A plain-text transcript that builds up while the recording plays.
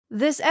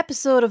This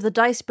episode of the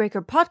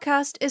Dicebreaker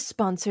podcast is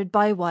sponsored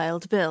by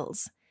Wild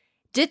Bills.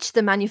 Ditch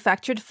the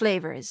manufactured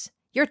flavors.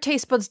 Your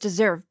taste buds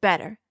deserve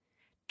better.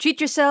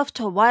 Treat yourself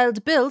to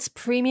Wild Bill's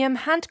premium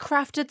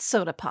handcrafted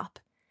soda pop.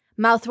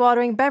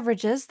 Mouth-watering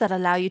beverages that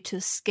allow you to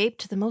escape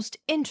to the most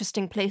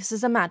interesting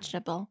places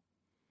imaginable.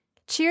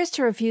 Cheers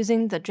to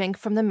refusing the drink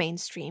from the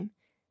mainstream.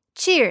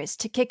 Cheers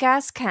to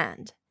kick-ass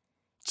canned.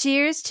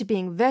 Cheers to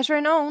being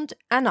veteran-owned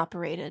and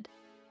operated.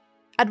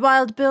 At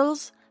Wild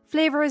Bills,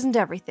 flavor isn't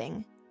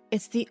everything.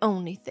 It's the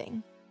only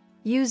thing.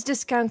 Use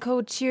discount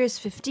code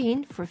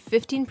CHEERS15 for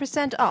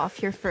 15%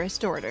 off your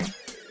first order.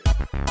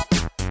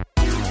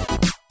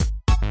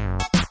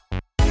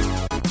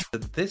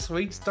 This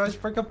week's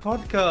Dicebreaker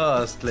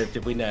podcast, Liv,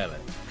 did we nail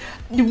it?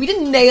 We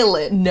didn't nail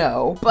it,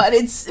 no, but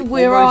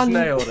we're Almost on.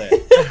 nailed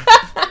it.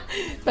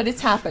 But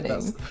it's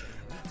happening.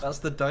 That's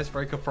the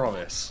Dicebreaker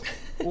promise.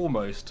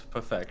 Almost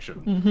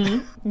perfection.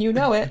 Mm-hmm. You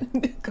know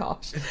it.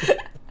 Gosh.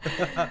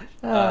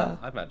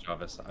 I'm Matt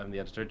Jarvis. I'm the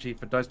editor-in-chief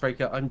for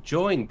Dicebreaker. I'm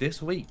joined this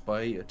week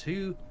by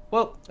two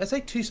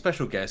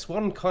special guests.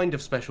 One kind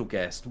of special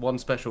guest, one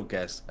special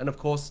guest, and of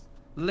course,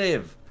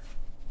 Liv.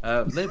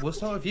 Liv, we'll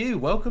start with you.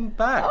 Welcome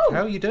back. Oh.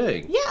 How are you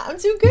doing? Yeah, I'm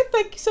doing good.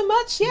 Thank you so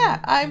much. Yeah,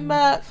 I'm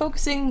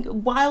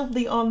focusing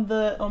wildly on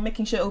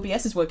making sure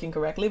OBS is working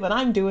correctly, but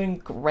I'm doing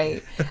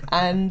great.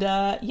 And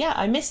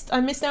I missed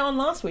out on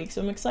last week,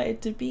 so I'm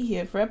excited to be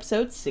here for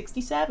episode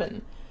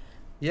 67.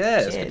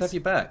 Yeah, Cheers. It's good to have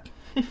you back.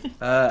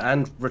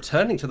 And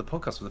returning to the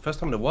podcast for the first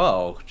time in a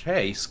while,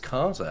 Chase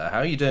Carter. How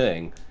are you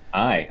doing?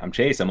 Hi, I'm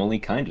Chase. I'm only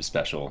kind of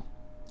special.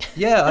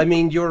 Yeah, I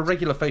mean, you're a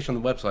regular face on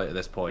the website at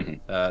this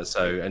point. At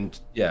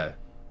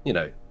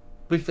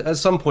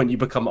some point you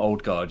become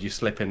old guard. You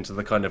slip into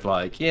the kind of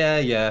like,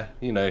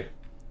 the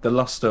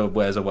luster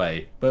wears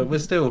away. But we're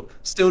still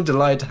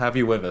delighted to have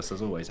you with us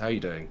as always. How are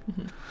you doing?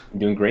 I'm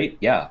doing great.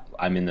 Yeah,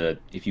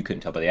 if you couldn't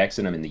tell by the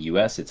accent, I'm in the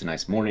US. It's a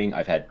nice morning.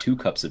 I've had 2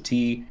 cups of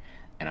tea,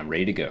 and I'm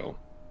ready to go.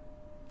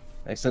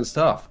 Excellent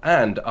stuff.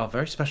 And our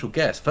very special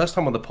guest, first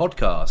time on the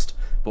podcast,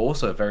 but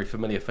also a very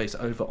familiar face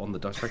over on the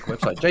Dicebreaker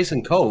website,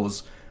 Jason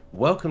Coles.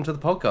 Welcome to the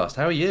podcast.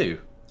 How are you?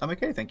 I'm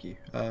okay, thank you.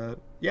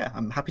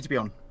 I'm happy to be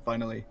on,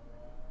 finally.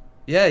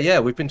 Yeah,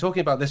 we've been talking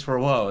about this for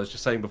a while, I was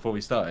just saying before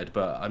we started,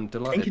 but I'm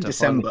delighted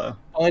to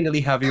finally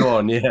have you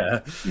on,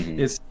 yeah.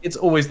 It's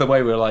always the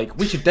way we're like,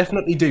 we should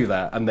definitely do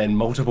that, and then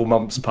multiple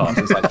months pass,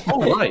 it's like,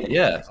 oh right,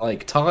 yeah,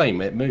 like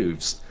time, it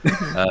moves.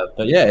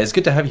 But yeah, it's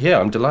good to have you here.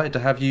 I'm delighted to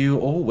have you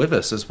all with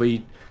us as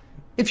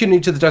if you're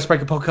new to the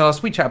Dicebreaker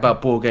podcast, we chat about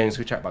board games,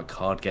 we chat about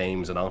card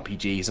games and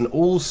RPGs and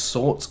all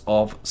sorts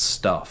of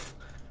stuff.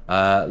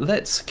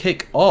 Let's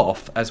kick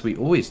off, as we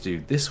always do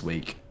this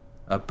week,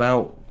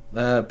 by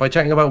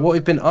chatting about what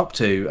we've been up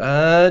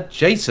to.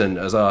 Jason,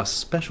 as our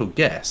special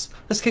guest,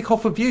 let's kick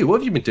off with you. What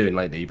have you been doing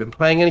lately? You been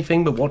playing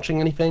anything, been watching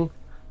anything?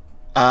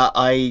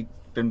 I've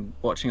been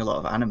watching a lot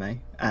of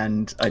anime,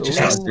 and I just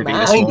started doing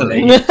this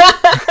morning.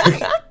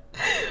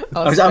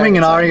 I was umming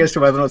and ahhing as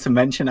to whether or not to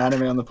mention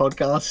anime on the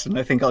podcast, and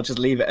I think I'll just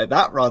leave it at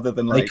that rather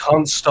than They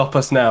can't stop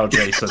us now,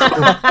 Jason.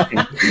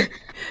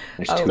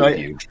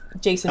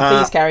 Jason,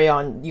 please carry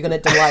on. You're going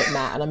to delight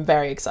Matt, and I'm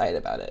very excited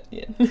about it.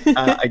 Yeah.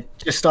 I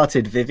just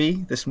started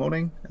Vivi this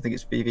morning. I think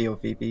it's Vivi or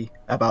Vivi,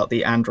 about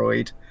the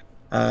android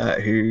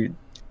who...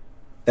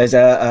 There's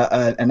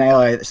an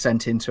AI that's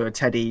sent into a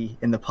teddy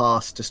in the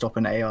past to stop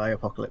an AI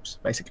apocalypse,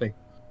 basically.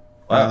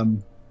 Wow.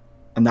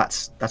 And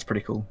that's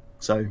pretty cool.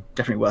 So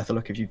definitely worth a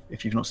look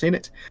if you've not seen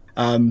it.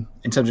 In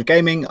terms of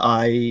gaming,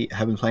 I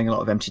have been playing a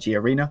lot of MTG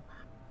Arena,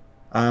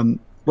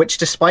 which,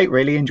 despite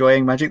really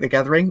enjoying Magic the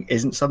Gathering,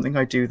 isn't something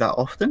I do that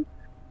often.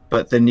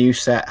 But the new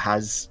set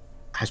has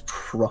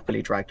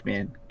properly dragged me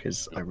in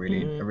because I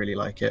really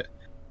like it.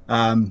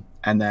 And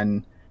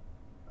then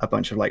a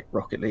bunch of like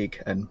Rocket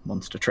League and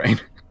Monster Train.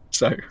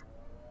 So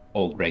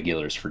old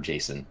regulars for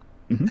Jason.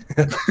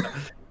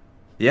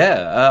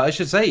 Yeah, I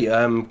should say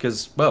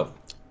because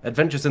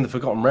Adventures in the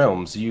Forgotten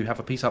Realms, you have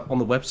a piece up on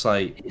the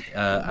website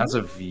as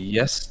of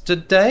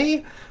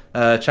yesterday,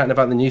 chatting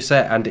about the new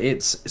set, and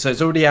it's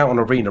already out on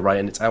Arena, right?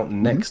 And it's out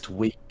next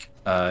week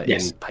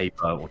in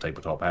paper or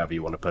tabletop, however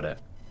you want to put it.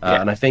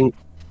 And I think,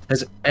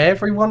 has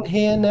everyone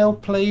here now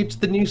played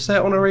the new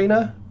set on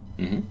Arena?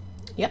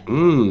 Yep.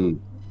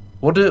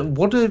 What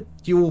do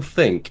you all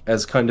think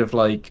as kind of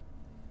like,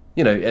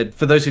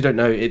 for those who don't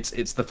know,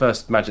 it's the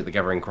first Magic the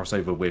Gathering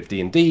crossover with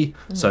D&D,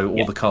 so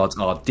all the cards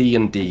are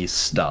D&D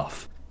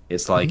stuff.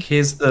 It's like,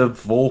 here's the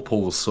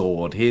Vorpal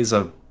sword, here's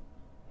a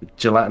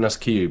gelatinous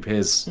cube,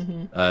 here's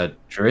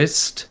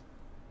Drizzt.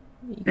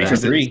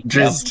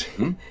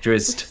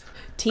 Drizzt.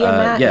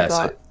 Tiamat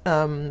got, I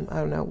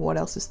don't know, what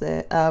else is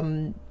there?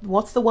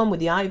 What's the one with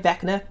the eye?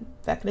 Vecna?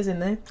 Vecna's in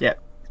there? Yeah.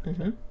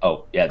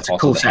 Oh, yeah, it's a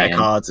cool set of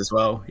cards as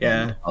well,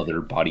 yeah.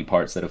 Other body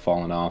parts that have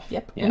fallen off.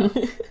 Yep. Yeah.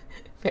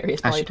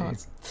 Various body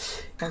parts.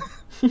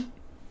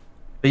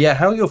 But yeah,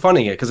 how you're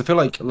finding it? Because I feel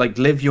like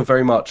Liv, you're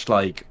very much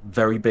like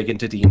very big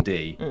into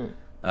D&D.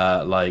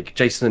 Like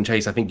Jason and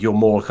Chase, I think you're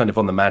more kind of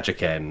on the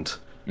Magic end,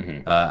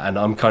 and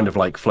I'm kind of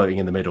like floating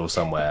in the middle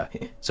somewhere.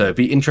 So it'd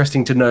be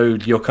interesting to know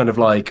your kind of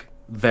like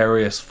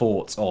various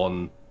thoughts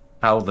on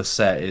how the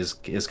set is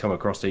come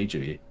across to each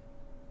of you.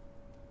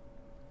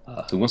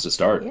 Who wants to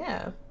start?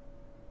 Yeah.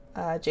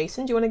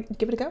 Jason, do you want to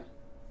give it a go? I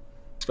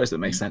suppose that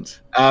makes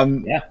sense.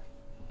 Yeah.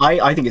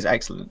 I think it's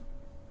excellent.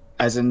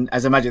 As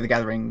a Magic the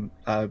Gathering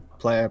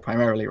player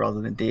primarily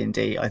rather than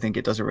D&D, I think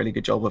it does a really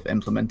good job of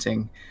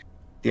implementing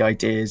the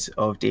ideas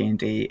of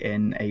D&D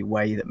in a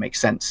way that makes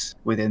sense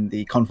within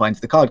the confines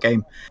of the card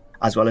game,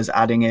 as well as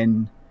adding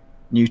in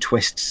new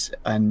twists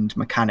and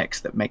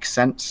mechanics that make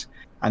sense.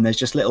 And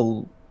there's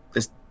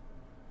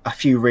a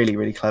few really,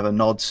 really clever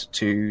nods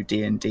to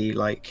D&D,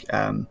 like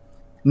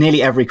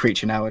nearly every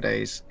creature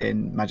nowadays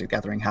in Magic the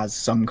Gathering has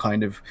some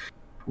kind of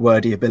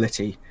wordy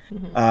ability.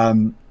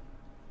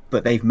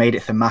 But they've made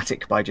it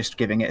thematic by just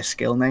giving it a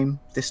skill name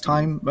this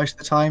time, most of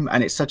the time.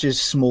 And it's such a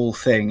small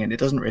thing, and it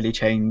doesn't really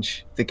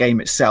change the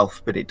game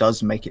itself, but it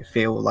does make it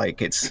feel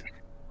like it's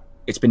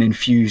been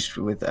infused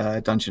with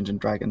Dungeons and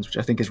Dragons, which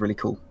I think is really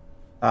cool.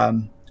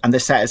 And the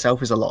set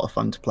itself is a lot of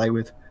fun to play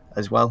with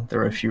as well.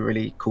 There are a few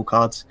really cool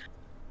cards.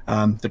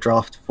 The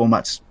draft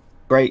format's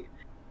great.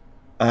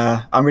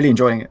 I'm really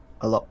enjoying it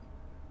a lot.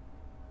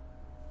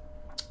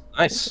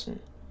 Nice.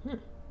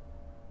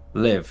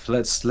 Liv,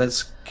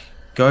 let's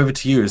go over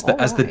to you as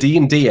the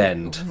D&D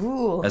end.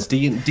 Ooh. As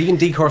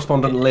D&D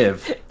correspondent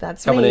Liv.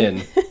 That's coming me.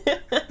 in.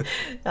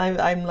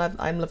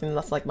 I'm loving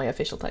that's like my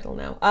official title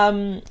now.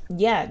 I'm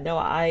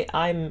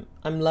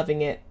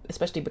loving it,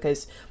 especially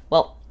because,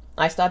 well,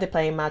 I started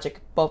playing Magic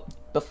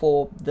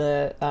before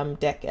the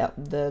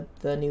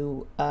the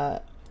new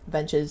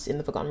Ventures in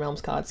the Forgotten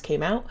Realms cards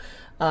came out.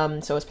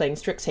 So I was playing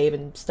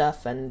Strixhaven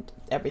stuff and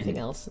everything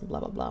else and blah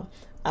blah blah.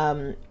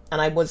 And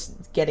I was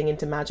getting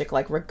into Magic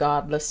like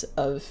regardless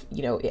of,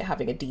 you know, it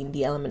having a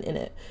D&D element in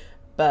it.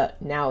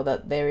 But now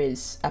that there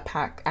is a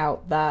pack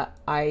out that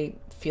I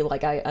feel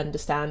like I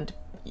understand,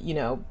 you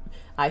know,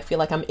 I feel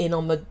like I'm in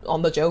on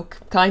the joke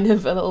kind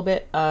of a little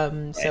bit.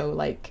 So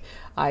like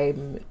I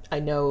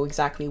know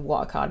exactly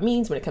what a card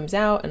means when it comes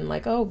out, and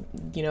like, oh,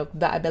 you know,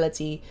 that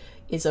ability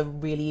is a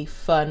really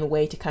fun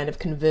way to kind of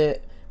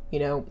convert, you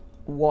know,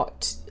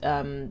 what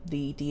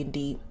the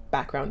D&D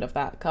background of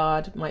that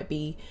card might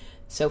be.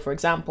 So for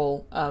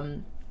example, I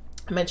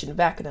mentioned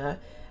Vecna.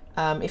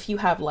 If you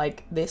have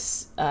like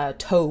this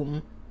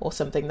tome or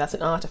something that's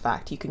an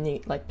artifact, you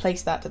can like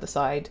place that to the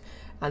side,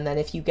 and then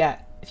if you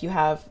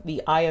have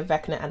the Eye of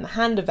Vecna and the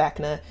Hand of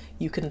Vecna,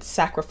 you can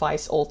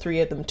sacrifice all three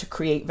of them to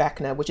create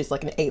Vecna, which is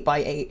like an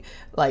 8x8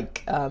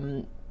 like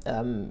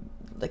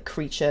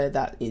creature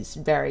that is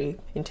very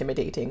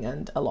intimidating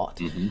and a lot.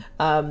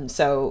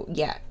 So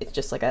yeah, it's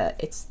just like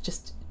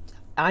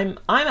I'm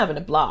having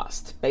a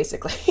blast,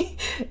 basically.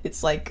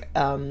 It's like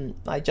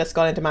I just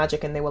got into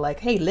Magic and they were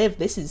like, hey Liv,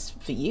 this is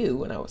for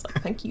you, and I was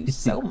like, thank you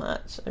so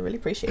much, I really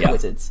appreciate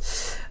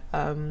Wizards.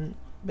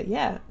 But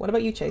yeah, what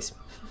about you, Chase?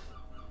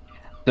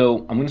 So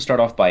I'm going to start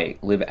off by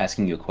Liv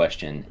asking you a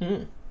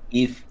question.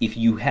 If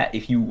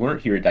you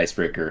weren't here at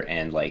Dicebreaker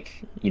and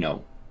like, you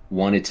know,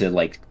 wanted to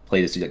like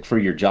play this like for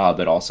your job,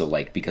 but also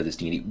like because it's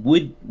D&D,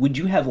 would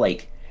you have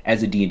like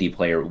as a D&D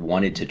player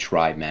wanted to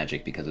try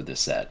Magic because of this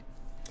set?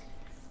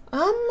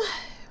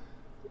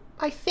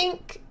 I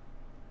think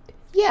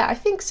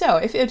so.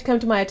 If it had come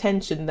to my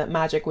attention that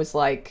Magic was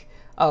like,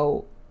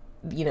 oh,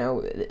 you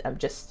know, I'm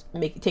just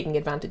taking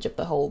advantage of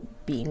the whole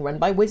being run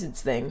by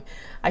wizards thing,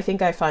 I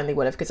think I finally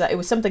would have, because it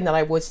was something that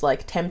I was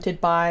like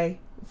tempted by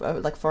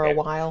for a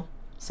while.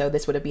 So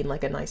this would have been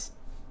like a nice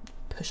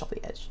push off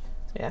the edge.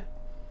 So, yeah.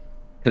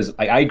 Because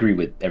I agree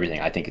with everything.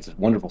 I think it's a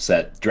wonderful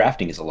set.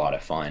 Drafting is a lot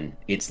of fun.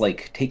 It's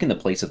like taking the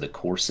place of the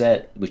core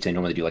set, which they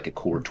normally do like a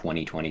core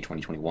 2020,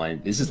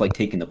 2021. This is like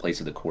taking the place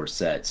of the core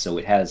set. So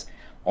it has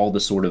all the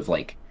sort of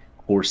like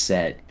core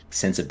set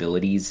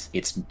sensibilities.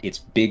 It's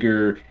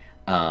bigger.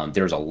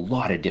 There's a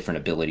lot of different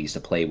abilities to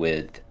play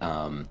with.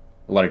 A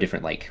lot of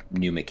different like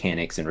new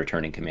mechanics and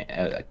returning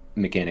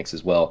mechanics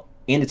as well.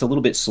 And it's a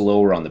little bit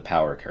slower on the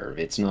power curve.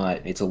 It's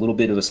a little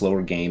bit of a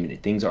slower game,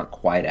 and things aren't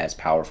quite as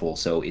powerful.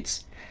 So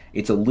it's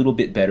a little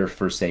bit better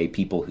for, say,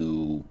 people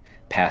who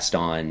passed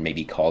on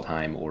maybe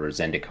Kaldheim or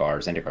Zendikar.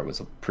 Zendikar was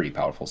a pretty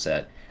powerful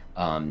set.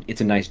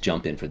 It's a nice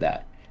jump in for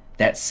that.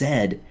 That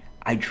said,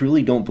 I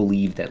truly don't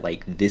believe that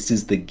like this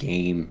is the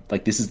game,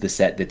 like this is the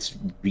set that's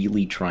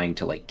really trying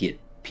to like get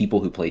people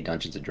who play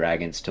Dungeons and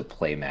Dragons to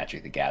play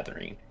Magic the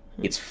Gathering.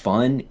 It's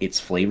fun, it's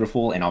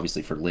flavorful, and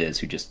obviously for Liz,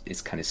 who just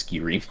is kind of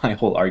skewering my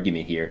whole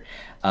argument here.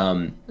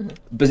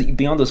 But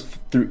beyond those,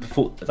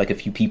 like a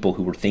few people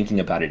who were thinking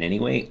about it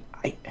anyway,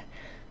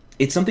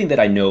 it's something that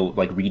I know,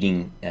 like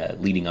reading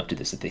leading up to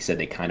this, that they said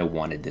they kind of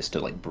wanted this to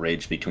like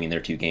bridge between their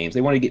two games.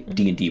 They want to get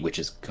D&D, which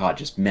is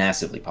just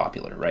massively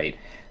popular, right?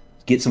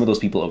 Get some of those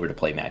people over to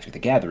play Magic the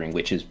Gathering,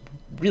 which is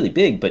really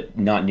big, but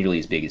not nearly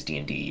as big as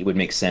D&D. It would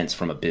make sense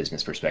from a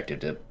business perspective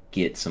to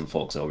get some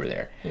folks over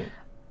there.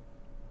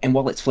 And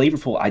while it's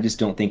flavorful, I just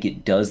don't think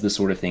it does the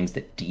sort of things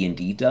that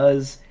D&D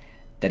does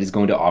that is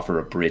going to offer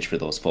a bridge for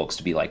those folks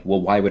to be like,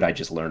 well, why would I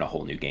just learn a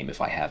whole new game if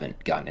I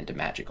haven't gotten into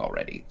Magic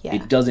already? Yeah.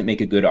 It doesn't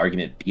make a good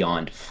argument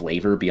beyond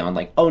flavor, beyond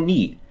like, oh,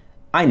 neat,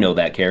 I know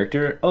that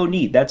character. Oh,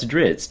 neat. That's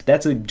Drizzt.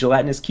 That's a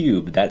gelatinous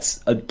cube.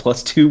 That's a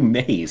 +2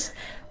 maze.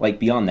 Like,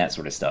 beyond that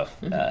sort of stuff.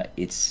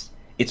 It's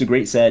a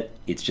great set.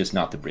 It's just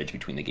not the bridge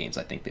between the games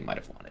I think they might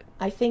have wanted.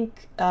 I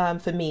think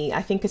for me,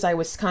 I think because I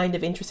was kind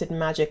of interested in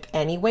Magic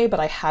anyway, but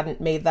I hadn't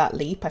made that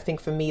leap. I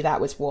think for me that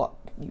was what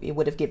it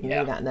would have given me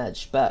that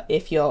nudge. But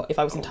if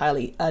I was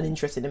entirely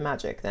uninterested in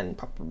Magic, then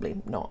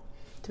probably not,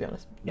 to be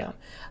honest. Yeah.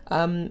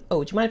 Do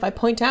you mind if I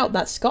point out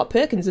that Scott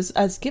Perkins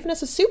has given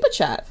us a super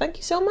chat? Thank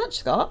you so much,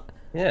 Scott.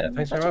 Yeah,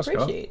 thanks very much,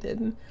 Scott.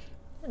 Appreciated.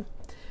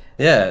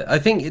 Yeah, I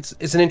think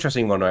it's an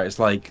interesting one, right? It's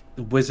like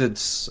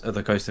Wizards of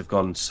the Coast have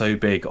gone so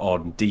big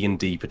on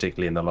D&D,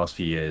 particularly in the last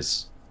few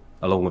years,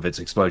 along with its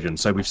explosion.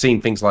 So we've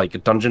seen things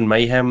like Dungeon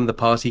Mayhem, the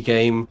party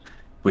game,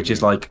 which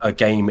is like a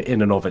game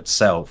in and of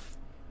itself.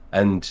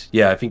 And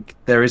yeah, I think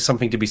there is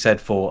something to be said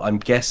for, I'm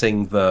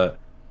guessing that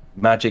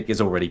Magic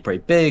is already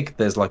pretty big.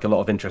 There's like a lot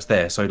of interest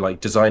there. So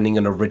like designing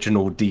an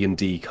original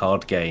D&D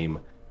card game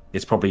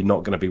is probably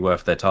not going to be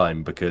worth their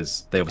time,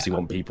 because they obviously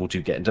want people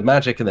to get into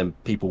Magic, and then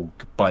people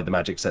buy the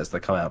Magic sets that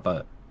come out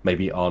but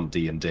maybe aren't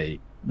D&D.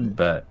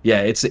 But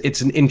yeah, it's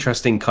an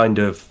interesting kind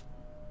of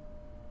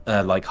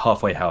like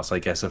halfway house, I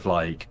guess, of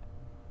like,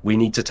 we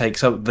need to take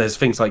some. There's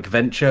things like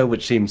Venture,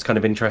 which seems kind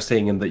of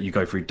interesting, and that you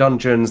go through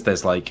dungeons.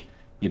 There's like,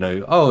 you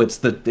know,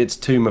 it's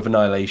Tomb of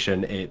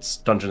Annihilation, it's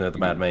Dungeon of the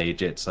Mad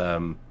Mage, it's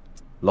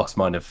Lost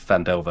Mine of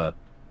Phandelver,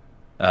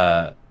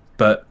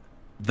 but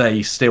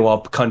they still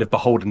are kind of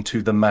beholden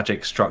to the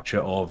Magic structure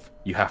of,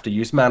 you have to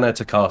use mana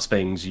to cast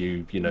things,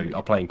 you know,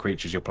 are playing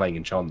creatures, you're playing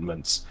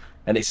enchantments,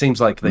 and it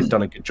seems like they've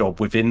done a good job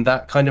within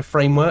that kind of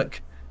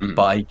framework.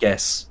 But I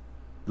guess,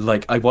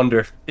 like, I wonder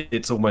if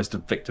it's almost a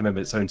victim of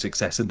its own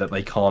success in that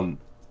they can't,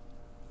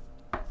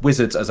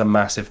 Wizards as a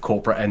massive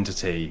corporate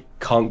entity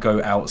can't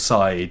go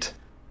outside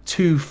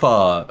too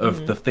far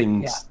of the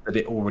things that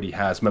it already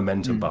has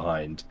momentum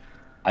behind.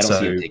 I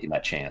don't see it taking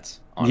that chance,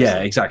 honestly. Yeah,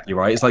 exactly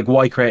right. It's like,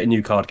 why create a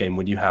new card game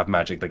when you have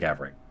Magic the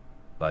Gathering?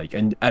 Like,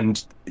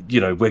 and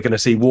you know, we're going to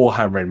see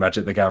Warhammer in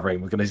Magic the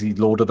Gathering. We're going to see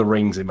Lord of the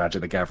Rings in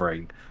Magic the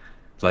Gathering.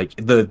 Like,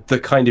 the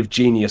kind of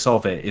genius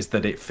of it is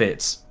that it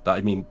fits.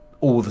 I mean,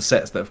 all the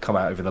sets that have come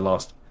out over the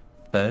last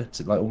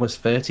almost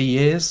 30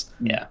 years.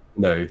 Yeah.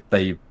 No,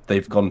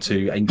 they've gone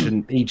to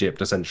ancient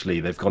Egypt, essentially.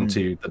 They've gone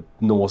to the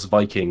Norse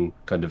Viking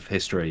kind of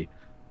history.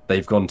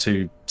 They've gone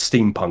to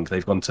steampunk.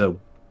 They've gone to,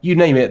 you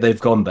name it, they've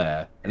gone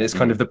there. And it's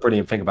kind of the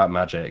brilliant thing about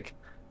Magic.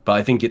 But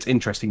I think it's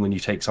interesting when you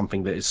take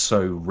something that is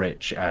so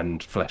rich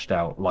and fleshed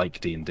out like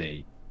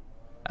D&D,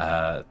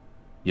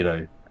 you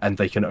know, and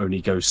they can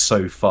only go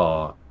so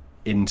far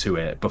into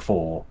it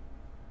before,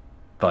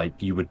 like,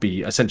 you would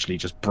be essentially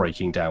just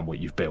breaking down what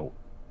you've built.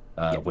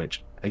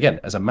 Which, again,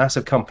 as a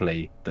massive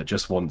company that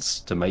just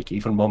wants to make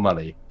even more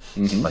money,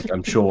 like,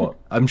 I'm sure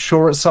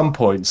at some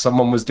point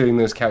someone was doing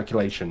those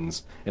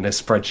calculations in a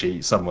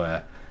spreadsheet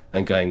somewhere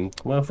and going,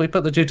 well, if we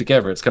put the two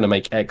together, it's going to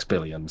make X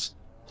billions.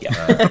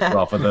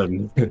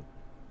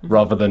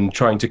 Rather than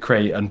trying to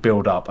create and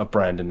build up a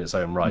brand in its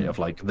own right of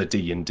like the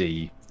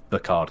D&D, the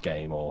card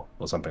game, or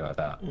something like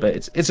that.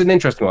 But it's an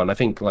interesting one. I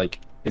think, like,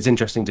 it's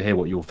interesting to hear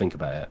what you'll think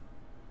about it.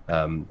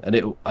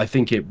 And I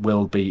think it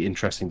will be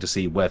interesting to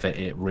see whether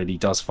it really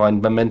does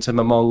find momentum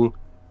among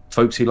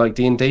folks who like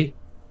D&D,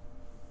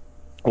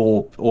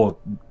 or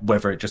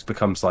whether it just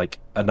becomes like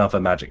another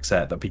Magic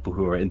set that people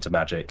who are into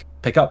Magic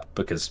pick up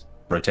because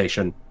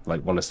rotation,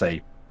 like, want to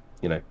stay,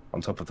 you know,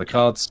 on top of the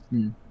cards.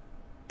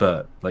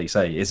 But like you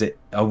say,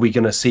 are we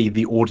going to see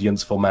the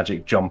audience for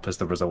Magic jump as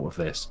the result of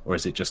this, or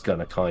is it just going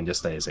to kind of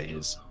stay as it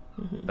is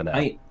for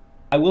now?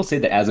 I will say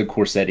that as a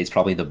core set, it's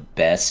probably the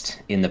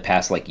best in the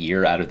past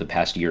year. Out of the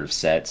past year of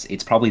sets,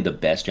 it's probably the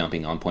best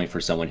jumping on point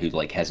for someone who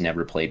like has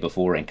never played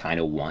before and kind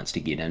of wants to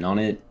get in on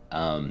it.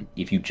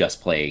 If you just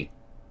play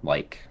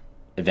like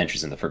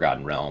Adventures in the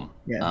Forgotten Realm,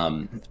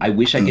 I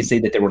wish I could say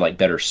that there were like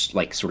better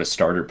like sort of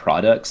starter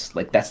products.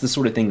 Like, that's the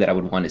sort of thing that I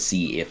would want to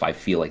see if I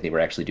feel like they were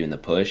actually doing the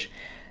push.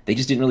 They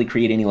just didn't really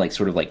create any like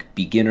sort of like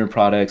beginner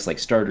products, like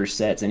starter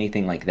sets,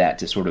 anything like that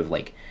to sort of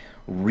like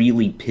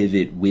really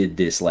pivot with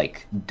this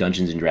like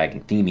Dungeons and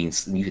Dragons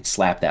theming. You could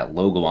slap that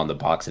logo on the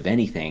box of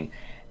anything,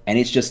 and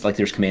it's just like,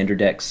 there's commander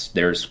decks,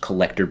 there's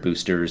collector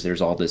boosters,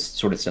 there's all this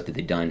sort of stuff that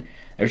they've done.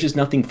 There's just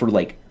nothing for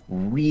like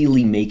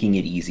really making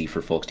it easy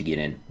for folks to get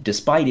in,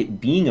 despite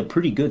it being a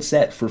pretty good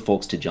set for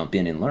folks to jump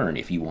in and learn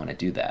if you want to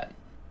do that.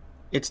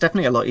 It's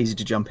definitely a lot easier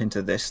to jump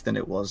into this than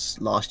it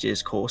was last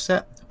year's core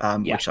set,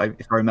 which,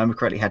 if I remember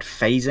correctly, had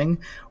phasing,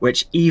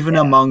 which even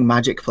among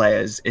Magic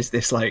players is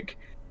this like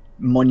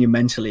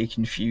monumentally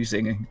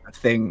confusing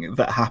thing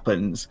that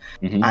happens.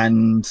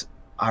 And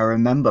I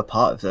remember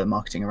part of the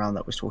marketing around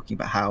that was talking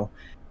about how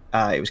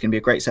it was going to be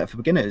a great set for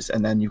beginners,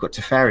 and then you've got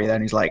Teferi there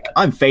and he's like,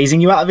 I'm phasing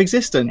you out of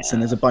existence,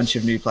 and there's a bunch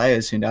of new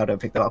players who now don't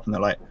pick that up and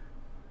they're like,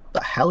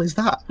 the hell is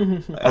that? I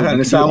don't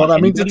understand what that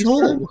means at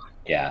all.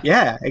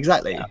 Yeah,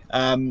 exactly.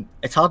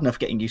 It's hard enough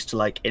getting used to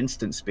like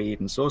instant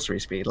speed and sorcery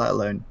speed, let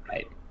alone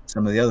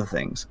some of the other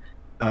things.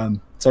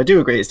 So I do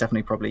agree, it's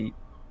definitely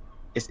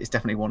it's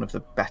definitely one of the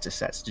better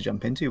sets to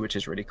jump into, which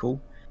is really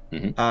cool.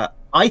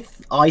 I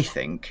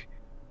think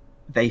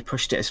they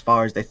pushed it as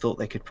far as they thought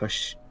they could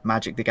push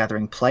Magic the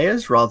Gathering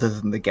players rather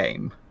than the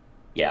game.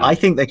 Yeah, I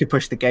think they could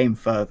push the game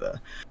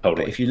further.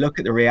 totally. But if you look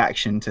at the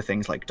reaction to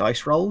things like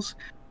dice rolls,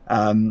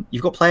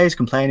 you've got players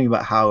complaining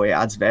about how it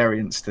adds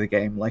variance to the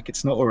game. Like,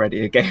 it's not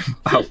already a game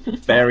about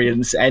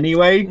variance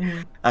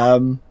anyway.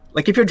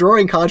 Like, if you're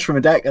drawing cards from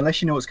a deck,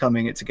 unless you know what's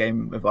coming, it's a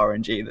game of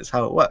RNG. That's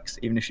how it works,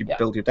 even if you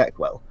build your deck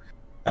well.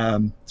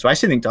 So I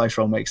still think dice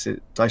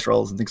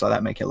rolls and things like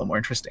that make it a lot more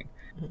interesting.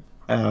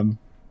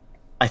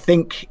 I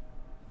think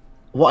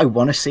what I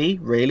want to see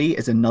really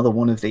is another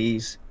one of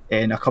these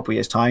in a couple of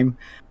years' time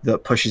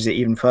that pushes it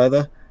even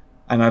further.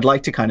 And I'd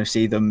like to kind of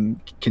see them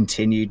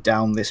continue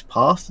down this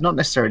path, not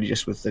necessarily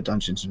just with the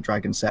Dungeons and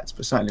Dragons sets,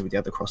 but certainly with the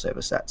other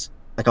crossover sets.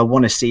 Like, I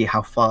want to see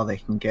how far they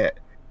can get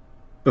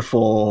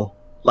before,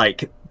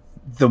 like,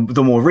 the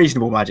more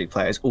reasonable Magic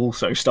players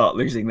also start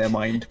losing their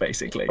mind,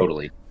 basically.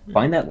 Totally.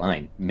 Find that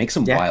line. Make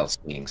some wild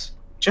swings.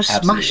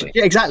 Just smash it.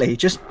 Yeah, exactly.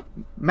 Just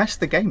mess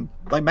the game.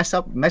 Like, mess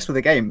with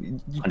the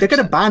game. 100%. They're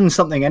going to ban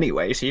something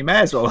anyway, so you may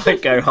as well,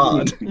 like, go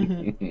hard.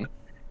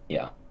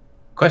 Yeah.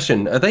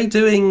 Question: are they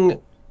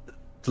doing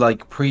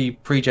like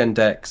pre-gen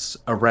decks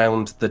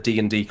around the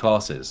D&D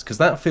classes? Because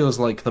that feels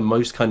like the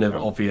most kind of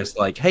obvious,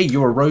 like, hey,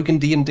 you're a rogue in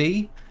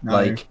D&D? No.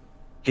 Like,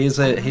 here's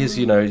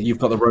you know, you've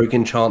got the rogue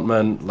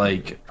enchantment,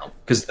 like,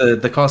 because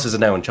the classes are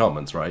now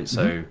enchantments, right?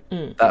 So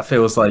that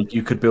feels like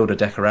you could build a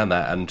deck around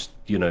that, and,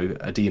 you know,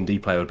 a D&D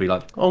player would be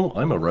like, oh,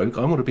 I'm a rogue,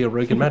 I want to be a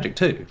rogue in Magic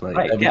too.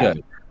 Like, there we go.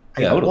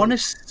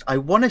 I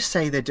want to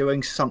say they're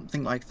doing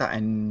something like that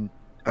in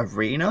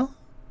Arena,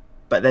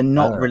 but they're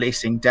not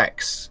releasing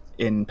decks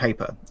in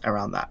paper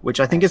around that, which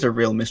I think is a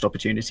real missed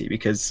opportunity,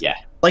 because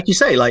like you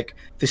say, like,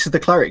 this is the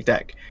cleric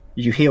deck,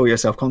 you heal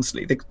yourself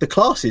constantly. The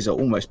classes are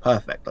almost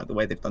perfect, like the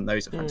way they've done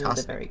those are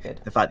fantastic. They're very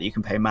good. The fact that you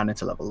can pay mana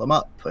to level them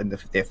up, and the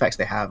effects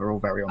they have are all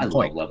very on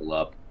point. I love Level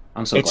Up.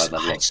 I'm so glad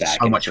Level Up's back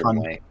so in much a certain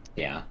fun. way.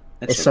 Yeah,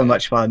 it's so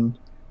much fun.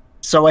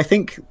 So I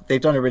think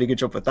they've done a really good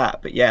job with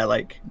that. But yeah,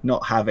 like,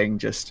 not having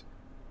just,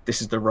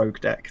 this is the rogue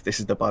deck, this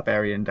is the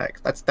barbarian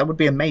deck, that would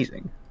be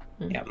amazing.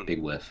 Yeah,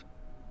 big whiff.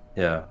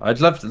 Yeah, I'd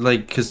love to,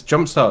 like, because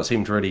Jumpstart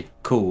seemed really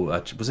cool.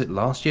 Was it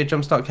last year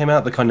Jumpstart came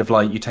out? The kind of,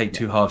 like, you take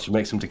two halves, you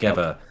mix them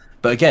together.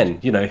 But again,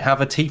 you know, have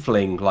a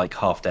tiefling, like,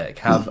 half deck,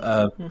 have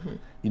a,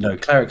 you know,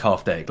 cleric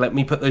half deck. Let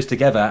me put those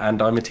together,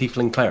 and I'm a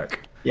tiefling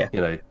cleric. Yeah.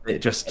 You know, it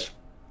just,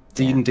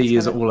 D&D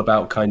is all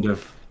about kind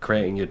of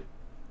creating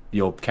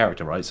your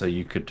character, right? So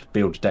you could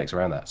build decks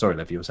around that. Sorry,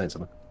 Liv, you were saying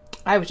something.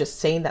 I was just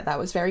saying that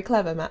was very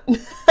clever, Matt.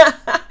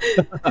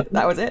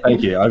 That was it.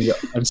 Thank you.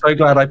 I'm so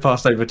glad I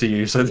passed over to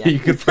you so that you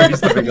could praise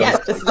the thing. Yeah,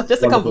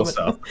 just a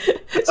compliment.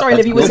 Sorry,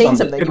 Liv, you were saying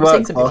something. You were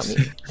saying something on me.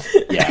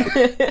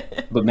 Yeah.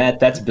 But Matt,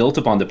 that's built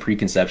upon the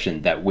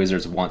preconception that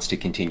Wizards wants to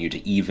continue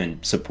to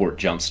even support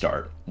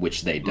Jumpstart,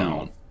 which they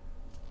don't.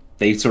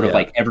 They sort of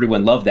like,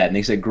 everyone loved that, and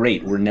they said,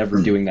 great, we're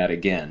never doing that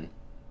again.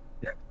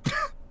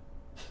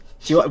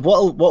 Do you,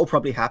 what will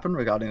probably happen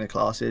regarding the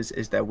classes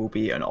is there will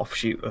be an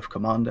offshoot of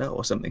Commander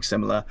or something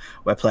similar,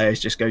 where players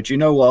just go, do you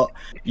know what?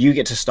 You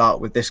get to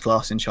start with this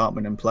class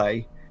enchantment and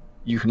play.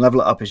 You can level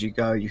it up as you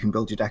go. You can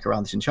build your deck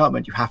around this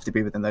enchantment. You have to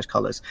be within those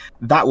colors.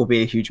 That will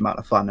be a huge amount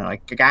of fun, and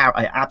I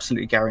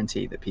absolutely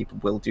guarantee that people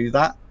will do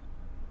that.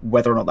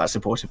 Whether or not that's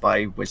supported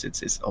by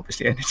Wizards is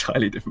obviously an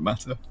entirely different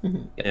matter.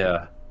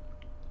 Yeah.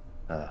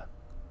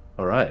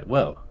 All right.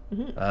 Well.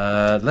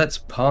 Let's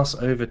pass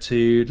over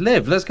to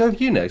Liv. Let's go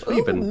with you next. What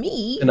have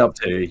you been up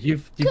to?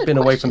 You've been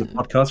away from the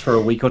podcast for a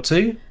week or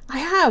two. I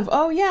have.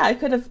 Oh yeah, I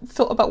could have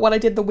thought about what I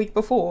did the week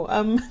before,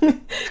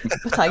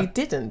 but I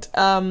didn't.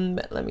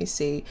 Let me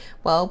see.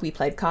 Well, we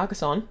played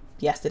Carcassonne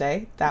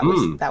yesterday. That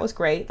was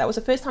great. That was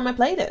the first time I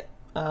played it.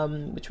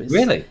 Which was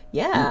really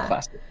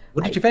classic.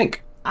 What did you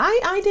think?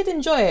 I did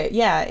enjoy it.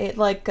 Yeah, it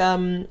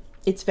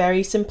it's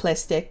very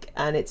simplistic,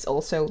 and it's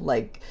also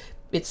like,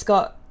 it's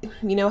got,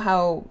 you know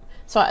how.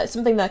 So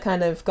something that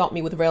kind of got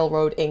me with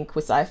Railroad Ink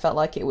was I felt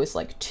like it was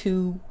like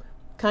too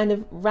kind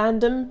of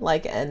random,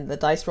 like, and the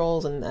dice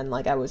rolls and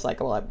like I was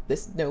like, well,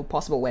 there's no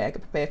possible way I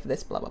could prepare for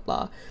this, blah blah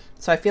blah.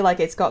 So I feel like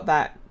it's got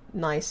that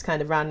nice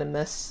kind of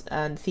randomness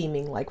and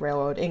theming like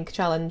Railroad Ink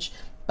challenge,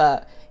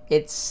 but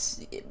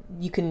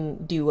you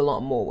can do a lot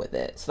more with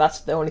it. So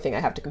that's the only thing I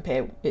have to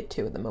compare it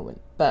to at the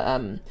moment.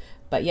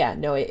 But yeah,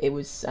 no, it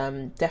was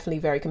definitely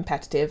very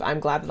competitive.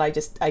 I'm glad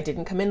that I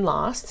didn't come in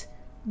last.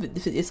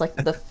 It's like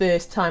the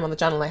first time on the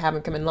channel I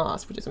haven't come in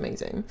last, which is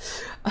amazing.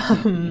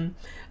 Yeah,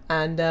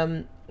 and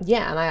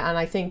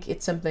I think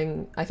it's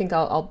something. I think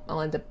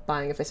I'll end up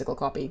buying a physical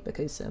copy,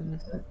 because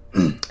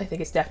I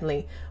think it's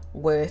definitely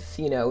worth,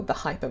 you know, the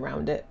hype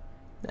around it.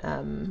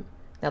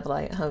 Now that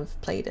I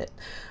have played it.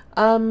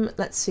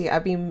 Let's see.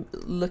 I've been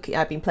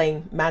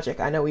playing Magic.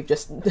 I know we've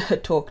just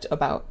talked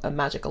about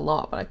Magic a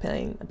lot, but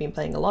I've been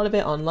playing a lot of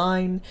it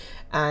online,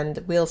 and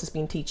Wheels has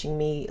been teaching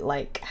me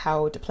like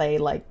how to play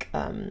like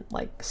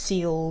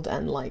sealed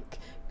and like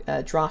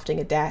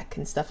drafting a deck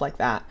and stuff like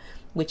that,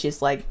 which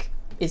is like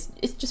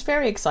it's just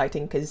very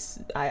exciting, because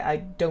I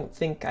don't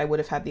think I would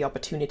have had the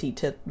opportunity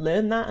to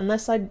learn that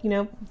unless I'd, you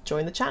know,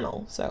 joined the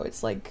channel. So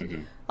it's like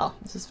oh,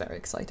 this is very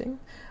exciting.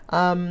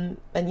 And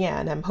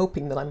I'm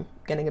hoping that I'm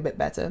getting a bit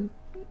better,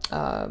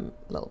 a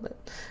little bit.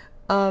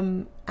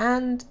 And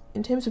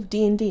in terms of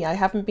D&D, I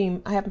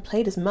haven't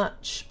played as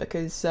much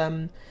because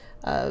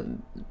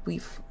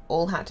we've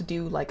all had to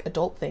do like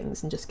adult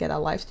things and just get our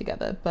lives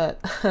together. But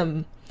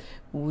I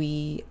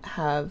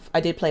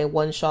did play a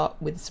one-shot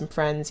with some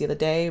friends the other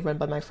day, run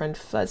by my friend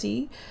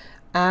Fuzzy,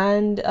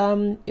 and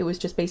it was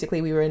just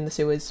basically we were in the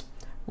sewers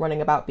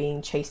running about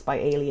being chased by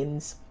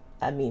aliens.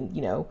 I mean,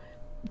 you know,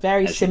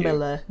 very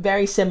similar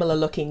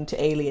looking to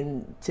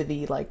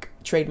the like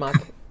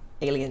trademark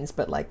aliens,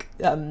 but like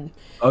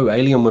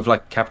Alien with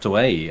like capital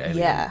A alien.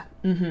 Yeah.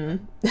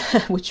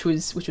 which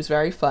was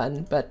very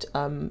fun, but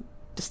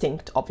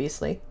distinct,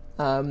 obviously.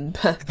 I'm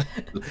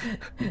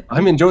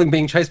enjoying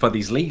being chased by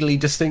these legally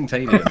distinct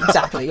aliens.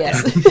 Exactly,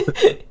 yes.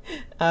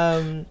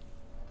 And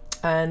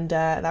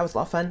that was a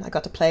lot of fun. I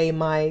got to play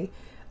my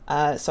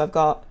so I've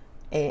got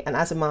an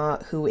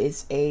Azamar who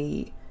is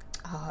a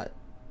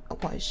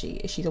what is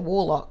she? She's a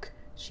warlock.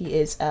 She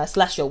is a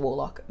celestial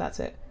warlock. That's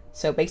it.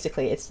 So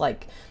basically, it's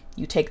like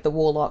you take the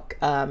warlock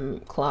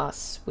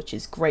class, which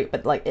is great,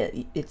 but like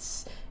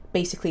it's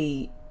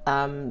basically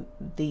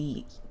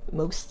the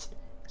most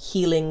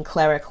healing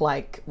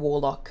cleric-like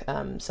warlock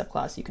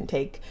subclass you can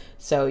take.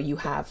 So you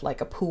have like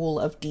a pool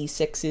of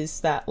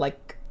d6s that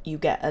like you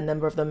get a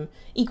number of them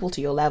equal to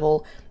your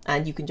level,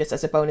 and you can just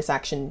as a bonus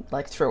action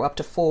like throw up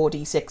to 4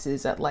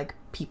 d6s at like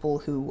people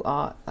who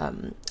are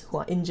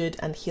injured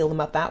and heal them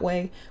up that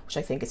way, which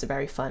I think is a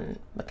very fun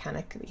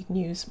mechanic that you can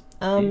use.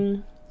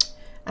 And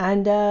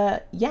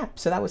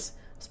so that was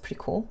pretty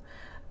cool.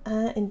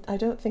 And I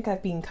don't think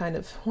I've been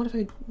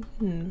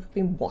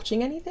been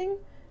watching anything?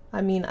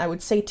 I mean, I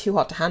would say Too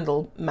Hot to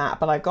Handle, Matt,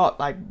 but I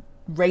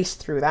raced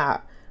through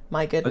that.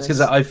 My goodness. That's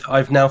because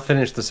I've now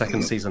finished the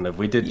second season of.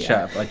 We did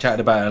chat. I chatted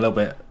about it a little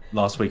bit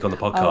last week on the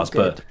podcast,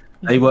 but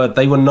they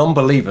were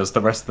non-believers, the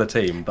rest of the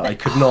team, that I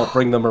could not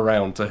bring them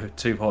around to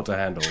Too Hot to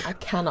Handle. I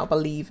cannot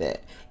believe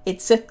it.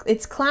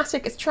 It's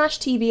classic. It's trash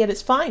TV at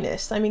its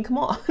finest. I mean, come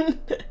on.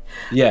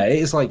 Yeah, it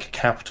is like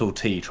capital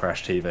T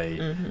trash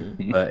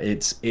TV, but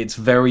it's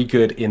very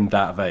good in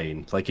that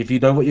vein. Like if you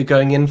know what you're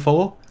going in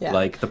for,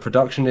 like the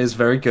production is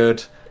very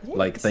good.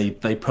 Like they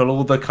pull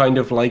all the kind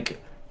of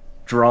like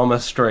drama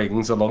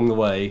strings along the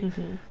way.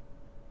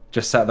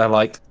 Just sat there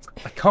like,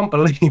 I can't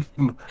believe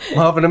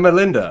Marvin and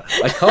Melinda.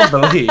 I can't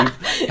believe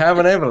Cam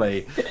and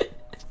Emily.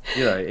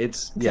 You know,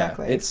 it's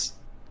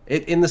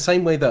in the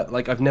same way that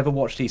like I've never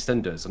watched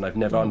EastEnders and I've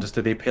never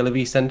understood the appeal of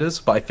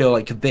EastEnders, but I feel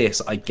like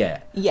this I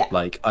get. Yeah.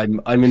 Like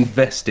I'm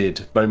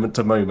invested moment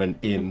to moment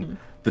in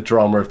the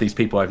drama of these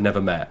people I've never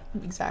met.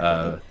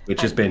 Exactly.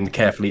 Which has been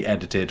carefully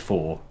edited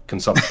for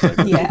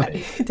consumption. Yeah,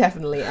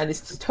 definitely, and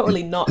it's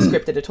totally not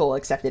scripted at all,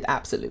 except it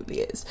absolutely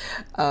is.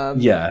 So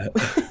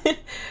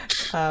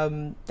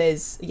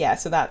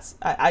that's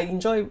I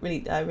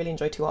really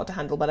enjoy Too Hot to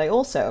Handle, but I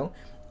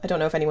don't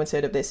know if anyone's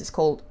heard of this. It's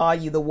called Are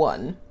You the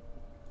One?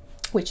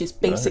 Which is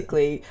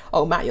basically,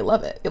 oh Matt, you'll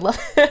love it.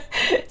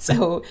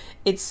 So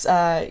it's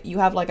you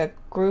have like a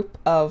group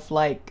of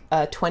like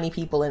 20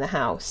 people in a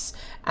house,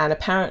 and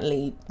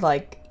apparently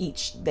like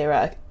each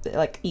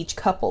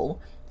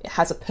couple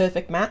has a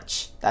perfect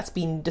match that's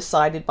been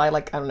decided by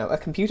like, I don't know, a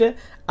computer.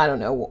 I don't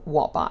know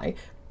what by.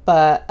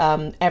 But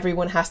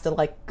everyone has to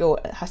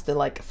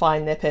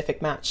find their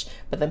perfect match.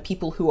 But then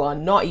people who are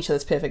not each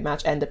other's perfect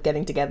match end up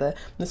getting together.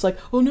 And it's like,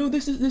 oh no,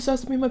 this has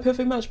to be my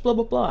perfect match, blah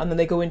blah blah. And then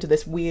they go into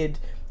this weird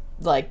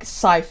like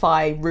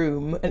sci-fi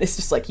room, and it's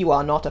just like, you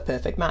are not a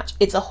perfect match.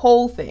 It's a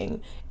whole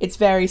thing. It's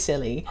very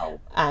silly,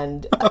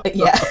 and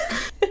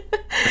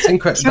it's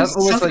incredible.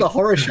 Sounds like a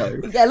horror show.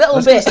 Yeah, a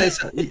little bit.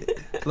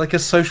 It's like a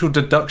social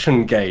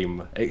deduction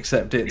game,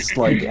 except it's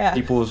like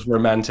people's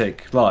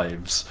romantic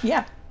lives.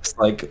 Yeah. It's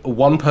like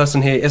one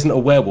person here isn't a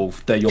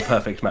werewolf, they're your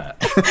perfect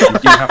match.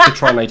 You have to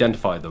try and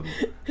identify them.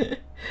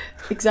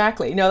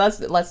 Exactly. No, that's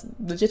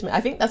legitimate.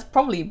 I think that's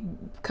probably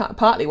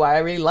partly why I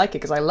really like it,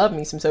 because I love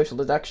me some social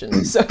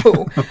deduction. So,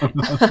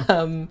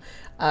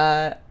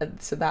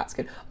 so that's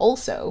good.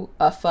 Also,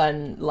 a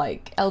fun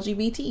like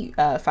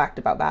LGBT fact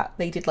about that: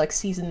 they did like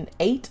season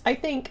 8, I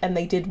think, and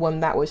they did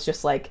one that was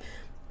just like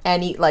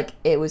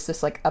it was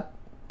just like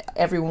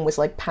everyone was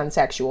like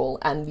pansexual,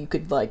 and you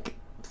could like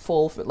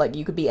fall for like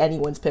you could be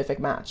anyone's perfect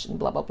match and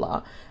blah blah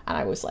blah. And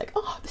I was like,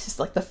 oh, this is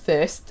like the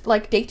first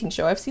like dating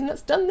show I've seen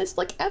that's done this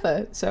like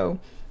ever. So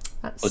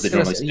that's was it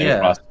normally spin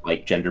across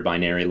like gender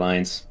binary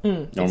lines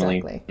normally?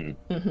 Exactly.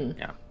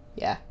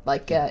 Yeah,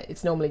 like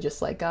it's normally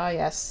just like very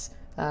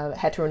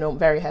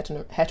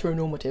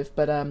heteronormative,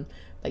 but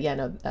yeah,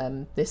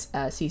 no, this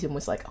season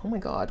was like, oh my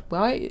god,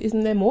 why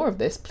isn't there more of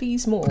this?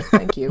 Please more,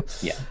 thank you.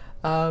 Yeah.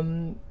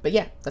 But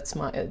yeah, that's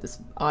my this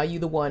Are You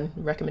the One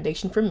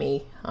recommendation from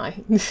me. Hi.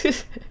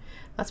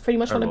 That's pretty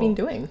much what I've been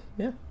doing.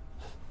 Yeah.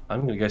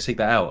 I'm gonna go seek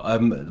that out.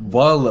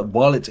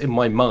 While it's in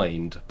my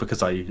mind,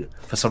 because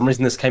for some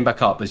reason this came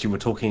back up as you were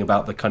talking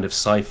about the kind of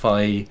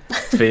sci-fi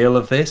feel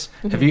of this.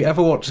 Have you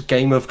ever watched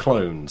Game of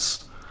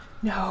Clones?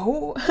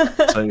 No.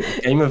 So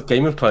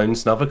Game of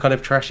Clones, another kind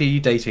of trashy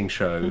dating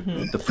show.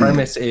 The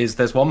premise is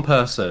there's one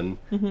person,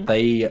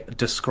 they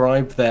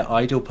describe their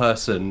ideal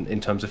person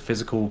in terms of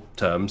physical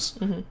terms,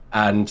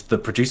 and the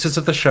producers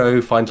of the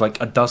show find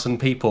like a dozen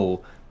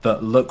people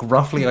that look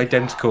roughly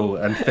identical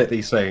and fit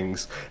these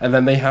things, and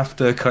then they have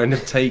to kind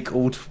of take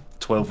all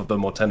 12 of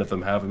them or 10 of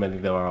them, however many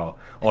there are,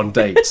 on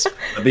dates.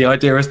 But the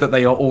idea is that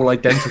they are all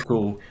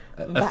identical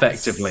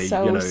effectively,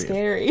 so you know,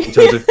 scary. in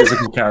terms of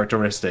physical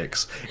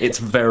characteristics. It's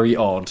very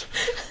odd.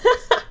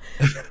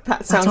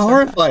 That sounds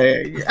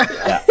horrifying.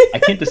 Yeah, I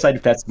can't decide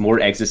if that's more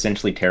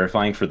existentially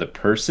terrifying for the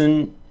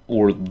person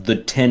or the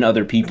 10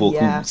 other people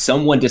who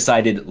someone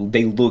decided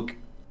they look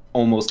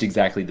almost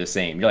exactly the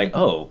same. You're like,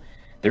 oh,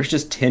 there's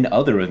just 10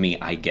 other of me,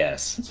 I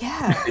guess.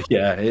 Yeah.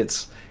 Yeah,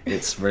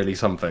 it's really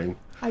something.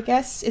 I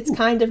guess it's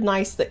kind of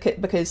nice that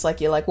because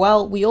like you're like,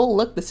 well, we all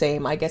look the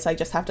same. I guess I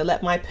just have to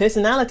let my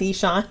personality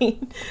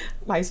shine,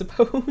 I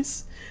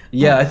suppose.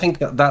 Yeah, I think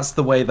that's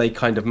the way they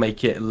kind of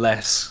make it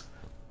less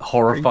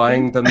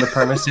horrifying than the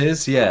premise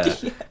is. Yeah.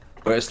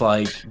 Where it's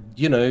like,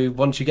 you know,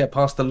 once you get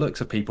past the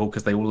looks of people,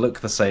 because they all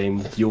look the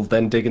same, you'll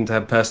then dig into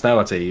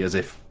personality, as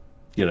if,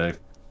 you know,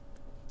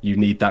 you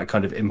need that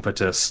kind of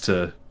impetus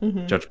to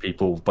judge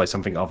people by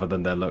something other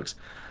than their looks.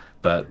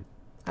 But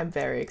I'm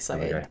very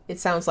excited. Okay. It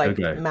sounds like,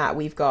 Matt,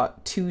 we've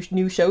got 2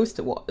 new shows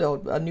to watch,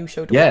 or a new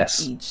show to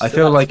watch each. I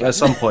feel like at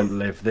some point,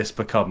 Liv, this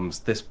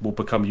will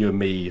become you and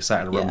me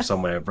sat in a room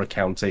somewhere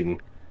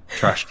recounting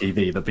trash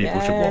TV that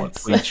people should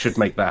watch. We should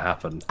make that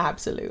happen.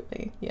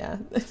 Absolutely, yeah.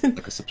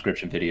 Like a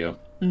subscription video.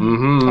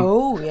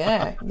 Oh yeah,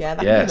 that could be a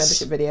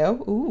membership video.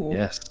 Ooh.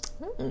 Yes.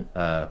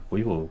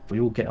 We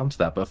will get onto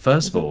that, but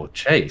first of all,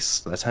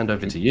 Chase, let's hand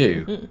over to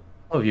you.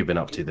 What have you been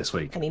up to this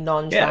week? Any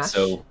non-trash?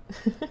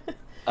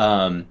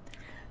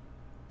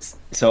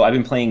 So I've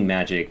been playing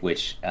Magic,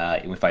 which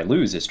if I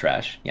lose is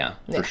trash. Yeah,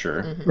 for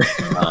sure.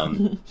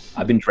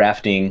 I've been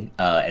drafting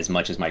as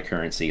much as my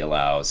currency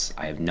allows.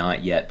 I have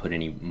not yet put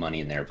any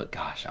money in there, but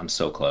gosh, I'm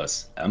so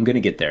close. I'm going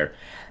to get there.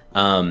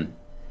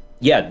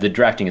 Yeah, the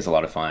drafting is a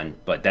lot of fun,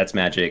 but that's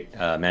Magic,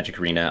 Magic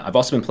Arena. I've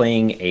also been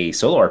playing a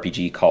solo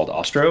RPG called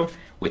Ostro,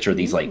 which are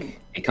these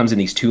it comes in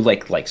these 2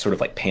 like sort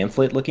of like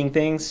pamphlet looking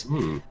things.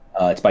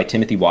 It's by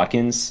Timothy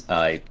Watkins.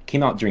 It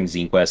came out during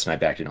Zine Quest, and I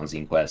backed it on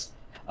Zine Quest.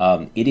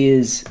 It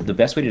is, the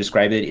best way to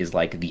describe it is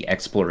like the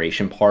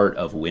exploration part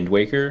of Wind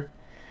Waker,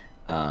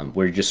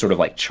 where you're just sort of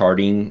like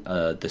charting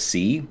the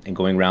sea and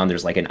going around.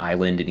 There's like an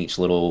island in each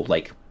little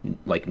like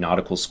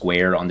nautical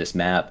square on this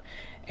map,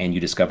 and you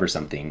discover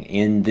something.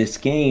 In this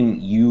game,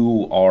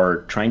 you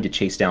are trying to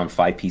chase down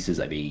 5 pieces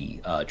of a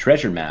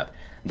treasure map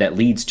that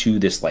leads to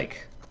this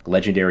like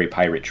legendary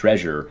pirate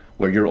treasure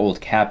where your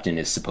old captain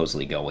is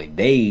supposedly going.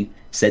 They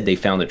said they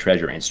found the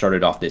treasure and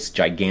started off this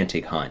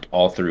gigantic hunt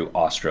all through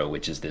Ostro,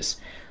 which is this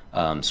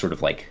sort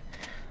of like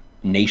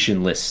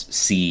nationless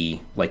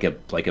sea, like a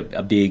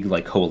big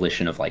like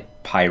coalition of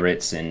like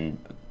pirates and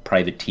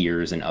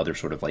privateers and other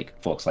sort of like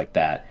folks like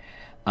that.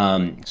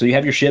 So you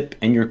have your ship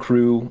and your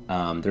crew.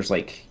 There's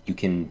like, you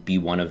can be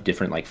one of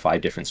different, like 5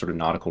 different sort of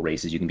nautical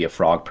races. You can be a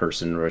frog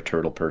person or a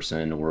turtle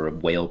person or a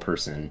whale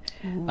person.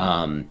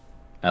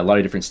 A lot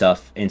of different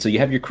stuff. And so you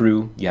have your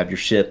crew, you have your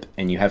ship,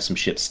 and you have some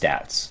ship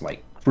stats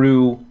like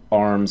crew,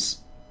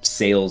 arms,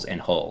 sails,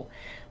 and hull,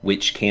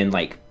 which can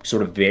like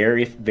sort of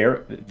vary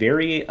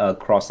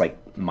across like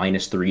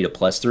 -3 to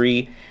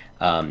 +3,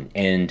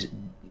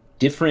 and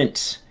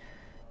different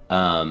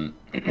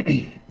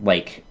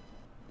like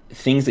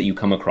things that you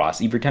come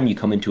across every time you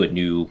come into a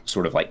new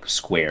sort of like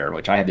square,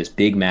 which I have this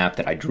big map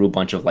that I drew a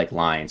bunch of like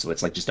lines, so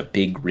it's like just a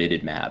big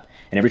gridded map.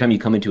 And every time you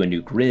come into a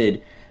new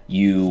grid,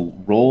 you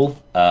roll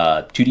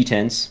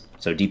 2d10s,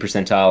 so D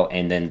percentile,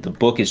 and then the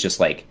book is just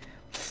like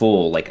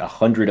full, like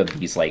 100 of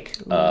these like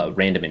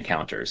random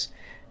encounters.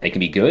 They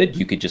can be good.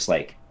 You could just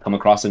like come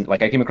across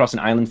I came across an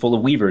island full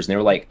of weavers, and they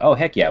were like, oh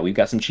heck yeah, we've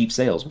got some cheap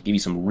sails. We'll give you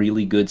some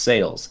really good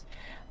sails.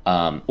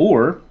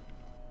 Or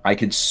I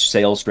could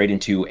sail straight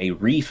into a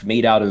reef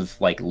made out of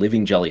like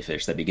living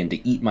jellyfish that begin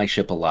to eat my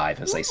ship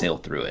alive as I sail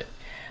through it.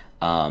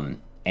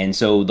 And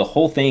so the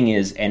whole thing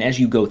is, and as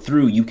you go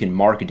through, you can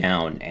mark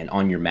down and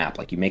on your map,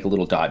 like you make a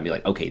little dot and be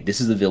like, okay, this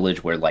is the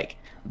village where like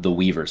the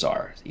weavers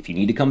are. If you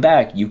need to come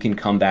back, you can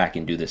come back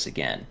and do this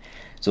again.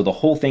 So the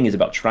whole thing is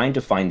about trying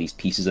to find these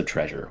pieces of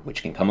treasure,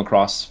 which can come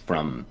across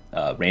from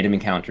random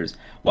encounters,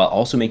 while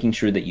also making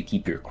sure that you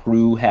keep your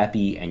crew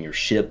happy and your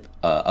ship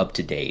up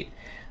to date.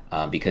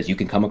 Because you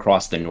can come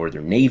across the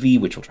Northern Navy,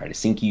 which will try to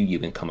sink you. You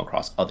can come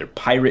across other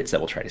pirates that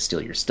will try to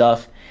steal your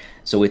stuff.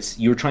 So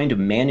you're trying to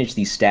manage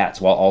these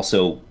stats while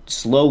also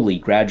slowly,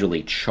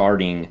 gradually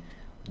charting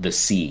the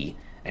sea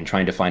and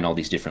trying to find all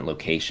these different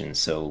locations.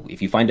 So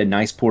if you find a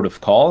nice port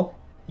of call,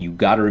 you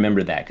got to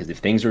remember that, because if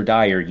things are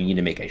dire, you need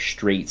to make a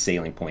straight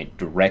sailing point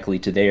directly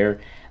to there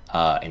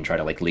and try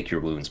to like lick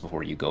your wounds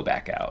before you go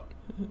back out.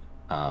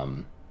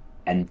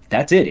 And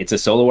that's it. It's a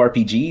solo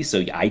RPG,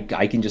 so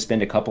I can just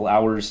spend a couple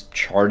hours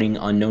charting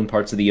unknown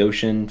parts of the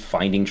ocean,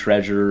 finding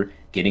treasure,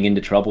 getting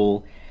into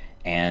trouble,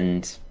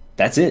 and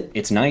That's it.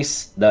 It's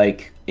nice.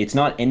 Like, it's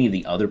not any of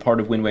the other part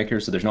of Wind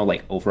Waker, so there's no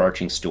like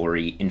overarching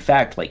story. In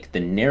fact, like the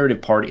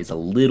narrative part is a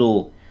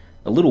little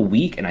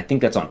weak, and I think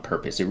that's on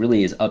purpose. It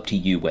really is up to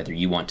you whether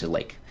you want to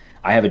like.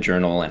 I have a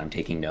journal and I'm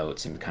taking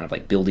notes and kind of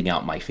like building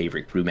out my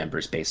favorite crew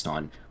members based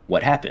on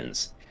what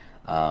happens.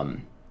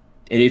 And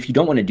if you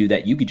don't want to do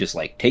that, you could just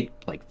like take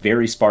like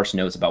very sparse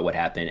notes about what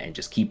happened and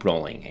just keep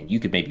rolling, and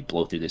you could maybe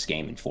blow through this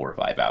game in 4 or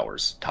 5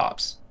 hours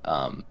tops.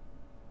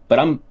 But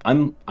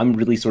I'm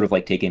really sort of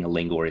like taking a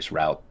laborious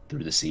route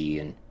through the sea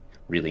and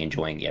really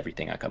enjoying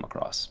everything I come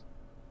across.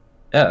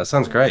 Yeah, that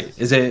sounds great.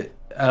 Is it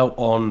out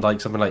on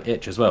like something like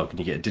Itch as well? Can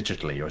you get it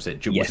digitally, or was it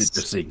just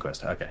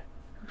SequestQuest? Okay.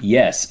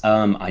 Yes.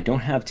 I don't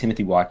have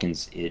Timothy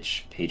Watkins'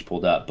 Itch page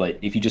pulled up, but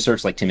if you just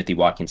search like Timothy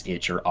Watkins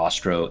Itch or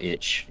Ostro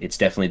Itch, it's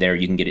definitely there.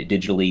 You can get it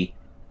digitally.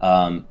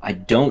 I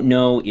don't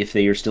know if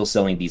they are still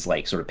selling these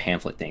like sort of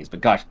pamphlet things,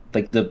 but gosh,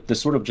 like the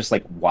sort of just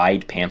like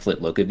wide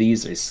pamphlet look of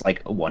these is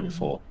like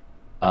wonderful.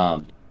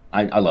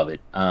 I love it.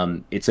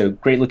 It's a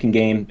great looking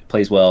game. It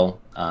plays well.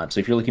 So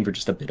if you're looking for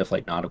just a bit of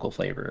like nautical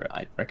flavor,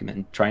 I'd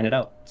recommend trying it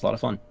out. It's a lot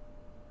of fun.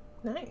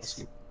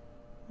 Nice.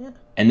 Yeah.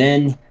 And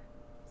then,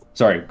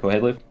 sorry, go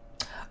ahead, Liv.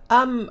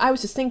 I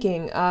was just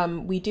thinking,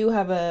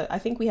 I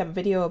think we have a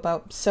video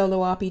about solo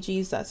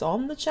RPGs that's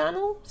on the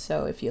channel.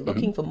 So if you're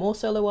looking for more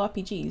solo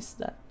RPGs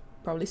that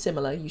probably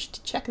similar, you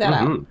should check that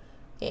out.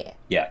 Yeah.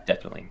 Yeah,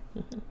 definitely.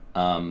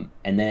 And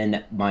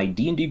then my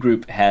D&D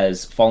group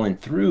has fallen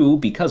through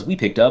because we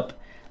picked up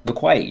The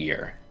Quiet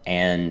Year,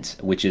 and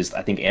which is,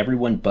 I think,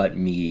 everyone but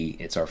me.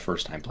 It's our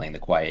first time playing The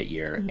Quiet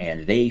Year,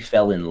 and they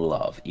fell in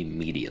love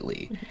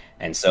immediately.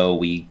 And so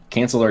we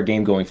canceled our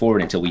game going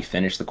forward until we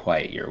finish The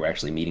Quiet Year. We're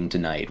actually meeting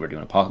tonight. We're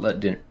doing a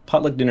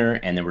potluck dinner,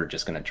 and then we're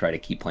just going to try to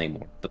keep playing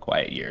more The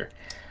Quiet Year.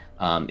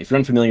 If you're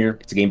unfamiliar,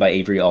 it's a game by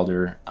Avery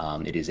Alder.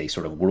 It is a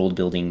sort of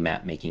world-building,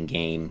 map-making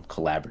game,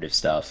 collaborative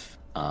stuff.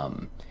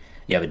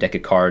 You have a deck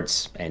of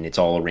cards, and it's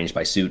all arranged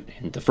by suit.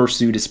 And the first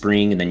suit is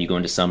spring, and then you go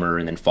into summer,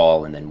 and then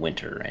fall, and then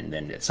winter. And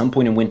then at some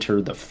point in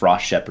winter, the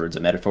Frost Shepherds,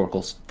 a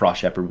metaphorical Frost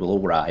Shepherd, will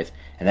arrive,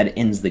 and that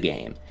ends the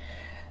game.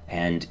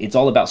 And it's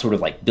all about sort of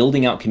like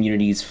building out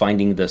communities,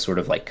 finding the sort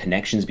of like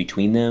connections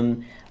between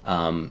them.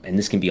 And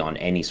this can be on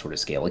any sort of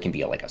scale. It can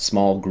be like a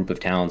small group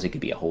of towns. It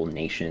could be a whole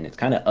nation. It's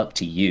kind of up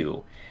to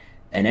you.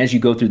 And as you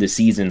go through the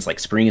seasons, like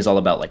spring is all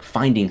about like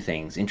finding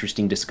things,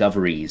 interesting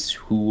discoveries,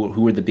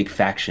 who are the big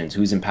factions,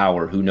 who's in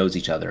power, who knows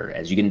each other.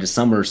 As you get into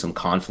summer, some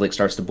conflict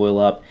starts to boil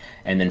up,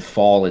 and then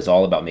fall is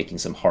all about making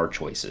some hard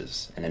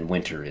choices. And then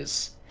winter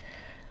is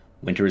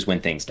when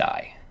things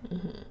die,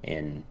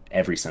 in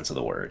every sense of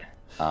the word.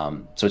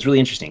 So it's really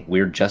interesting.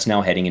 We're just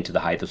now heading into the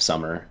height of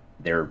summer.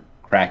 They're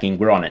cracking.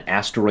 We're on an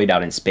asteroid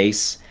out in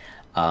space.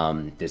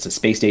 There's a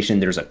space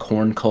station. There's a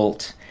corn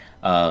cult.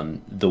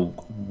 The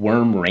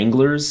worm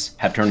wranglers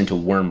have turned into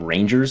worm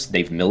rangers.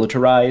 They've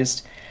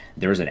militarized.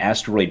 There's an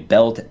asteroid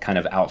belt kind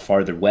of out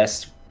farther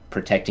west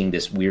protecting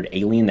this weird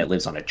alien that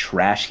lives on a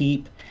trash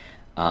heap.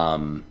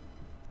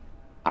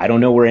 I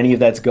don't know where any of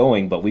that's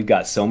going, but we've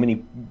got so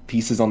many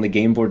pieces on the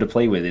game board to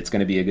play with. It's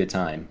going to be a good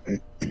time.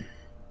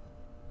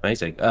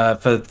 Amazing.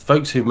 For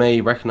folks who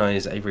may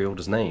recognize Avery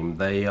Alder's name,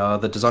 they are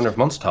the designer of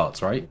Monster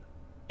Hearts, right?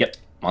 Yep,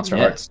 Monster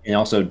Hearts. And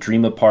also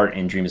Dream Apart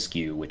and Dream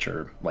Askew, which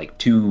are like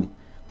two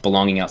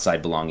Belonging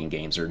Outside Belonging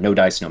games, or No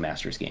Dice, No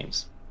Masters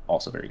games.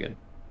 Also very good.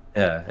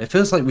 Yeah, it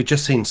feels like we've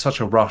just seen such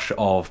a rush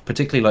of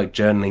particularly like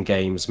journaling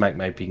games, map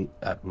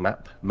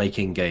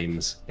making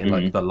games in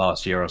like the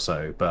last year or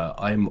so, but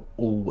I'm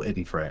all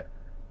in for it.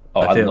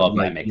 Oh, I love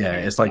map making. Yeah,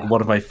 it's like one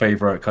of my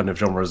favorite kind of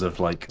genres of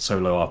like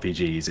solo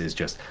RPGs is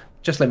just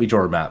let me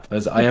draw a map.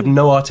 I have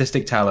no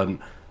artistic talent.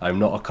 I'm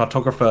not a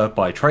cartographer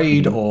by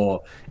trade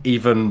or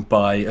even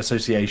by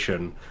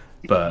association,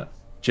 but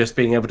just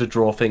being able to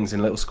draw things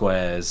in little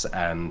squares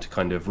and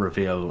kind of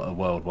reveal a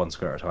world one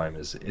square at a time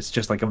it's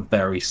just like a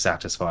very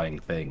satisfying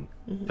thing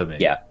for me.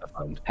 Yeah.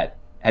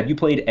 Have you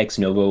played Ex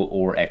Novo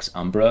or Ex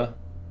Umbra?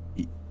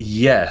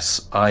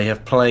 Yes, I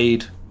have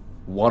played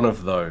one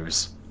of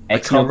those.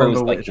 Ex Novo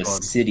is like the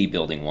city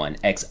building one.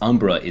 Ex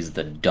Umbra is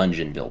the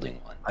dungeon building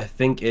one. I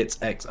think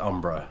it's Ex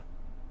Umbra.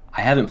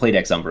 I haven't played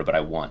Ex Umbra, but I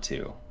want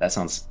to. That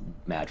sounds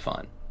mad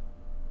fun.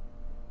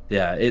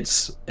 Yeah, I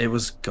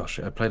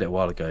played it a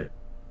while ago.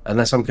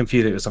 Unless I'm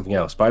confused it with something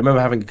else. But I remember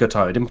having a good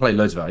time. I didn't play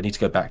loads of it. I need to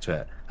go back to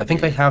it. I think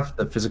they have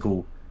the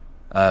physical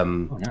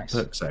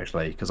books,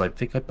 actually, because I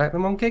think I backed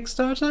them on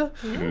Kickstarter.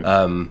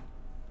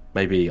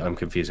 Maybe I'm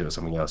confused it with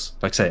something else.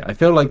 Like I say, I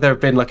feel like there have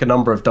been like a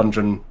number of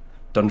dungeon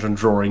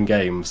drawing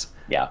games.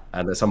 Yeah.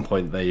 And at some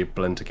point they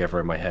blend together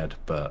in my head.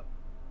 But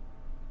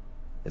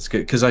it's good.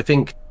 Because I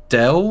think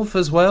Delve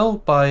as well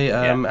by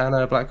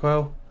Anna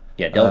Blackwell.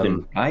 Yeah, Delve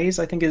in Eyes,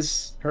 I think,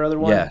 is her other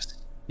one. Yes.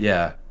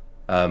 Yeah.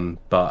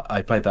 But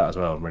I played that as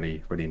well and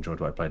really, really enjoyed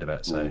what I played of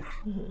it. So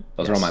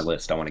those are on my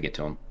list. I want to get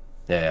to them.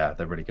 Yeah,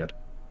 they're really good.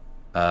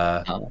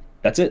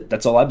 That's it.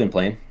 That's all I've been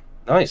playing.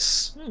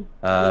 Nice.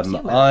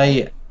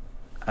 I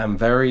am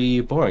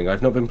very boring.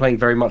 I've not been playing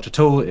very much at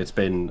all. It's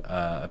been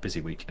a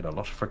busy week in a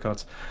lot of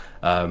regards.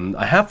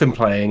 I have been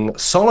playing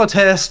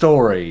Solitaire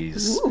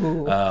Stories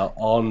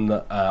on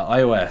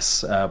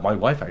iOS. My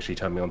wife actually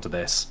turned me onto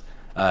this.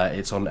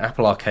 It's on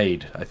Apple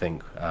Arcade, I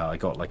think. I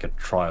got like a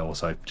trial,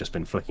 so I've just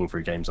been flicking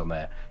through games on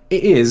there.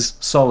 It is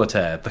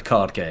Solitaire, the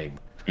card game.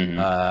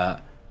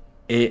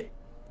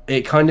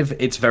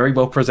 It's very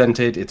well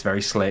presented. It's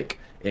very slick.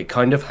 It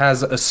kind of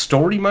has a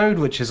story mode,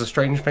 which is a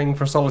strange thing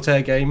for a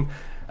Solitaire game.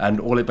 And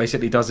all it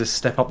basically does is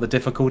step up the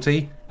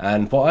difficulty.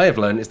 And what I have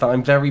learned is that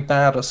I'm very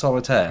bad at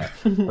Solitaire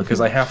because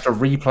I have to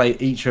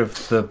replay each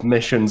of the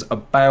missions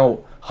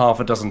about half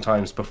a dozen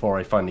times before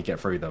I finally get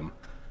through them.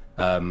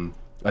 I'm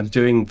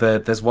doing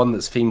there's one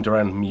that's themed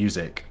around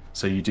music.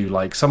 So you do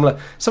like some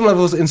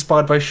levels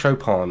inspired by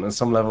Chopin and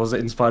some levels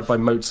inspired by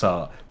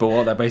Mozart. But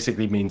what that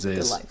basically means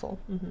is delightful.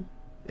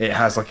 It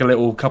has like a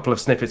little couple of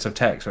snippets of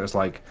text where it's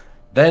like,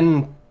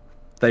 then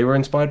they were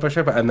inspired by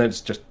Chopin, and then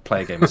it's just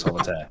play a game of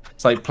Solitaire.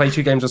 It's like play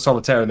 2 games of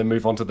Solitaire and then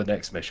move on to the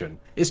next mission.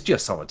 It's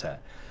just Solitaire.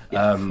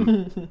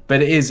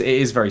 But it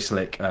is very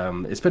slick.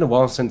 It's been a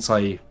while since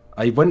I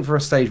went for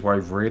a stage where I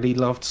really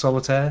loved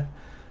Solitaire.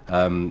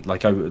 I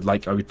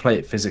would play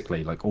it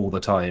physically, like all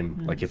the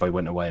time. Like if I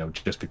went away, I would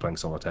just be playing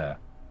Solitaire.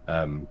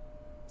 And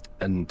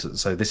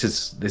so this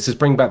is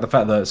bringing back the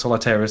fact that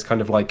Solitaire is kind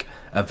of like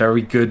a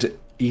very good,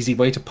 easy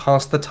way to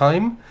pass the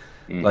time.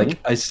 Like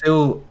it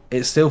still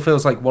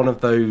feels like one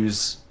of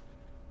those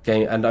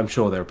games, and I'm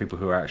sure there are people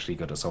who are actually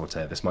good at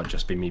Solitaire. This might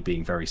just be me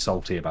being very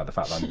salty about the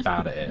fact that I'm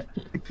bad at it.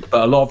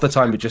 But a lot of the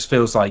time, it just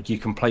feels like you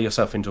can play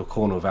yourself into a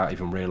corner without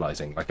even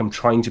realizing. Like I'm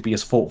trying to be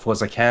as thoughtful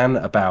as I can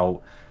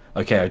about,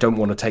 okay, I don't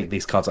want to take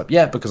these cards up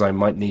yet because I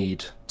might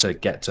need to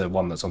get to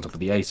one that's on top of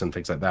the ace and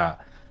things like that.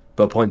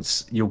 But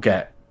points you'll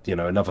get,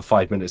 another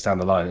 5 minutes down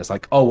the line, it's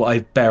like, oh, I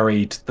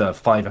buried the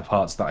 5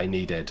 parts that I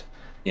needed.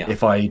 Yeah.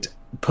 If I'd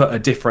put a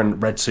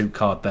different red suit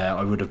card there,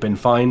 I would have been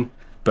fine.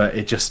 But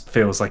it just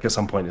feels like at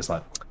some point it's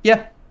like,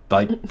 yeah,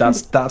 like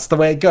that's the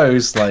way it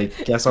goes.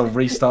 Like, guess I'll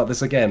restart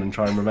this again and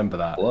try and remember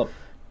that.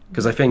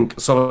 Because I think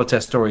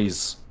Solitaire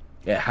Stories,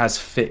 it has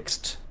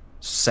fixed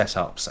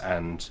setups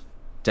and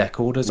deck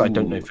orders. I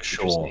don't know for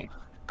sure,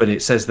 but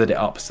it says that it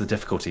ups the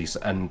difficulties.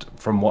 And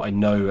from what I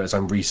know, as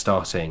I'm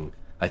restarting,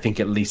 I think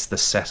at least the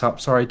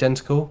setups are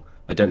identical.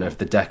 I don't know if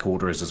the deck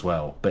order is as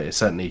well, but it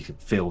certainly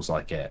feels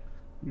like it.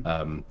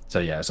 So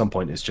yeah, at some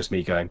point it's just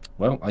me going,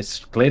 well, I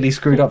clearly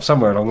screwed up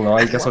somewhere along the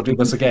line, guess I'll do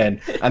this again,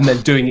 and then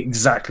doing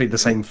exactly the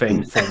same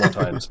thing 4 more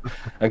times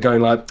and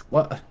going like,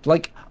 what,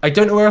 like I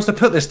don't know where else to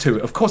put this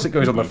to, of course it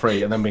goes on the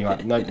free, and then being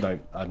like, no,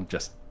 I'm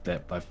just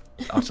there, I've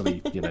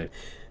utterly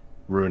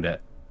ruined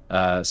it.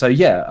 So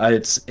yeah,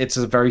 it's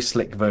a very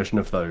slick version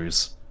of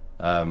those.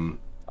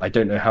 I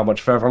don't know how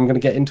much further I'm going to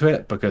get into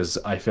it because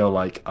I feel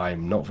like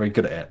I'm not very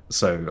good at it,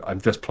 so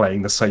I'm just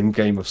playing the same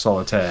game of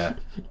Solitaire,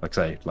 like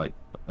say, like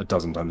a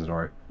dozen times in a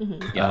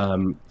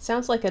row.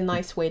 Sounds like a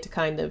nice way to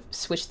kind of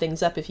switch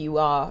things up if you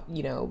are,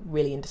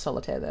 really into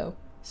Solitaire, though.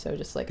 So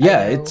just like,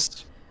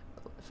 it's.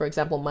 For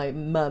example, my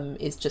mum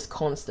is just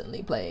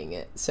constantly playing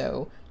it,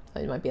 so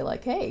I might be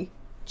like, hey,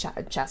 chat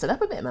it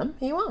up a bit, mum.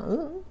 Here you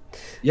are.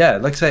 Yeah,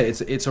 like I say,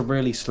 it's a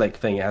really slick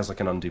thing. It has like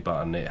an undo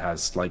button. It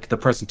has like the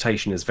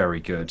presentation is very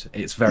good.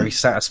 It's very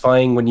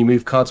satisfying when you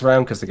move cards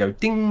around because they go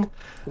ding,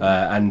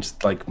 and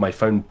like my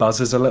phone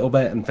buzzes a little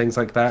bit and things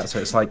like that. So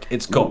it's like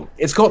it's got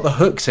the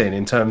hooks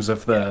in terms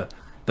of the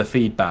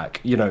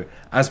feedback.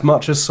 As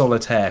much as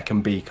Solitaire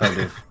can be kind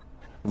of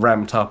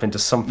ramped up into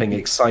something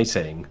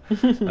exciting,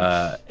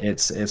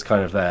 it's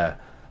kind of there.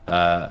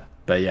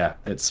 But yeah,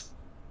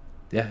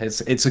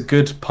 it's a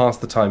good pass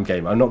the time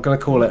game. I'm not going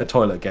to call it a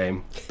toilet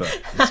game,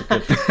 but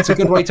it's a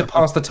good way to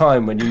pass the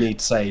time when you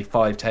need, say,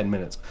 5-10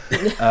 minutes.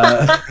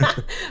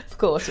 Of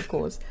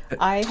course.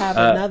 I have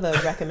another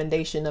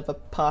recommendation of a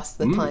pass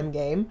the time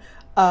game.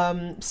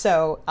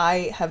 So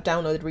I have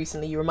downloaded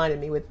recently. You reminded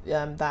me with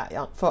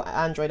that for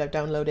Android. I've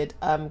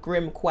downloaded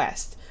Grim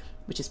Quest,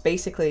 which is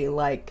basically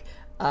like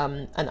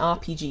an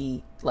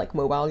RPG like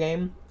mobile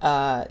game.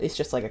 It's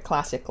just like a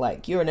classic,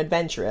 like you're an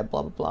adventurer,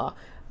 blah blah blah.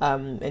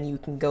 And you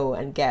can go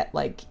and get,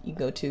 like, you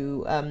go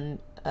to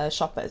a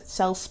shop that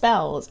sells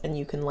spells, and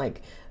you can,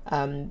 like,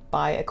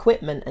 buy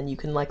equipment, and you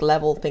can, like,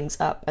 level things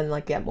up and,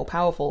 like, get more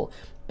powerful.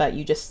 But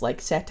you just,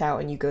 like, set out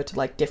and you go to,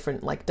 like,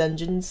 different, like,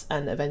 dungeons,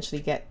 and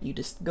eventually you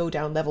just go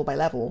down level by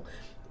level.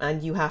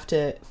 And you have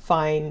to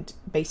find,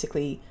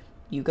 basically,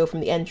 you go from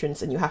the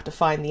entrance and you have to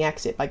find the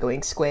exit by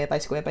going square by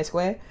square by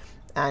square.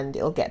 And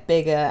it'll get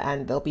bigger,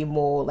 and there'll be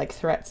more, like,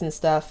 threats and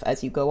stuff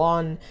as you go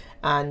on.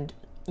 And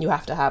you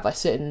have to have a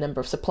certain number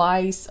of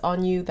supplies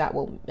on you that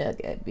will,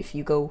 if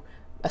you go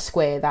a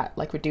square, that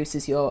like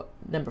reduces your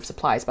number of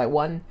supplies by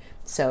 1,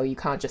 so you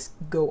can't just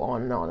go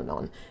on and on and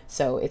on.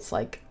 So it's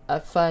like a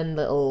fun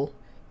little,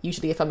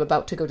 usually if I'm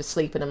about to go to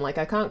sleep and I'm like,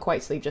 I can't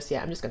quite sleep just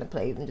yet, I'm just going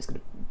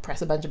to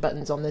press a bunch of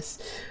buttons on this.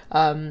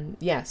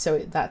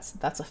 So that's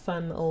a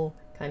fun little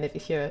kind of,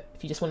 if you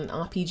just want an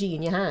RPG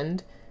in your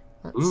hand,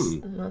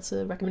 that's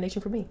a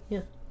recommendation for me.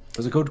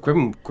 Was it called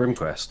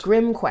GrimQuest?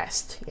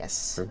 GrimQuest,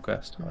 yes.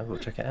 GrimQuest. I will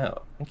check it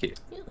out. Thank you.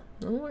 Yeah,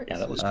 no worries. Yeah,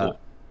 that was cool.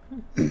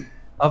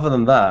 Other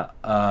than that,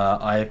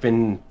 I've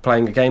been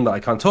playing a game that I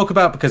can't talk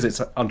about because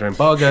it's under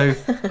embargo.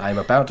 I'm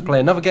about to play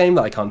another game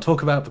that I can't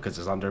talk about because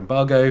it's under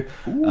embargo.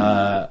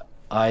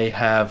 I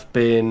have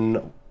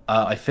been...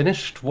 I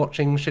finished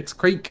watching Schitt's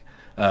Creek,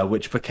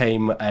 which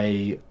became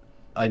I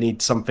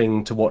need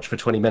something to watch for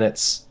 20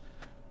 minutes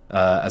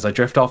as I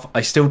drift off.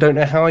 I still don't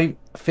know how I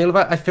feel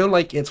about it. I feel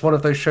like it's one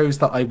of those shows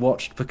that I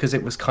watched because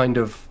it was kind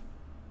of...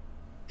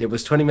 It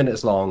was 20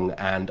 minutes long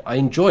and I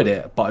enjoyed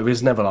it, but I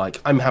was never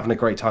like, I'm having a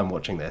great time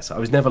watching this. I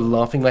was never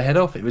laughing my head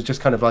off. It was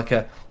just kind of like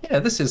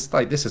this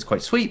is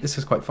quite sweet. This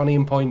is quite funny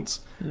in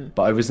points.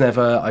 But I was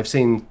never, I've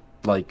seen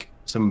like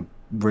some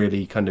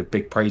really kind of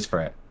big praise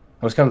for it.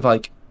 I was kind of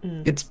like,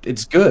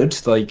 it's good.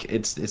 Like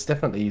it's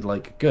definitely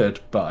like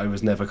good, but I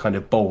was never kind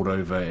of bowled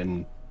over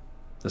in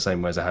the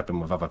same way as I have been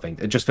with other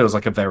things. It just feels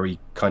like a very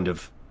kind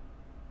of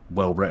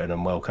well written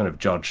and well kind of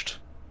judged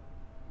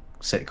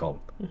sitcom.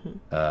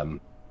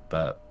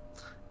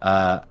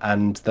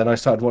 And then I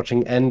started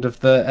watching End of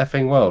the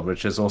Effing World,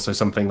 which is also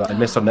something that I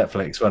missed on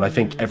Netflix when I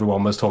think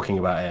everyone was talking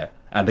about it.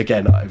 And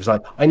again, I was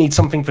like, I need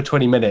something for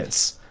 20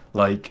 minutes,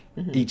 like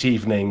each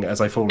evening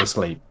as I fall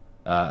asleep.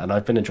 And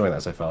I've been enjoying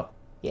that so far.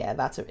 Yeah,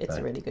 it's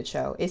a really good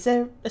show. Is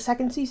there a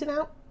second season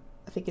out?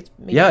 I think it's...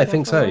 I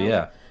think so,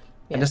 yeah.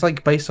 And it's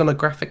like based on a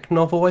graphic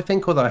novel, I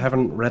think, although I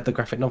haven't read the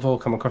graphic novel or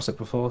come across it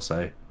before,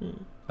 so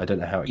I don't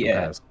know how it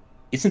compares.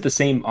 Isn't the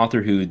same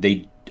author who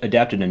they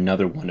adapted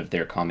another one of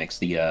their comics,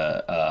 the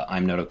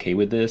I'm Not Okay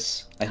With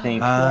This, I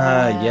think.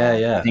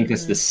 Yeah. I think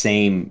it's the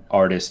same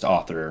artist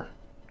author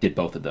did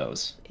both of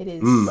those. It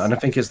is. And I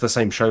think it's the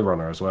same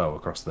showrunner as well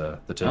across the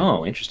two.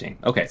 Oh, interesting.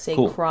 Okay, it's a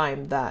cool.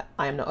 crime that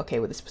I Am Not Okay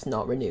With This was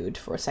not renewed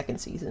for a second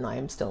season.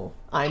 I'm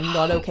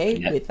not okay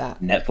with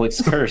that.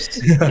 Netflix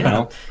cursed.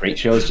 Great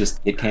shows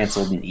just get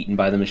canceled and eaten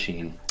by the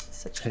machine.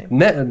 Such a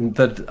shame.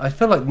 I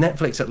feel like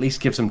Netflix at least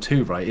gives them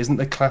two, right? Isn't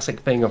the classic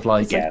thing of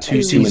like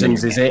two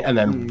seasons is it, and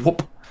then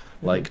whoop,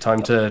 like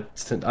time to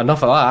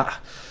enough of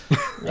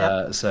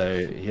that.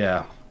 So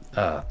yeah,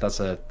 that's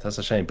a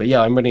shame. But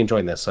yeah, I'm really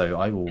enjoying this,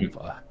 so I will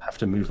have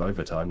to move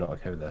over to I'm Not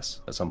Okay With This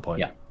at some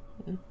point. Yeah.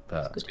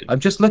 But I'm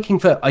just looking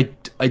for I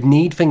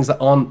need things that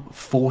aren't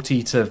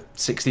 40 to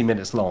 60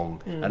 minutes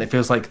long, and it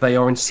feels like they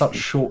are in such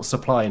short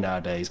supply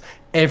nowadays.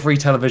 Every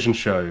television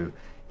show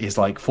is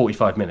like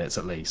 45 minutes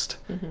at least,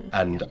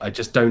 and I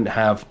just don't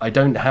have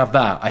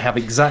that. I have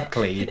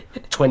exactly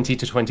 20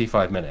 to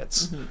 25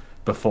 minutes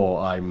before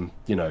I'm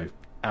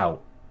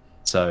out.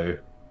 So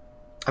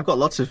I've got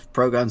lots of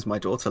programs my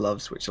daughter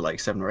loves which are like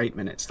 7 or 8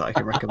 minutes that I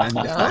can recommend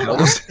if that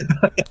helps.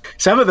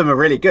 Some of them are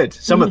really good,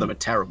 some of them are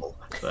terrible,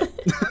 but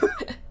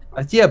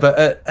but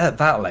at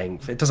that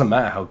length it doesn't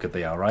matter how good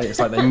they are, right? It's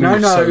like they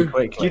move so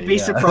quickly. You'd be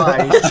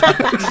surprised.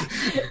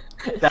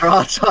 There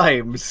are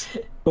times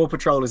Paw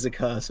Patrol is a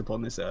curse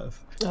upon this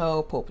earth.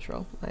 Oh, Paw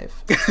Patrol.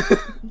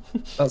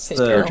 That's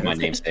my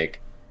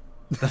namesake.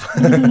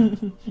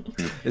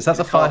 Is that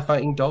the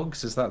firefighting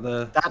dogs? Is that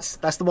the...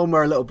 That's the one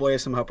where a little boy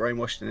has somehow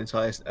brainwashed an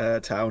entire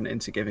town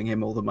into giving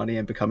him all the money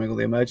and becoming all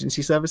the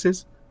emergency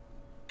services?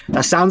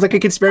 That sounds like a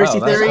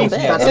conspiracy theory.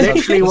 That's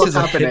literally what's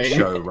happening. This is a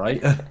show,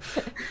 right?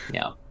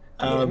 Yeah.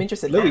 I'm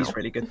interested Bluey's now.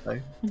 really good, though.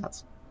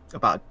 That's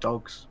about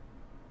dogs.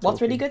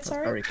 What's really good,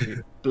 sorry? Very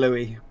cute.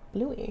 Bluey.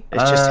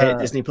 It's just hit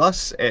Disney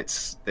Plus.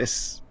 It's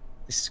this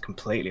is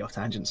completely off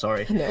tangent.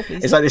 Sorry. No,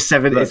 please. It's like this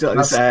 7. It's like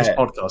this this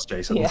podcast,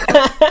 Jason. Yeah.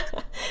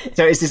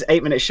 So it's this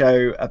 8-minute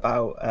show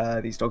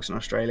about these dogs in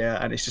Australia,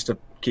 and it's just a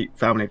cute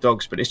family of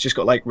dogs. But it's just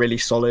got like really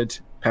solid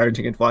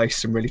parenting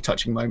advice, some really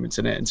touching moments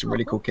in it, and some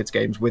really cool kids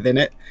games within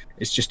it.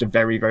 It's just a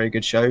very, very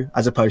good show,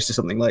 as opposed to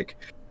something like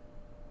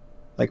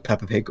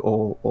Peppa Pig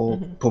or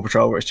Paw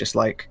Patrol, where it's just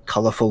like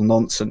colourful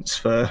nonsense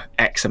for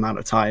X amount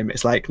of time.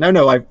 It's like,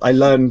 no, I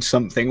learned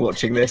something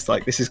watching this.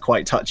 Like, this is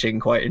quite touching,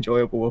 quite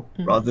enjoyable,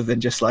 rather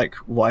than just like,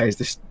 why is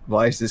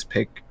this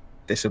pig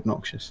this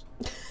obnoxious?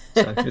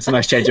 So it's a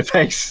nice change of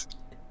pace.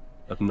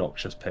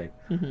 Obnoxious pig.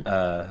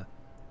 The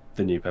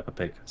new Peppa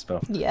Pig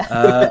spell.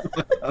 Yeah.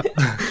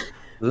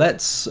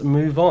 Let's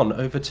move on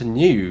over to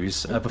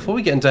news. Before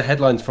we get into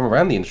headlines from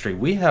around the industry,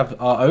 we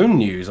have our own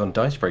news on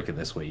Dicebreaker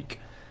this week.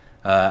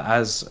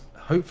 As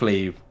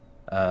hopefully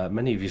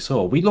many of you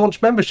saw, we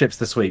launched memberships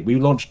this week. We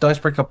launched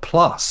Dicebreaker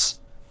Plus,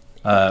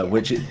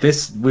 which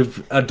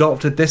we've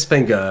adopted this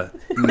finger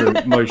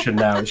motion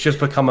now. It's just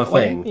become a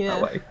thing.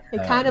 Yeah.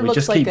 It kind of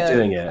looks like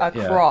a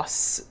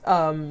cross,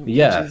 which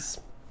is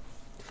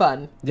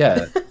fun.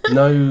 Yeah,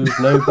 no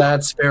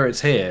bad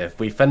spirits here. If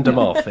we fend them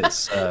off,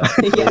 it's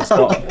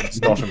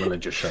not a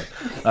religious show.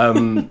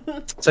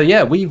 So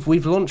yeah,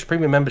 we've launched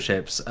premium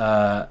memberships.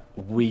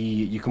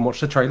 You can watch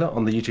the trailer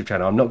on the YouTube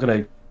channel. I'm not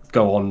going to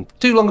go on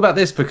too long about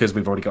this because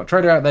we've already got a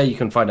trailer out there. You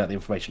can find out the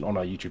information on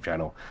our YouTube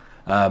channel.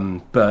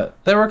 But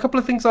there are a couple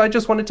of things I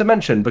just wanted to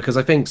mention because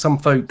I think some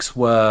folks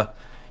were,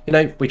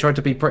 we tried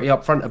to be pretty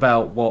upfront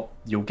about what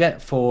you'll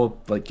get for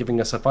like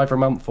giving us a $5 a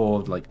month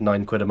or like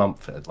 £9 a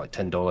month, like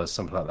 $10,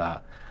 something like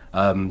that.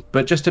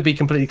 But just to be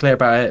completely clear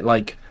about it,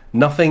 like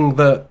nothing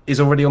that is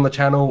already on the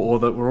channel or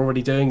that we're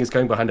already doing is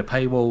going behind a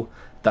paywall.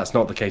 That's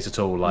not the case at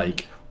all.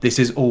 Like, this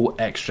is all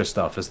extra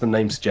stuff, as the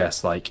name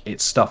suggests. Like,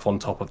 it's stuff on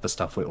top of the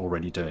stuff we're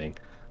already doing.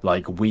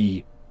 Like,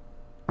 we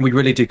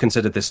really do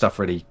consider this stuff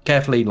really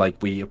carefully. Like,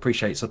 we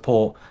appreciate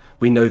support.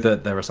 We know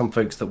that there are some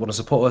folks that want to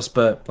support us,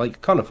 but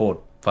like can't afford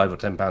 £5 or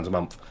 £10 a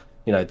month.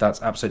 You know,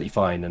 that's absolutely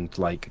fine. And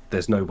like,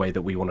 there's no way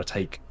that we want to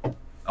take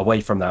away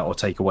from that or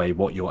take away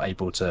what you're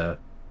able to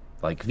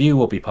like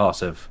view or be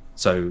part of.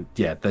 So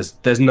yeah,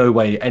 there's no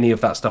way any of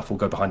that stuff will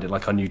go behind it.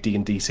 Like our new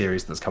D&D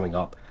series that's coming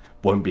up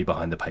won't be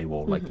behind the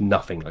paywall. Like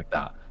nothing like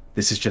that.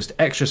 This is just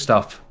extra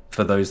stuff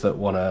for those that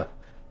want to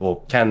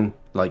or can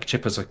like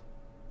chip us a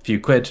few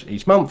quid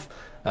each month.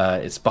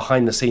 It's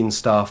behind the scenes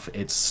stuff.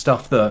 It's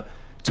stuff that,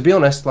 to be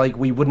honest, like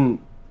we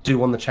wouldn't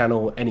do on the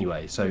channel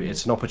anyway. So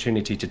it's an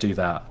opportunity to do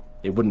that.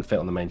 It wouldn't fit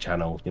on the main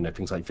channel, you know,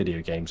 things like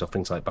video games or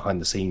things like behind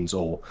the scenes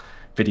or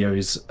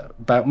videos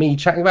about me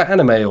chatting about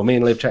anime or me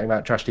and Liv chatting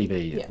about trash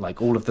TV. Yeah.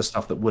 Like all of the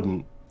stuff that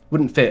wouldn't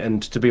fit,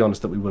 and to be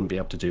honest, that we wouldn't be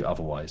able to do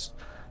otherwise.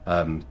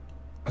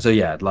 So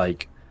yeah,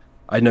 like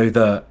I know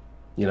that,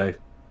 you know,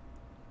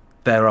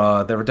 there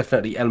are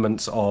definitely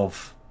elements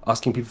of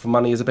asking people for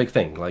money is a big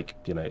thing. Like,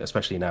 you know,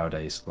 especially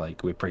nowadays,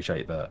 like we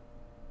appreciate that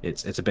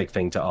it's a big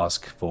thing to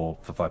ask for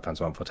 £5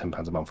 a month or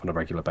 £10 a month on a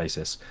regular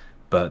basis.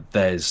 But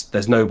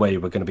there's no way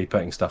we're going to be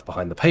putting stuff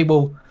behind the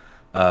paywall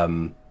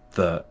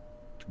that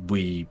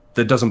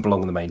doesn't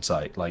belong on the main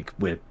site. Like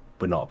we're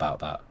not about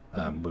that.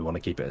 We want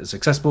to keep it as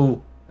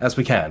accessible as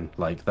we can.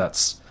 Like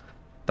that's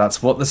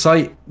what the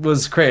site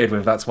was created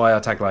with. That's why our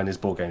tagline is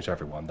board games for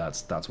everyone.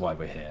 That's why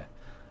we're here.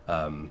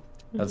 At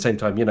the same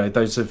time, you know,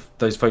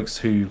 those folks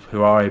who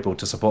are able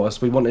to support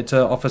us, we wanted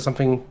to offer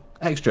something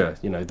extra,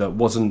 you know,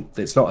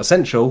 it's not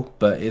essential,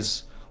 but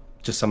is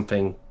just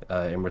something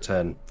in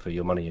return for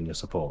your money and your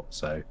support.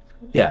 So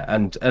yeah,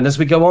 and as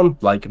we go on,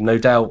 like no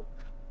doubt,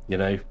 you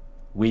know,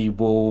 we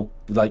will,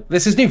 like,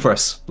 this is new for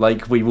us.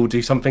 Like we will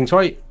do some things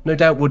right, no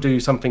doubt we'll do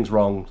some things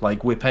wrong.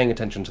 Like we're paying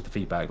attention to the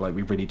feedback. Like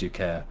we really do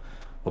care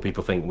what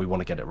people think. We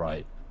want to get it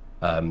right.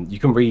 You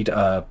can read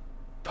a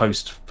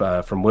post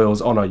from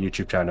Wills on our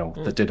YouTube channel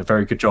that did a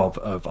very good job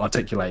of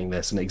articulating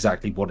this and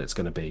exactly what it's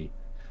going to be.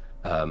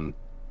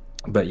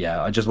 But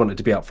yeah, I just wanted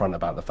to be upfront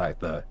about the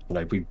fact that, you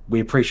know, we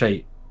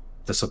appreciate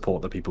the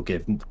support that people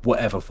give,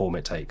 whatever form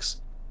it takes.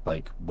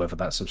 Like whether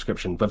that's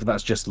subscription, whether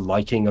that's just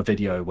liking a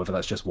video, whether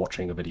that's just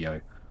watching a video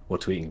or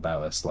tweeting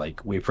about us, like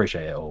we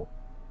appreciate it all.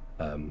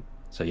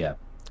 So yeah,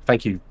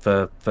 thank you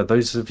for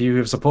those of you who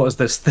have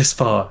supported us this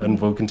far and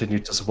will continue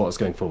to support us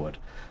going forward.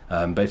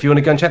 But if you want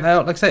to go and check that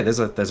out, like I say, there's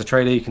a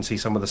trailer. You can see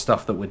some of the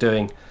stuff that we're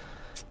doing,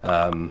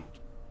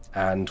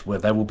 and where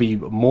there will be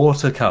more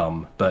to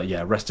come. But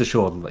yeah, rest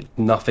assured, like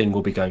nothing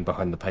will be going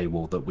behind the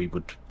paywall that we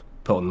would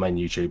put on the main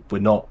YouTube. We're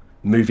not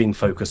moving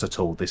focus at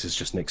all. This is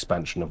just an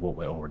expansion of what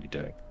we're already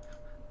doing.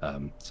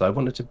 So I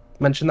wanted to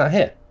mention that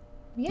here.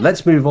 Yeah.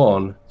 Let's move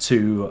on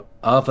to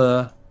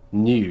other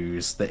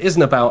news that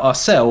isn't about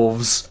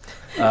ourselves.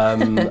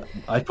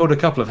 I pulled a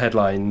couple of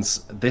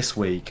headlines this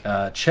week.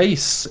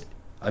 Chase,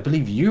 I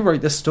believe you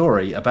wrote this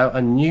story about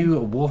a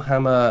new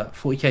Warhammer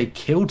 40k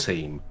kill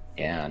team.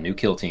 Yeah, new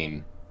kill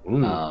team.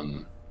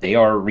 They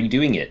are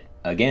redoing it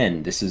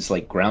again. This is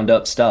like ground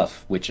up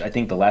stuff, which I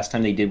think the last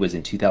time they did was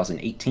in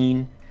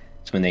 2018.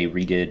 It's when they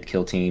redid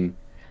Kill Team.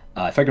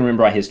 If I can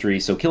remember our history,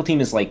 so Kill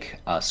Team is like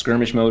a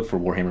skirmish mode for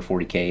Warhammer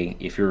 40k.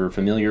 If you're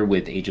familiar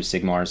with Age of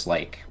Sigmar's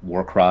like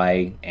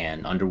Warcry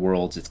and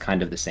Underworlds, it's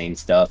kind of the same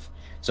stuff.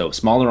 So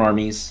smaller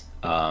armies,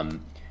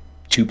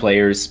 2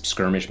 players,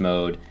 skirmish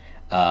mode.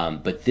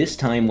 But this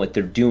time what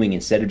they're doing,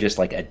 instead of just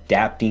like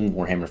adapting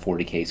Warhammer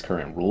 40k's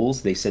current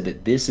rules, they said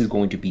that this is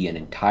going to be an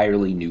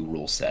entirely new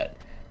rule set.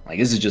 Like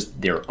this is just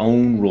their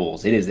own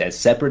rules. It is as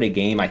separate a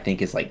game, I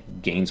think, as like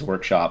Games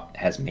Workshop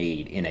has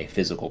made in a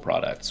physical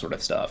product sort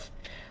of stuff.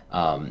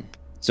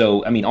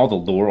 So, I mean, all the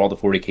lore, all the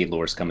 40k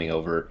lore is coming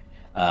over.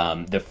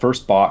 The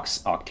first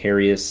box,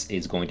 Octarius,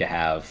 is going to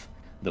have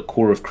the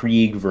Core of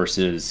Krieg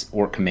versus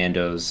Orc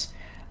Commandos.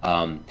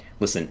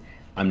 Listen,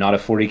 I'm not a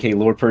 40k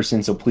lore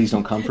person, so please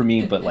don't come for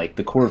me, but like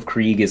the Core of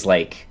Krieg is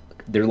like,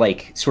 they're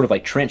like sort of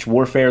like trench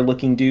warfare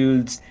looking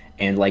dudes.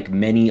 And like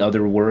many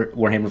other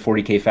Warhammer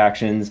 40k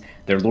factions,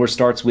 their lore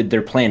starts with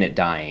their planet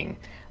dying.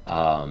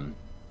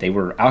 They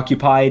were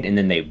occupied and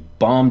then they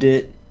bombed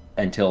it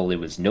until it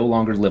was no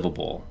longer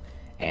livable.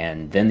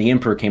 And then the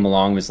Emperor came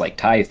along and was like,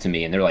 tithe to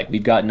me. And they're like,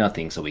 we've got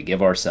nothing, so we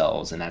give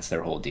ourselves. And that's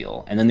their whole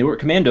deal. And then the Orc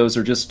Commandos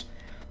are just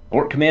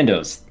Orc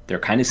Commandos. They're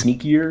kind of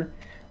sneakier.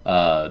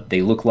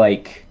 They look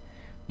like,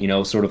 you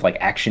know, sort of like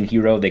action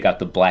hero. They got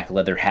the black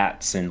leather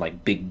hats and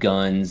like big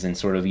guns and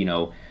sort of, you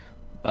know,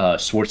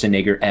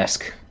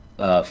 Schwarzenegger-esque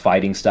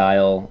fighting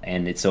style.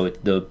 And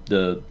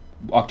the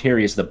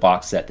Octarius, the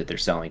box set that they're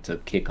selling to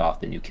kick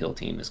off the new Kill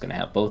Team, is going to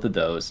have both of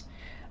those.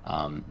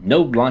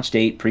 No launch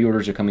date.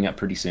 Pre-orders are coming up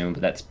pretty soon,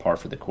 but that's par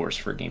for the course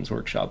for Games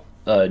Workshop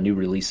new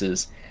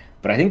releases.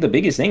 But I think the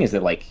biggest thing is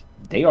that like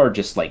they are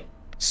just like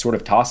sort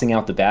of tossing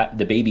out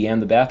the baby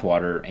and the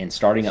bathwater and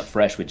starting up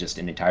fresh with just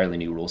an entirely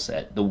new rule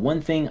set. The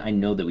one thing I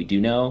know that we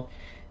do know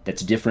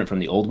that's different from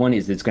the old one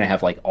is it's going to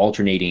have like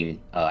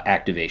alternating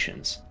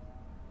activations.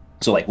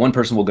 So like one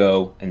person will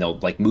go and they'll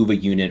like move a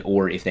unit,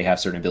 or if they have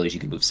certain abilities,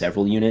 you can move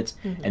several units,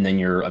 and then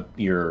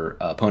your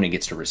opponent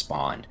gets to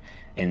respond.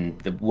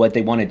 And what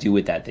they want to do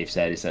with that, they've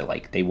said, is that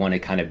like they want to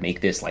kind of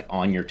make this like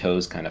on your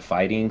toes kind of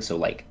fighting. So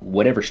like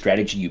whatever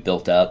strategy you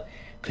built up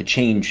could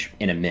change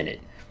in a minute.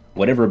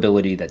 Whatever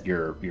ability that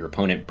your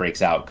opponent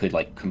breaks out could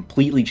like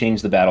completely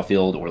change the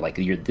battlefield, or like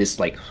this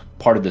like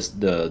part of this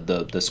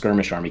the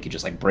skirmish army could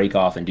just like break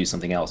off and do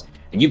something else,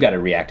 and you've got to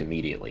react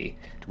immediately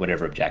to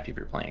whatever objective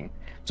you're playing.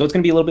 So it's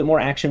going to be a little bit more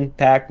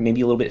action-packed,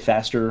 maybe a little bit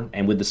faster,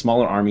 and with the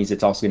smaller armies,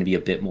 it's also going to be a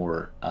bit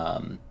more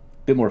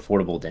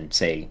affordable than,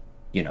 say,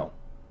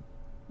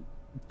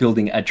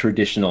 building a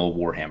traditional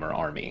Warhammer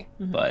army.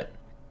 But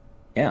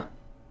yeah,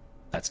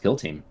 that's Kill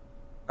Team.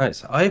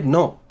 Nice. I've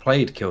not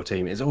played Kill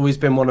Team. It's always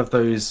been one of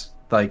those,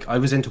 like, I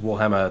was into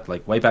Warhammer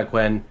like way back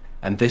when,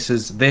 and this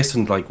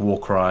and like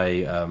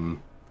Warcry,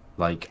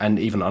 and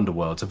even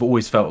Underworlds have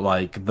always felt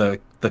like the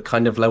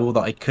kind of level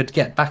that I could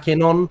get back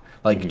in on,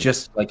 like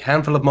just like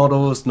handful of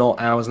models, not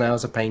hours and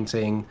hours of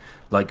painting.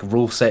 Like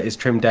rule set is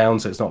trimmed down,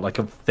 so it's not like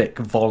a thick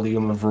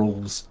volume of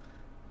rules.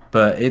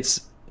 But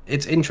it's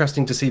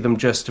interesting to see them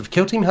just.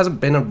 Kill Team hasn't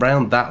been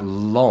around that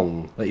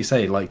long, like you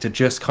say, like to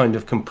just kind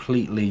of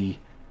completely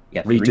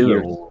redo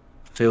it all.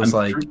 Feels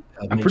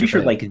I'm pretty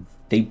sure like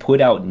they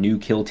put out new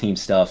Kill Team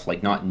stuff,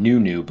 like not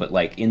new, but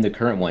like in the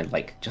current one,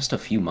 like just a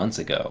few months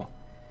ago.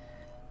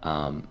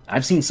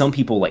 I've seen some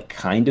people like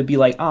kind of be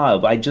like,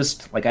 I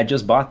just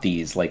bought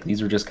these, like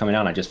these are just coming out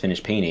and I just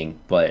finished painting,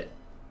 but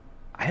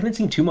I haven't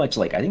seen too much.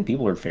 Like I think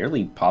people are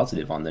fairly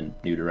positive on the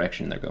new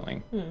direction they're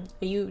going.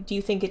 Do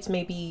you think it's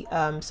maybe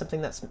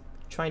something that's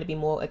trying to be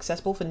more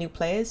accessible for new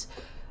players,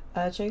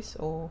 Chase,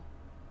 or?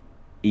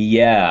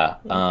 Yeah.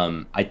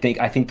 I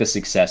think the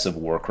success of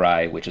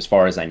Warcry, which as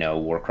far as I know,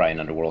 Warcry and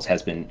Underworlds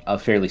has been a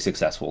fairly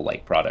successful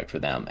like product for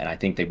them, and I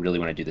think they really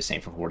want to do the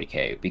same for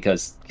 40K,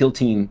 because Kill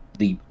Team,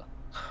 they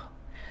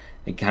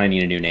kind of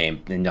need a new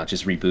name and not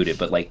just reboot it,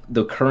 but like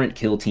the current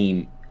Kill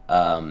Team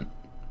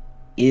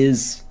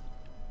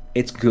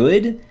it's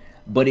good,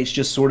 but it's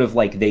just sort of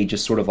like they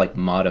just sort of like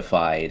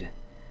modified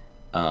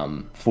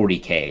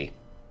 40K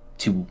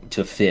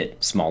to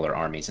fit smaller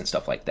armies and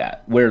stuff like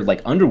that. Where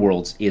like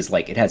Underworlds is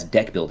like it has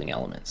deck building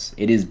elements.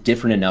 It is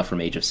different enough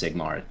from Age of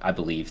Sigmar, I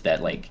believe,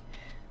 that like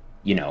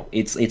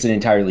it's an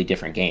entirely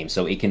different game.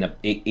 So it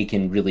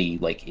can really,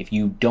 like, if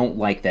you don't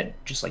like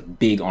that just like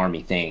big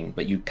army thing,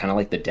 but you kind of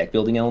like the deck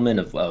building element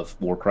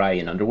of Warcry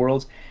and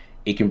Underworlds,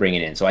 it can bring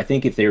it in. So I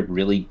think if they're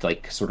really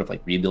like sort of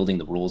like rebuilding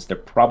the rules, they're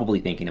probably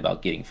thinking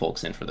about getting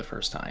folks in for the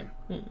first time.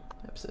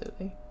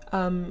 Absolutely.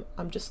 I'm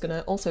just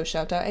gonna also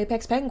shout out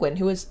Apex Penguin,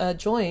 who has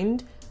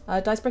joined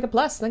Dicebreaker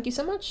Plus. Thank you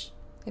so much,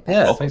 Apex.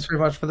 Yeah, thanks very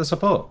much for the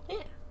support. Yeah.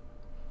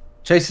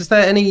 Chase, is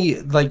there any,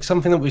 like,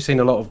 something that we've seen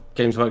a lot of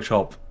Games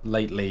Workshop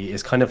lately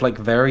is kind of like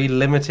very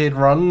limited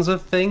runs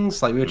of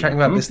things? Like we were chatting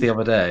about this the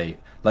other day.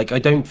 Like I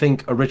don't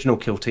think original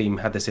Kill Team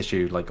had this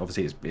issue. Like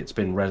obviously it's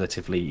been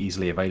relatively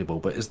easily available,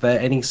 but is there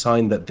any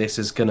sign that this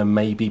is going to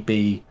maybe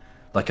be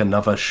like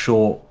another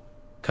short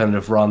kind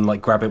of run,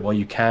 like grab it while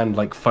you can,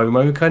 like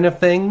FOMO kind of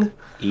thing?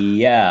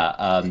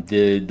 Yeah,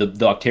 the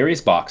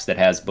Octarius box that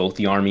has both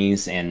the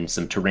armies and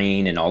some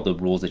terrain and all the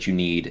rules that you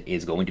need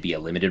is going to be a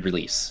limited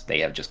release. They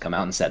have just come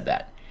out and said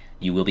that.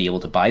 You will be able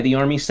to buy the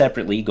armies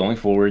separately going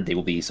forward. They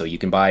will be, so you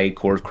can buy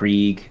Corps of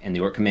Krieg and the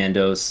Orc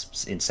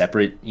Commandos in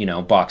separate,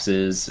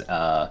 boxes.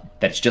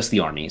 That's just the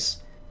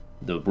armies.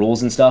 The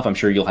rules and stuff, I'm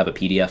sure you'll have a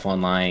PDF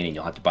online and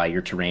you'll have to buy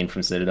your terrain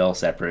from Citadel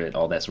separate,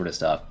 all that sort of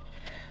stuff.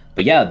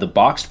 But yeah, the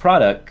boxed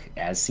product,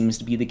 as seems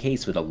to be the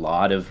case with a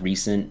lot of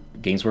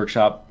recent Games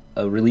Workshop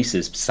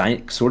releases,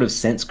 sort of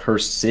since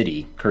Cursed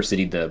City,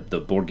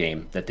 the board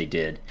game that they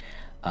did,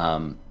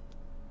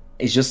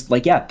 it's just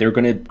like, yeah, they're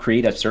going to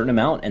create a certain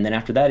amount, and then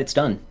after that, it's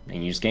done,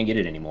 and you just can't get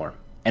it anymore.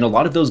 And a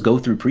lot of those go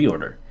through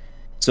pre-order.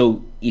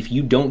 So if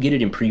you don't get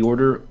it in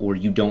pre-order, or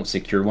you don't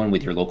secure one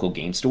with your local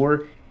game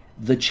store,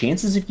 the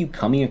chances of you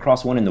coming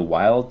across one in the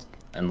wild,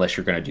 unless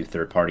you're going to do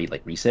third-party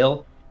like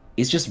resale,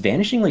 is just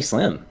vanishingly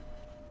slim.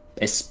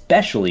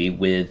 Especially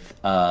with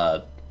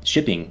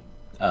shipping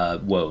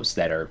woes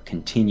that are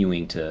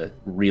continuing to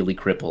really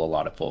cripple a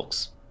lot of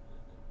folks.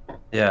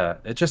 Yeah,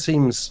 it just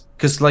seems,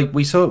 because like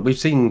we've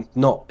seen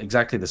not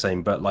exactly the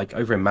same, but like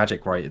over in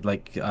Magic, right?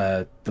 Like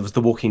there was the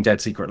Walking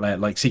Dead Secret Lair,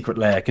 like Secret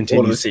Lair continues.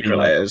 All of the Secret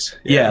Lairs.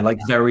 Yeah, like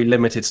very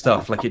limited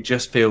stuff. Like it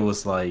just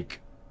feels like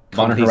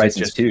Modern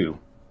Horizons 2.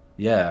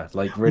 Yeah,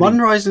 like really. Modern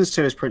Horizons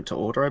 2 is print to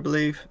order, I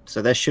believe.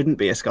 So there shouldn't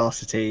be a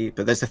scarcity,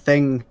 but there's a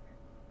thing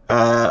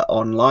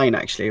online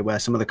actually where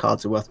some of the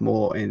cards are worth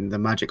more in the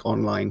Magic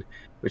Online,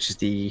 which is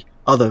the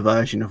other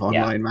version of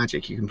online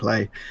Magic you can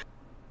play,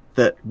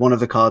 that one of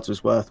the cards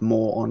was worth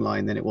more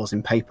online than it was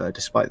in paper,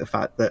 despite the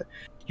fact that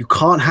you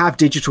can't have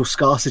digital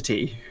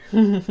scarcity.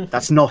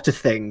 That's not a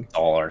thing. It's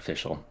all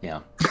artificial.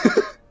 Yeah.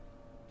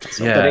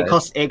 But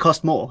it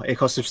cost more. It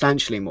cost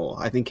substantially more.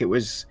 I think it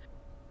was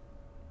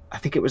I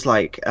think it was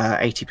like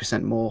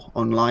 80% more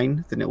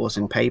online than it was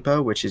in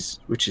paper, which is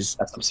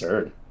that's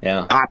absurd.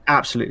 Yeah,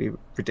 absolutely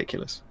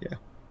ridiculous. Yeah.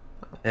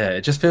 Yeah,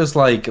 it just feels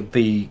like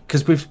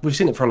because we've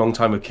seen it for a long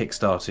time with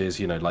Kickstarters,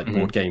 you know, like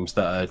board games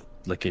that are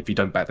like, if you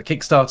don't back the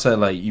Kickstarter,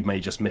 like you may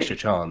just miss your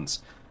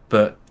chance.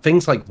 But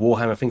things like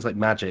Warhammer, things like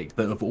Magic,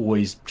 that have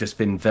always just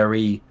been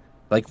very,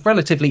 like,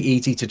 relatively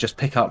easy to just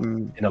pick up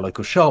in a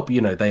local shop.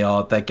 You know,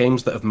 they're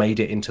games that have made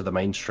it into the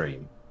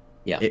mainstream.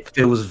 Yeah, it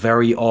feels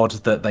very odd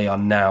that they are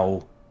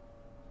now,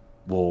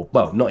 well,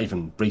 not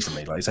even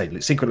recently. Like I say,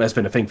 Secret Lair's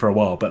been a thing for a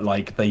while, but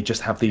like they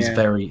just have these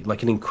very,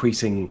 like, an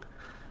increasing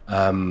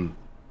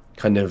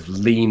kind of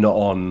lean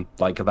on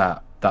like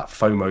that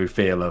FOMO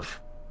feel of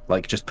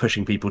like just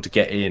pushing people to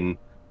get in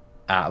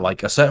at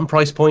like a certain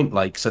price point,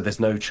 like, so there's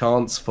no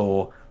chance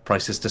for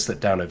prices to slip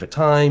down over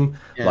time,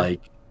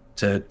 like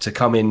to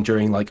come in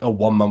during like a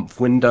 1 month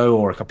window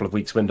or a couple of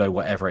weeks window,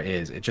 whatever it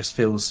is. It just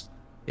feels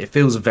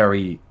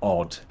very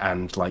odd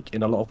and like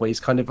in a lot of ways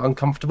kind of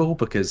uncomfortable,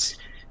 because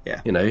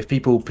you know, if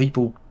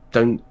people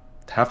don't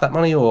have that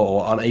money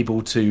or aren't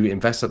able to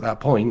invest at that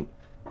point,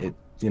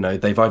 you know,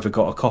 they've either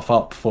got to cough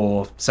up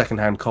for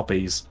secondhand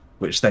copies,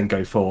 which then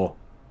go for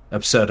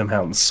absurd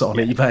amounts on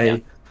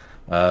eBay,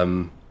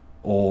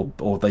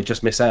 or they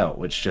just miss out,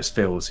 which just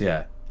feels,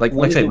 like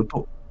I say,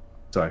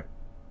 sorry.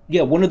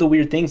 Yeah, one of the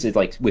weird things is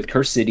like with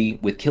Curse City,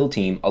 with Kill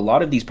Team, a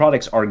lot of these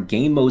products are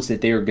game modes that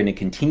they are going to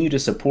continue to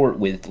support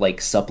with like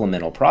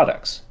supplemental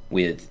products,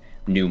 with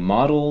new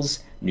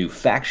models, new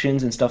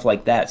factions, and stuff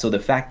like that. So the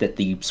fact that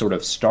the sort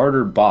of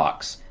starter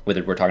box,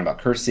 whether we're talking about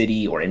Curse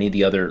City or any of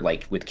the other,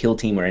 like with Kill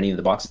Team or any of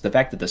the boxes, the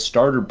fact that the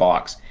starter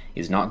box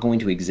is not going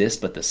to exist,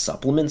 but the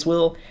supplements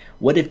will.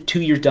 What if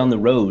 2 years down the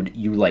road,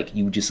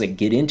 you just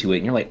get into it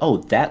and you're like, oh,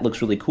 that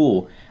looks really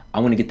cool. I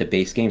want to get the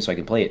base game so I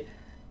can play it.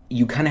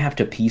 You kind of have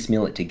to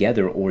piecemeal it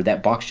together, or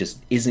that box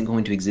just isn't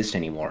going to exist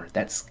anymore.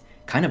 That's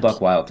kind of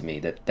buck wild to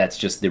me. That's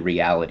just the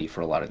reality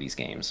for a lot of these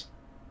games.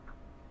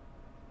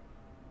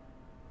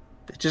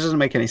 It just doesn't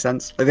make any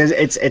sense. Like,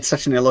 it's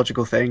such an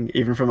illogical thing,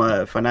 even from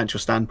a financial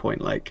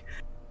standpoint. Like,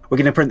 we're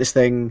going to print this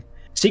thing.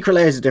 Secret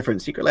Lairs are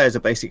different. Secret Lairs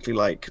are basically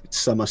like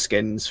summer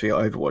skins for your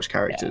Overwatch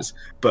characters,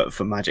 but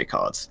for Magic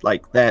cards.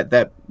 Like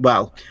they're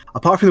well,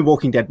 apart from the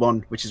Walking Dead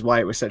one, which is why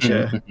it was such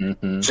a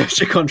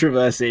such a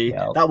controversy.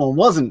 That one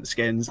wasn't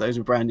skins; those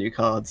were brand new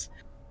cards.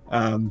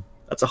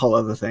 That's a whole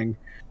other thing.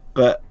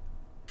 But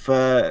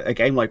for a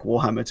game like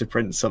Warhammer to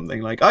print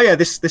something like, oh yeah,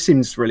 this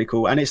seems really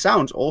cool, and it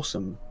sounds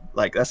awesome.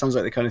 Like, that sounds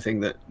like the kind of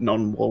thing that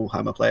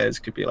non-Warhammer players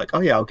could be like,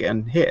 oh yeah, I'll get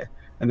in here.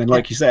 And then,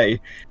 like you say,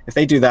 if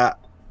they do that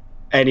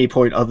any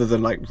point other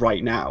than like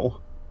right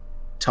now,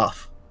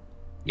 tough.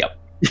 Yep.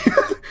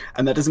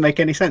 And that doesn't make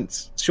any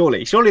sense.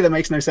 Surely that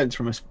makes no sense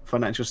from a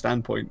financial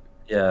standpoint.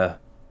 Yeah,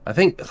 I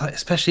think, like,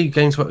 especially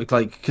games like,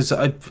 because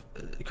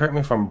correct me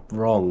if I'm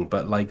wrong,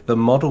 but like the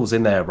models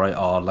in there, right,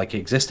 are like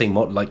existing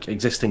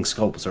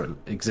sculpts or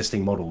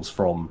existing models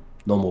from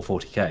normal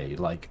 40k.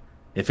 Like,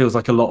 it feels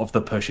like a lot of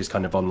the push is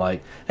kind of on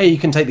like, hey, you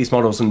can take these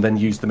models and then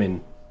use them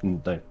in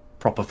the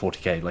proper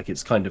 40k. Like,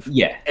 it's kind of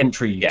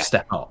entry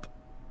step up.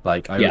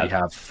 Like, I already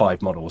have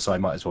 5 models, so I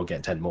might as well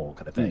get 10 more,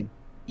 kind of thing.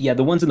 Yeah,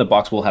 the ones in the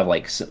box will have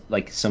like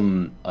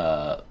some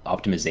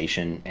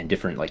optimization and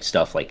different like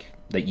stuff like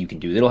that you can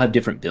do. It'll have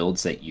different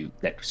builds that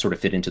sort of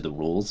fit into the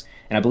rules.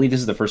 And I believe this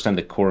is the first time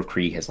the Core of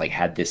Krieg has like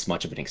had this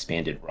much of an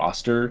expanded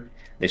roster.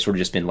 They've sort of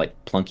just been like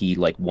plunky,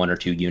 like 1 or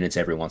 2 units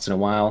every once in a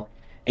while.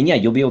 And yeah,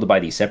 you'll be able to buy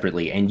these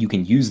separately, and you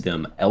can use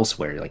them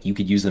elsewhere. Like, you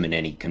could use them in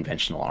any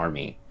conventional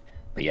army.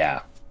 But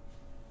yeah,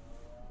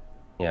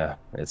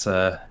 it's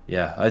I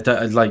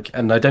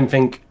don't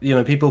think, you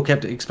know, people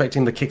kept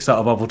expecting the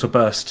Kickstarter bubble to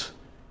burst,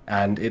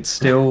 and it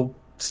still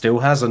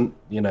hasn't.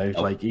 You know,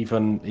 like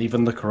even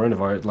the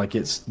coronavirus, like,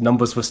 its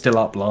numbers were still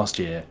up last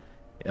year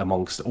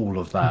amongst all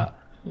of that.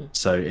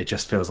 So it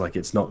just feels like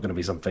it's not going to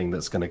be something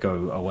that's going to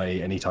go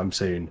away anytime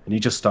soon. And you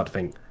just start to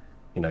think,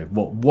 you know,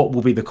 what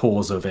will be the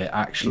cause of it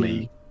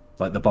actually,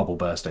 like the bubble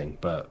bursting?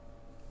 But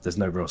there's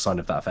no real sign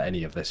of that for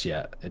any of this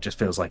yet. It just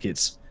feels like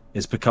it's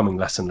becoming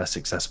less and less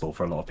accessible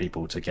for a lot of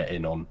people to get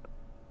in on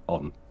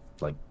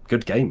like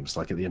good games.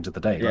 Like, at the end of the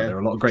day, like, there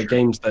are a lot of great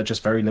games that are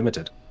just very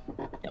limited.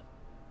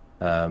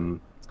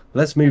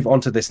 Let's move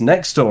on to this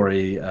next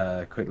story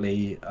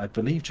quickly. I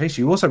believe, Chase,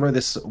 you also wrote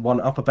this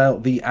one up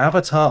about the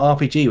Avatar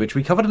RPG, which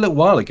we covered a little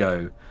while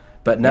ago,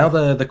 but now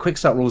the quick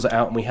start rules are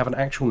out and we have an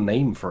actual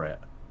name for it.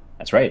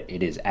 That's right.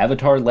 It is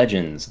Avatar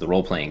Legends, the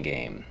role-playing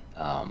game.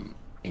 And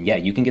yeah,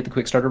 you can get the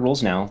quick starter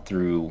rules now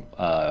through...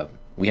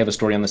 we have a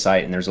story on the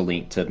site, and there's a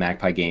link to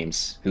Magpie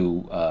Games,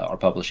 who are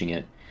publishing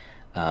it.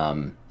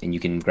 And you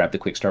can grab the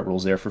quick start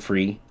rules there for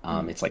free.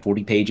 It's like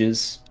 40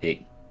 pages.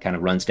 It kind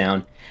of runs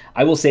down.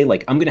 I will say,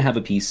 like, I'm going to have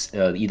a piece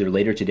either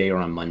later today or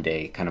on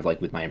Monday, kind of like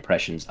with my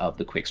impressions of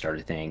the quick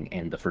starter thing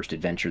and the first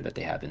adventure that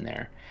they have in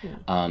there.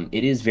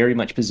 It is very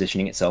much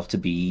positioning itself to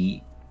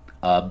be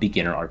a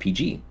beginner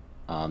RPG.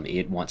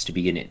 It wants to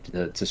be in it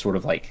to sort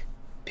of like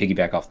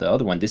piggyback off the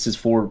other one. This is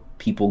for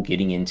people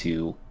getting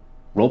into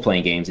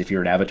role-playing games. If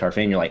you're an Avatar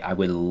fan, you're like, I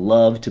would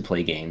love to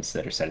play games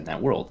that are set in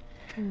that world.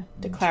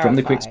 To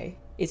clarify,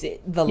 is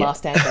it the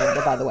last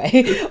airbender, by the way?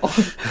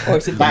 or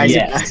is it the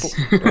yes.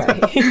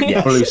 Right.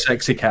 Yeah. Blue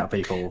sexy cat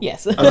people.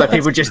 Yes. I was like,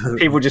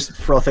 people just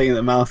frothing in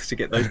the mouth to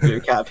get those blue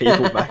cat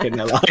people back in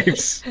their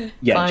lives.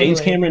 Yeah, Finally.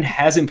 James Cameron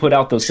hasn't put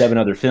out those 7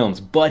 other films,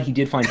 but he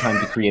did find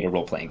time to create a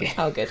role-playing game.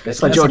 Oh, good.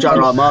 It's like George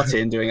R. R.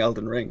 Martin doing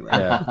Elden Ring. Right?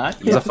 Yeah.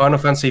 As a Final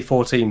Fantasy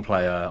 14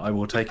 player, I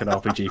will take an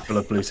RPG full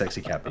of blue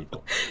sexy cat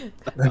people.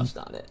 Gosh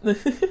darn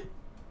it.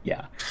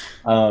 Yeah.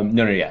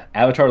 No.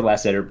 Avatar: The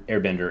Last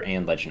Airbender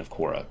and Legend of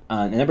Korra.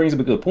 And that brings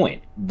up a good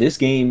point. This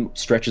game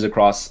stretches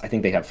across, I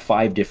think they have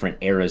 5 different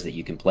eras that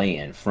you can play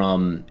in.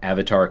 From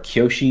Avatar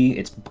Kyoshi,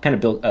 it's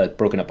kind of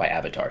broken up by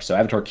Avatar. So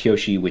Avatar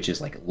Kyoshi, which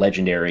is like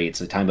legendary,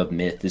 it's a time of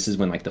myth. This is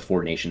when like the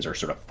 4 nations are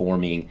sort of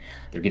forming.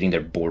 They're getting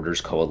their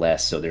borders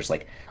coalesced. So there's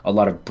like a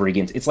lot of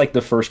brigands. It's like the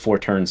first 4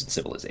 turns in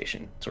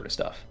Civilization sort of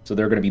stuff. So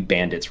there are going to be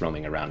bandits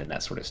roaming around and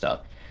that sort of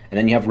stuff. And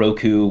then you have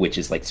Roku, which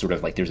is like sort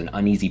of like there's an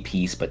uneasy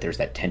peace, but there's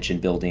that tension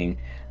building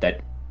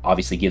that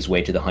obviously gives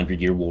way to the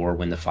 100-Year War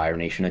when the Fire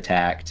Nation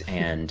attacked,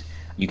 and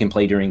you can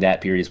play during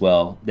that period as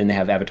well. Then they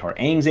have Avatar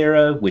Aang's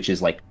era, which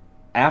is like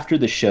after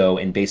the show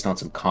and based on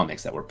some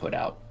comics that were put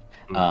out.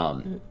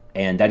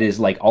 And that is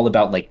like all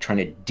about like trying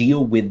to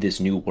deal with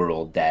this new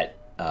world that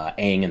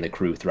Aang and the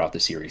crew throughout the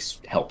series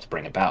helped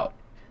bring about.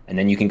 And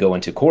then you can go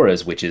into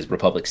Korra's, which is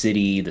Republic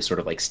City, the sort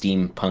of like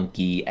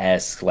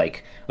steampunky-esque,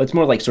 like it's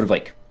more like sort of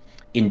like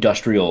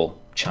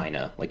industrial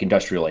China, like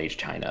industrial age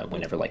China,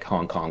 whenever like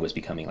Hong Kong was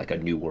becoming like a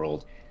new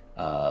world,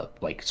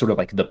 like sort of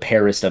like the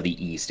Paris of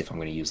the East, if I'm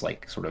going to use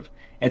like sort of,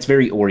 it's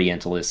very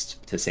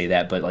Orientalist to say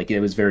that, but like it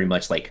was very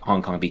much like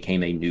Hong Kong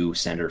became a new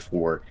center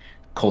for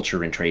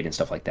culture and trade and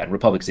stuff like that. And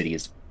Republic City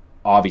is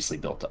obviously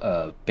built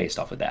based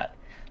off of that.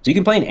 So you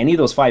can play in any of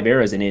those 5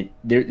 eras, and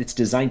it's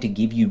designed to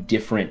give you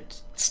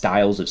different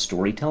styles of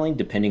storytelling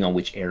depending on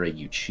which era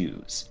you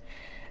choose.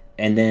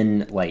 And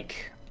then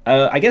like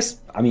I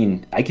guess, I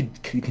mean, I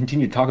could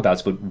continue to talk about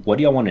this, but what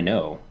do y'all want to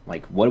know?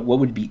 Like, what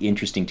would be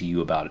interesting to you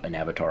about an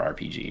Avatar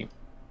RPG?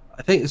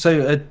 I think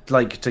so.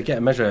 Like, to get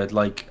a measure,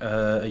 like,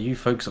 are you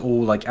folks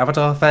all like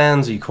Avatar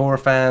fans? Are you Korra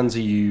fans?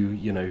 Are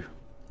you know?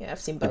 Yeah,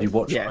 I've seen both. Have you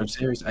watched both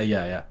series?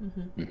 Yeah.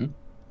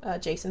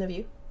 Jason, have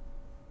you?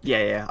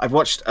 Yeah. I've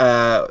watched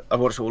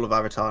all of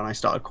Avatar, and I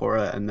started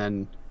Korra, and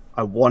then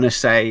I want to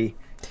say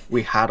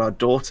we had our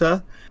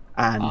daughter,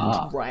 and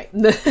right.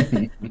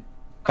 that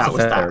was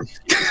that.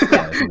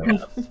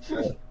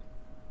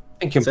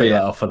 I can pay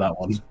that off for that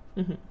one.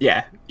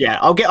 Yeah.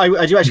 I do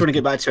actually want to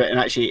get back to it, and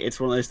actually, it's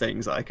one of those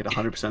things that I could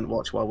 100%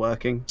 watch while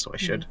working, so I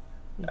should.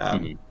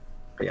 But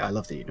yeah, I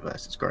love the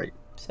universe; it's great.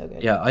 So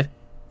good. Yeah, I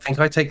think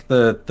I take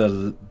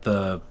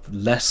the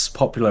less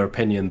popular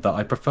opinion that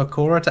I prefer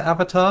Korra to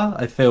Avatar.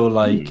 I feel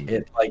like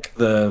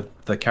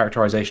the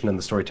characterization and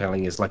the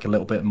storytelling is like a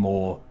little bit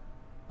more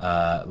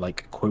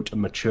like quote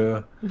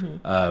mature.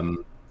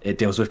 It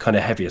deals with kind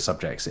of heavier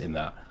subjects in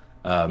that.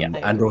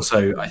 And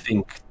also I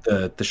think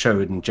the show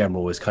in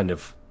general is kind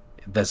of,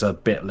 there's a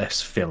bit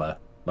less filler.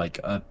 Like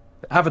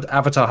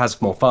Avatar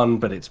has more fun,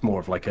 but it's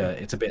more of like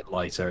it's a bit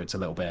lighter. It's a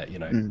little bit,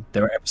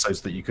 there are episodes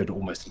that you could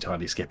almost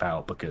entirely skip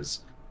out because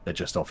they're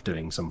just off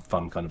doing some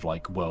fun kind of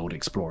like world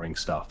exploring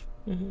stuff.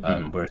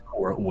 Whereas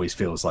Korra always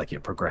feels like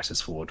it progresses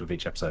forward with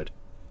each episode.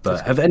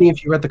 But have any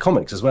of you read the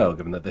comics as well,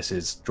 given that this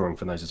is drawing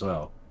from those as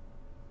well?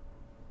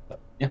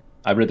 Yeah,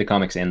 I've read the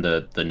comics and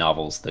the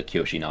novels, the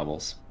Kyoshi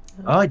novels.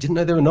 Oh, I didn't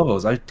know they were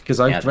novels. Because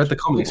I've read the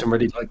comics and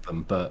really liked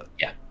them, but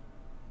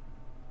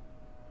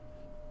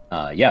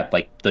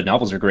like the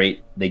novels are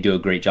great. They do a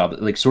great job,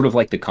 like sort of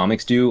like the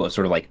comics do, of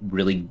sort of like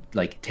really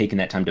like taking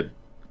that time to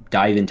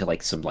dive into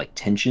like some like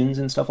tensions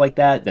and stuff like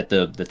that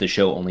the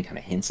show only kind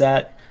of hints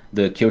at.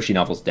 The Kyoshi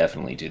novels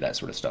definitely do that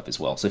sort of stuff as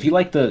well. So if you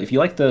like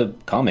the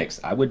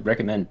comics, I would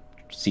recommend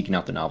seeking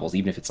out the novels,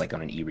 even if it's like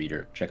on an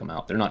e-reader. Check them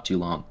out. They're not too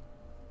long.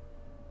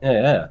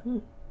 Yeah.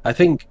 I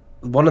think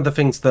one of the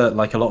things that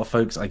like a lot of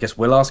folks I guess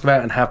will ask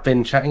about and have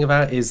been chatting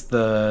about is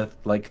the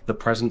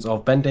presence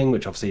of bending,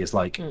 which obviously is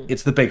like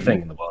it's the big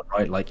thing in the world,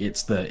 right? Like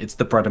it's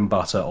the bread and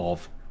butter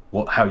of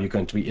how you're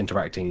going to be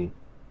interacting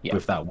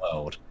with that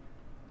world.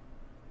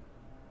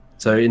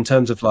 So in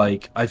terms of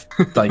like I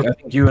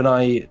think you and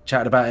I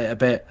chatted about it a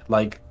bit,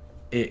 like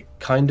it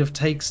kind of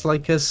takes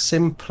like a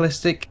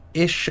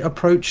simplistic-ish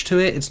approach to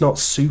it. It's not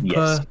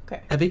super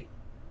heavy.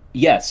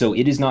 Yeah, so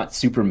it is not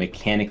super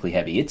mechanically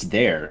heavy. It's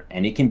there,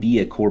 and it can be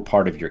a core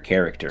part of your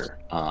character.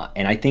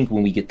 And I think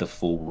when we get the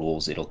full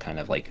rules, it'll kind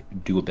of like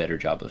do a better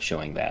job of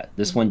showing that.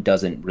 This one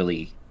doesn't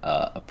really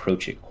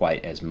approach it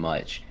quite as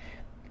much.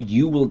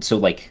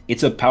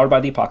 It's a Powered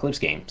by the Apocalypse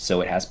game, so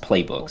it has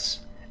playbooks,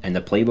 and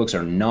the playbooks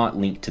are not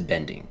linked to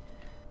bending.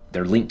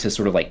 They're linked to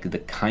sort of like the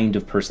kind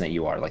of person that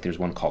you are. Like there's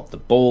one called the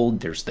Bold,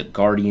 there's the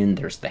Guardian,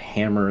 there's the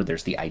Hammer,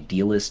 there's the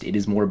Idealist. It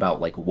is more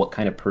about like what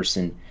kind of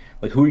person,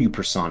 like who are you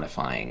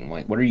personifying?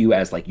 Like what are you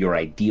as like your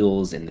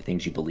ideals and the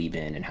things you believe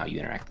in and how you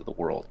interact with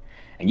the world.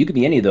 And you could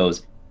be any of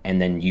those,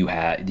 and then you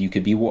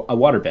could be a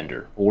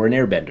waterbender or an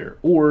airbender,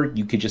 or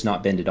you could just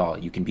not bend at all.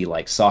 You can be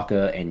like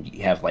Sokka and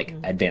you have like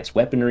advanced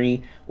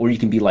weaponry, or you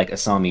can be like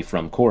Asami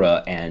from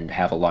Korra and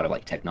have a lot of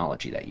like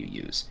technology that you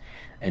use.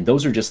 And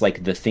those are just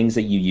like the things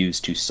that you use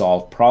to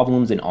solve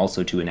problems and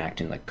also to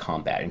enact in like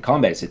combat. And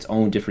combat is its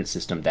own different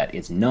system that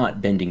is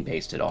not bending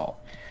based at all.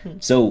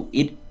 So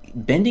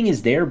bending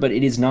is there, but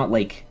it is not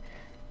like,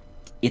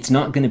 it's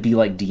not going to be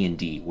like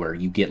D&D where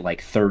you get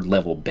like 3rd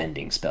level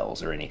bending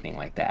spells or anything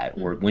like that.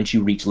 Or once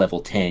you reach level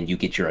 10, you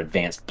get your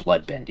advanced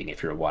blood bending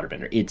if you're a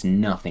waterbender. It's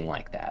nothing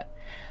like that.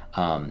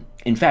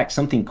 In fact,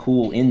 something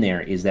cool in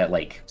there is that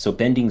like, so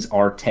bendings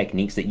are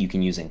techniques that you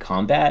can use in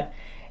combat,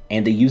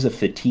 and they use a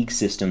fatigue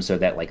system so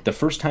that like the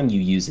first time you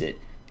use it,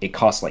 it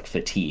costs like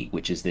fatigue,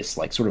 which is this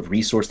like sort of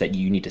resource that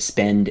you need to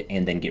spend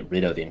and then get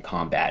rid of in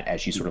combat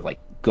as you sort of like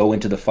go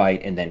into the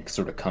fight and then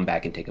sort of come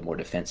back and take a more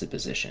defensive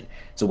position.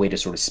 It's a way to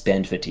sort of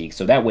spend fatigue.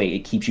 So that way it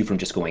keeps you from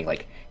just going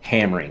like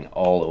hammering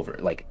all over,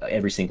 like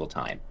every single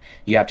time.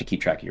 You have to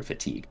keep track of your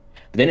fatigue.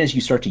 But then as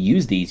you start to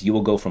use these, you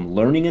will go from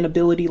learning an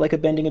ability like a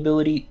bending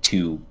ability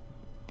to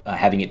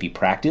having it be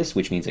practiced,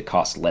 which means it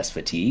costs less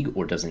fatigue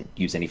or doesn't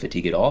use any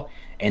fatigue at all.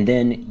 And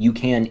then you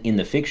can, in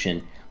the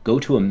fiction, go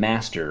to a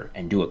master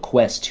and do a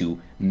quest to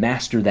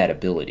master that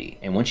ability.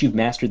 And once you've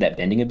mastered that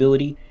bending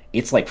ability,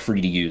 it's like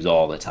free to use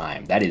all the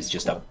time. That is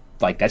just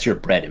that's your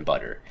bread and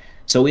butter.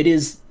 So it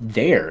is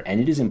there, and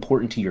it is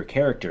important to your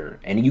character,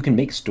 and you can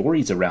make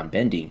stories around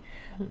bending,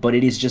 but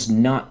it is just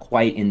not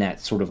quite in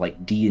that sort of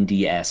like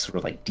D&D-esque sort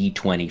of like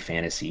D20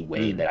 fantasy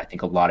way that I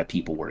think a lot of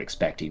people were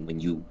expecting when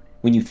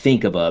you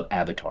think of a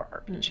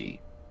Avatar RPG.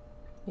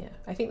 Yeah,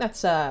 I think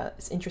that's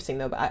it's interesting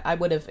though. But I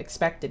would have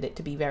expected it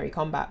to be very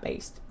combat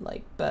based,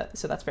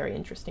 so that's very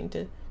interesting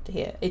to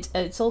hear.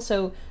 It's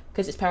also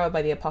because it's powered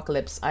by the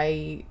Apocalypse.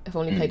 I have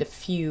only played a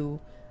few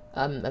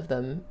of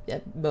them,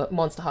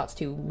 Monster Hearts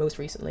 2 most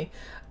recently,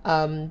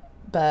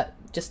 but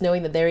just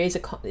knowing that there is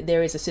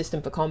a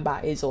system for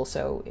combat is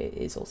also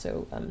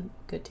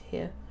good to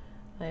hear.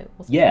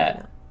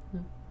 Yeah,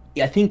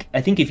 I think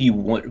if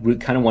you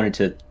kind of wanted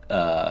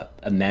to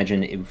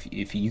imagine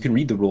if you can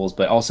read the rules,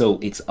 but also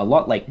it's a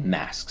lot like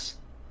Masks,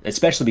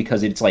 especially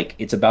because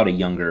it's about a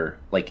younger,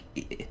 like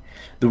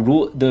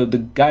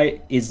the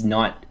guy is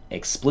not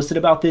explicit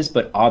about this,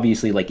 but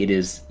obviously like it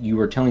is, you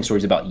are telling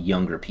stories about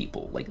younger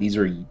people. Like these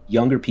are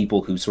younger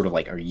people who sort of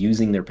like are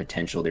using their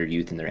potential, their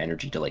youth and their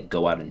energy to like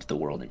go out into the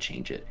world and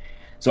change it.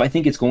 So I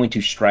think it's going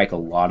to strike a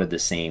lot of the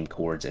same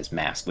chords as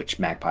Mask, which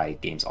Magpie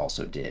Games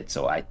also did.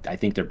 So I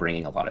think they're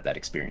bringing a lot of that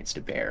experience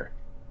to bear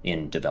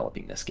in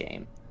developing this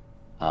game.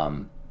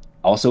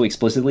 Also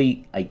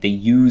explicitly, like they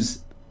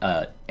use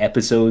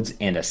episodes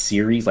and a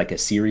series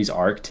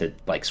arc to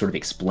like sort of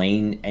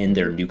explain in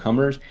their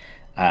newcomers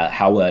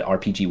how an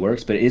RPG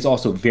works, but it is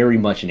also very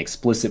much an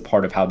explicit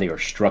part of how they are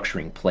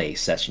structuring play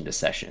session to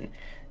session.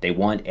 They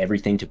want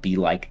everything to be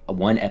like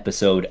one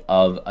episode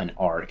of an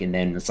arc, and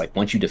then it's like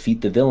once you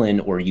defeat the villain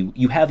or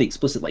you have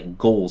explicit like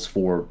goals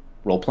for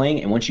role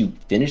playing, and once you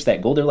finish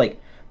that goal, they're like,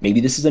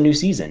 maybe this is a new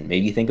season.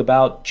 Maybe think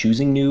about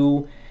choosing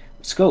new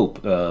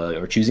scope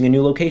or choosing a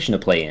new location to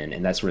play in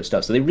and that sort of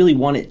stuff. So they really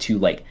want it to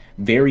like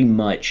very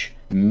much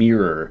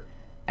mirror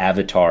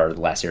Avatar: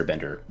 The Last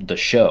Airbender, the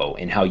show,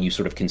 and how you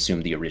sort of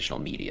consume the original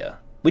media,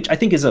 which I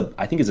think is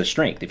a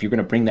strength. If you're going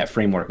to bring that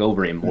framework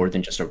over in more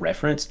than just a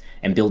reference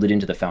and build it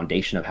into the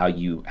foundation of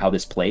how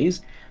this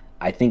plays,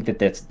 I think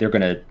it's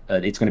going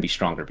to be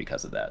stronger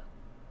because of that.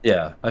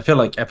 Yeah, I feel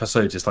like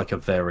episodes is like a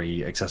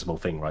very accessible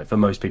thing, right? For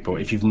most people,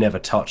 if you've never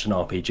touched an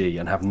RPG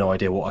and have no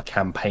idea what a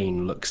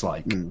campaign looks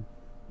like,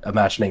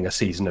 imagining a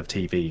season of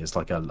TV is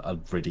like a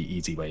really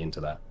easy way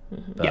into that.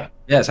 Yeah,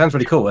 it sounds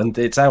really cool, and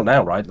it's out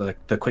now, right?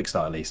 The quick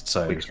start at least.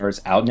 So quick start's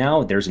out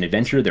now. There's an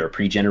adventure. There are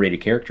pre-generated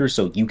characters,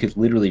 so you could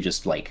literally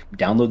just like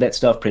download that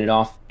stuff, print it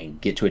off,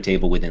 and get to a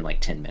table within like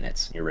 10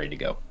 minutes. You're ready to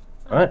go.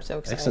 All right, so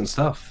excellent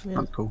stuff. Yeah.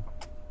 That's cool.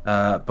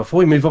 Before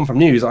we move on from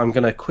news, I'm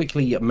going to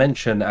quickly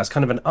mention as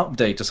kind of an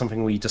update to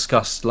something we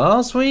discussed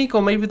last week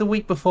or maybe the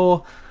week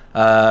before.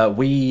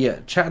 We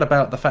chatted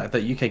about the fact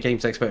that UK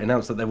Games Expo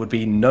announced that there would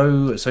be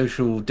no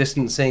social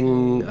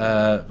distancing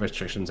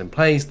restrictions in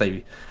place.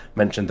 They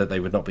mentioned that they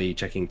would not be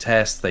checking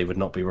tests, they would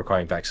not be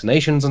requiring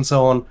vaccinations and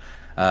so on.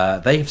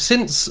 They've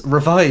since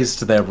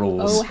revised their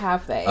rules. Oh,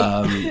 have they?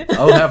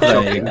 Have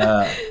they?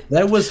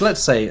 There was,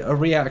 let's say, a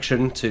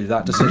reaction to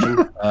that decision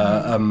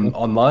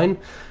online.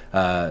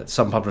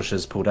 Some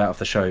publishers pulled out of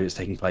the show. It's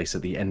taking place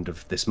at the end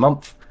of this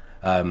month.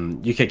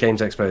 UK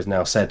Games Expo has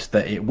now said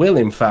that it will,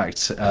 in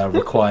fact,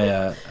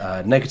 require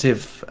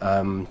negative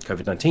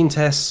COVID-19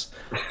 tests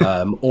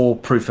or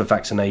proof of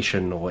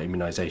vaccination or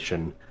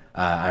immunization,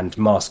 and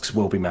masks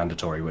will be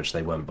mandatory, which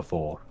they weren't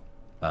before.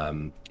 I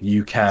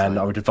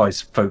would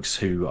advise folks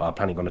who are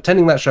planning on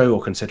attending that show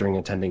or considering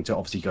attending to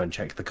obviously go and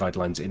check the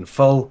guidelines in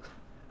full.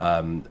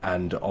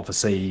 And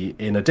obviously,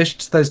 in addition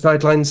to those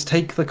guidelines,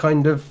 take the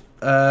kind of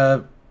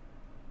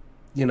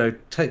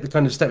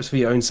steps for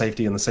your own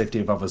safety and the safety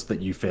of others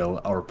that you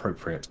feel are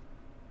appropriate.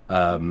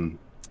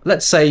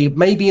 let's say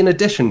maybe in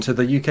addition to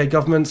the UK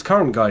government's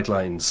current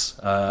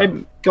guidelines,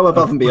 go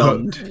above and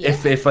beyond.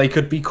 If they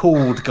could be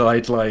called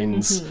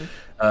guidelines.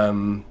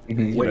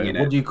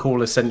 What do you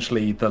call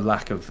essentially the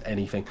lack of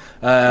anything?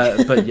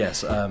 But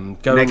yes,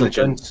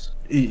 negligence.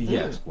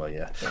 Yes, well,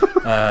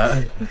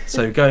 yeah.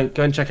 So go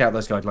and check out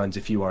those guidelines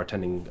if you are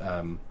attending,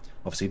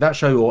 obviously that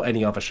show or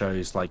any other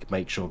shows. Like,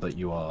 make sure that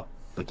you are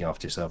looking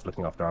after yourself,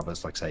 looking after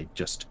others. Like, say,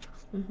 just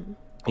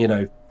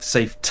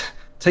safe.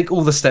 Take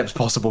all the steps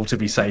possible to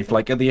be safe.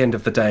 Like, at the end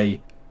of the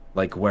day,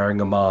 like, wearing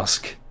a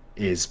mask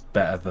is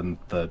better than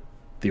the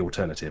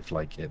alternative.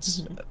 Like,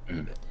 it's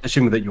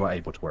assuming that you are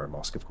able to wear a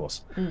mask, of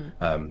course.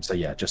 So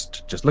yeah,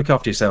 just look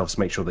after yourselves.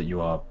 Make sure that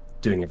you are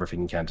doing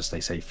everything you can to stay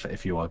safe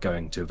if you are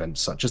going to events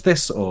such as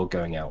this or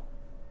going out.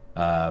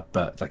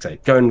 But like I say,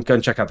 go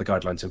and check out the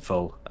guidelines in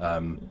full.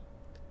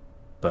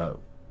 But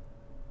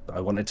I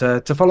wanted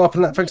to follow up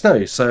and let folks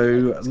know.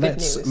 So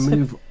let's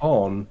move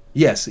on.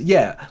 Yes,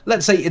 yeah.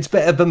 Let's say it's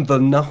better than the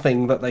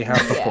nothing that they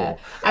had before. Yeah.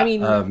 I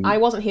mean, I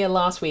wasn't here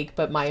last week,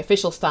 but my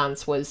official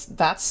stance was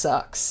that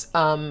sucks.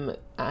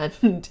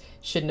 And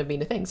shouldn't have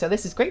been a thing. So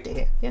this is great to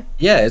hear. Yeah.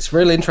 Yeah, it's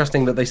really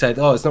interesting that they said,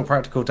 oh, it's not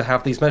practical to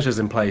have these measures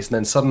in place. And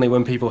then suddenly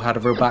when people had a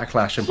real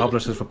backlash and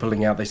publishers were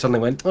pulling out, they suddenly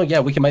went, oh, yeah,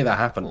 we can make that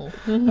happen.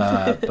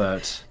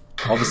 But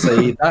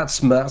obviously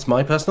that's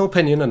my personal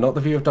opinion and not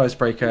the view of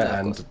Dicebreaker.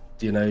 And,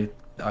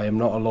 I am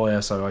not a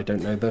lawyer, so I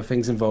don't know the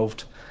things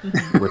involved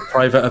with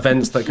private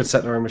events that could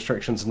set their own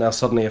restrictions and now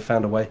suddenly have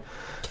found a way.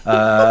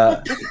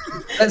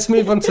 Let's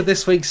move on to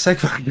this week's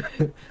segment.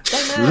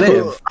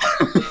 Live.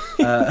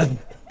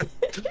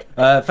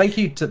 Thank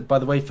you, by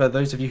the way, for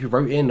those of you who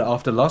wrote in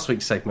after last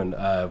week's segment,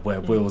 where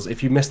Wills,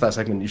 if you missed that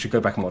segment, you should go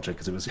back and watch it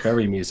because it was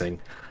very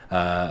amusing.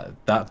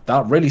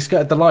 That really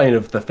skirted the line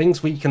of the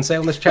things we can say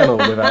on this channel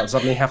without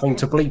suddenly having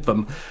to bleep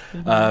them.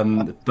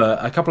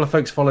 But a couple of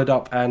folks followed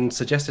up and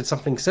suggested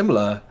something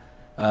similar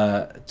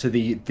to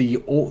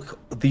the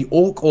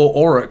Orc or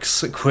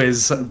Oryx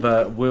quiz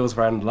that Wills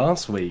ran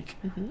last week.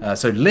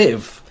 So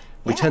Liv,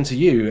 we turn to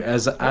you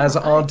as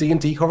our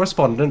D&D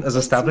correspondent, as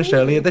established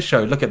earlier this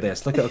show. Look at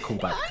this. Look at a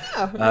callback.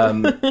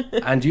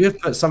 And you have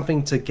put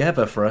something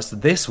together for us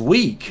this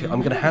week. I'm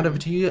going to hand over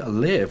to you,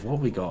 Liv. What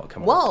have we got?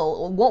 Come on.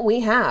 Well, what we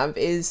have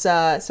is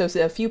so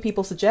a few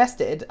people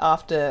suggested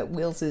after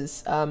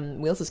Wills's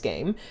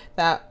game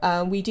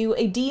that we do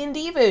a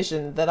D&D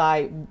version that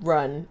I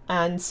run,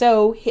 and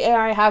so here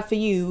I have for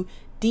you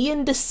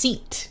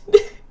D&Deceit.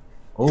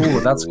 Oh,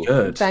 that's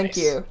good. Thank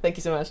you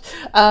so much.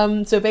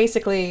 So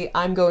basically,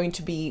 I'm going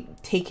to be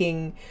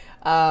taking,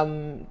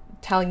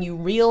 telling you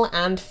real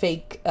and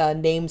fake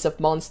names of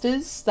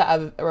monsters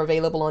that are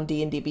available on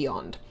D&D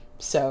Beyond.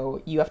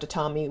 So you have to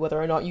tell me whether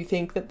or not you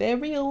think that they're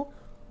real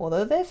or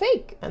that they're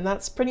fake, and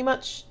that's pretty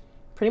much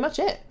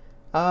it.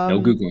 No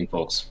Googling,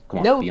 folks.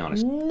 Come on, be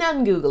honest.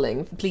 None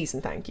Googling, please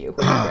and thank you.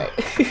 Great,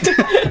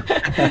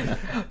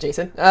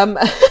 Jason.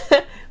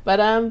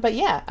 But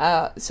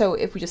yeah. So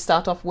if we just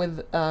start off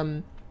with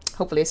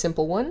hopefully a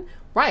simple one,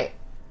 right?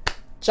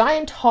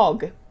 Giant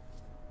hog.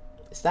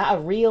 Is that a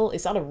real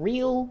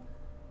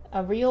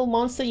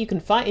monster you can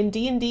fight in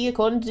D&D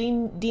according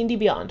to D&D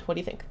Beyond? What do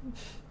you think?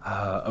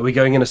 Are we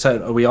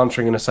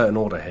answering in a certain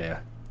order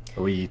here?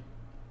 Are we?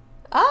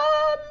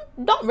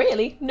 Not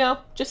really. No,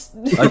 just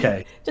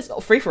okay. Just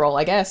free for all,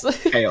 I guess.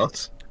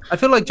 Chaos. I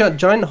feel like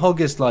Giant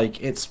Hog is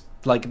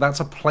that's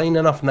a plain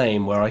enough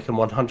name where I can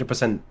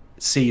 100%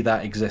 see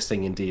that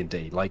existing in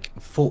D&D. Like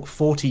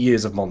 40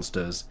 years of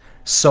monsters,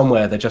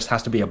 somewhere there just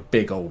has to be a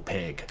big old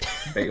pig.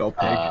 Big old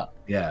pig.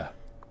 Yeah.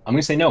 I'm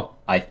going to say no.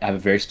 I have a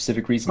very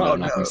specific reason, but I'm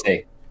not going to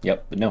say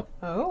yep, but no.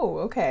 Oh,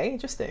 okay.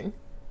 Interesting.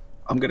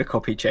 I'm going to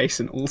copy Chase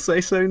and also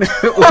say no.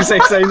 Also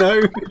say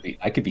no.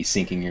 I could be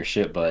sinking your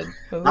ship, bud.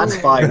 Ooh. That's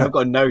fine. I've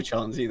got no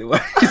chance either way.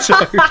 So.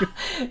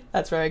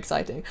 That's very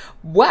exciting.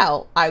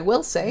 Well, I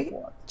will say,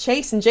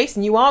 Chase and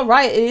Jason, you are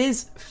right. It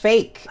is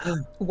fake.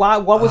 Why?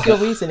 What was your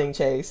reasoning,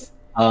 Chase?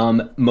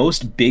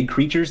 Most big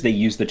creatures, they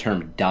use the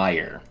term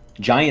dire.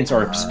 Giants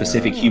are a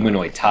specific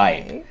humanoid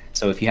type.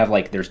 So if you have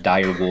there's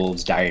dire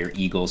wolves, dire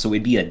eagles, so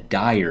it'd be a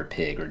dire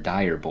pig or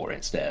dire boar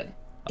instead.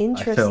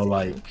 Interesting. I feel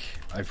like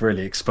I've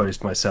really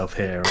exposed myself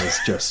here as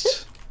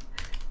just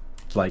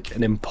like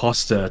an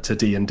imposter to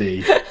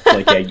D&D.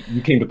 Yeah,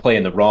 you came to play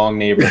in the wrong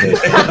neighborhood.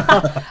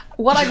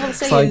 What I want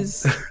to say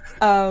is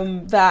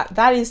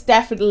that is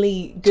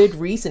definitely good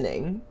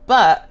reasoning,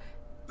 but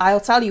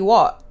I'll tell you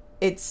what,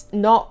 it's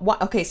not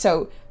what. Okay,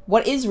 so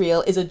what is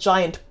real is a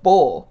giant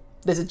boar.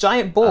 There's a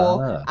giant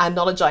boar and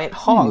not a giant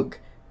hog.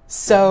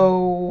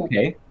 So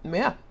okay,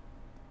 yeah.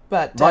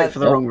 But right for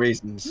the wrong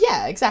reasons.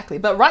 Yeah, exactly.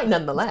 But right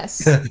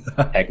nonetheless.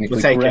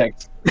 Technically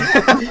correct.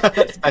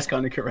 That's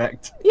kind of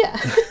correct. Yeah.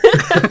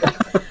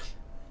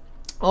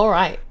 All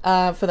right.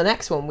 For the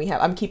next one we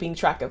have, I'm keeping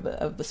track of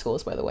the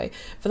scores, by the way.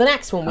 For the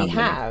next one we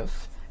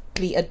have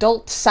the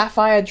adult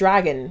sapphire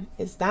dragon.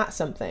 Is that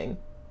something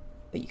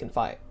that you can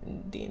fight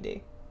in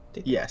D&D?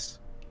 Yes.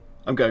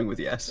 I'm going with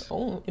yes.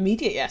 Oh,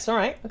 immediate yes. All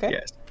right. Okay.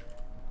 Yes.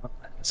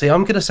 See,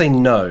 I'm going to say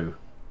no.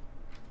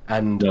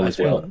 And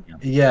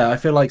I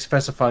feel like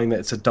specifying that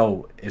it's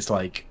adult is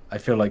like, I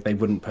feel like they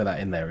wouldn't put that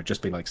in there. It'd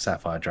just be like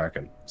Sapphire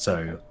Dragon.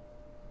 So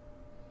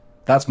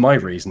that's my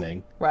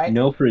reasoning. Right.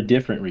 No, for a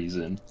different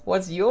reason.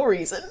 What's your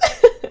reason?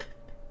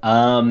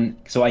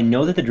 So I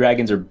know that the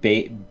dragons are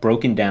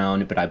broken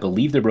down, but I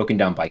believe they're broken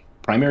down by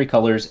primary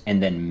colors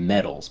and then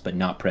metals, but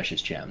not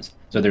precious gems.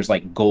 So there's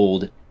like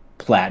gold,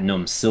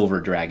 platinum,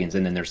 silver dragons,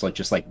 and then there's like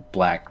just like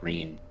black,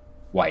 green,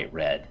 white,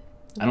 red.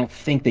 I don't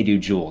think they do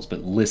jewels,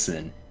 but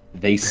listen,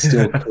 they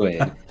still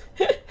could.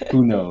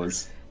 Who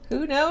knows?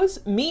 Who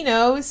knows? Me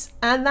knows,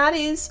 and that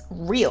is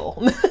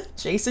real.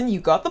 Jason, you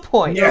got the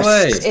point.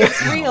 Yes,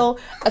 it's real.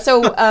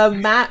 So,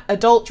 Matt,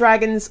 adult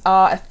dragons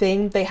are a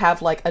thing. They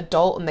have like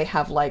adult, and they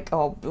have like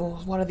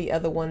what are the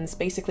other ones?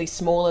 Basically,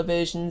 smaller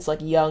versions, like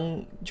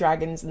young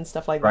dragons and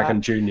stuff like Dragon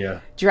that.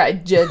 Junior.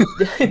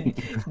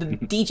 The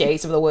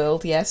DJs of the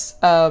world, yes.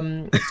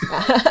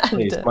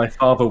 Please, my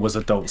father was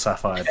adult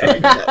Sapphire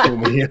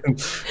Dragon.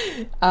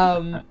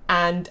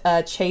 And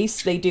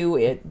Chase, they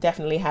do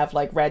definitely have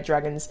like red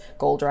dragons,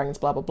 gold dragons,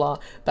 blah blah blah.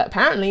 But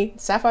apparently,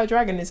 Sapphire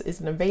Dragon is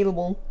an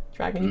available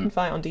dragon you can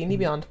fight on D&D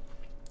Beyond.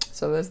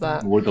 So there's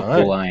that. More the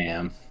fool I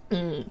am.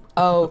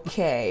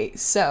 Okay,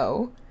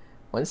 so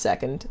 1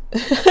 second.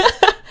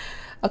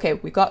 Okay,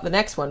 we got the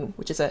next one,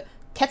 which is a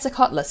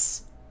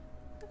Quetzalcoatlus.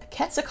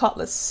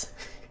 Quetzalcoatlus.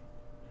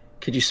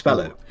 Could you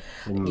spell it?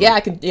 Yeah, I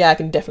can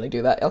definitely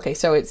do that. Okay,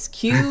 so it's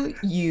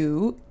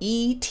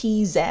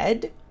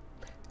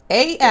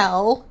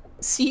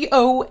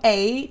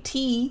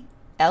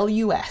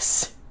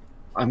QUETZALCOATLUS.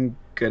 I'm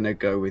gonna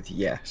go with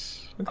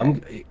yes.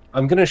 Okay.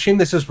 I'm gonna assume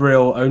this is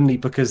real only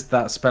because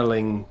that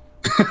spelling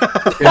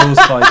feels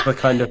like the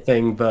kind of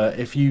thing that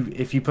if you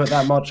put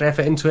that much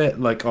effort into it,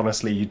 like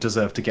honestly, you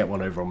deserve to get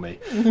one over on me.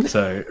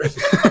 So,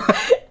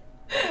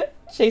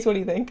 Chase, what do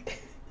you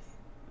think?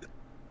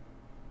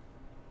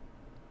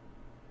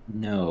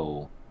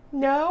 No.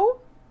 No?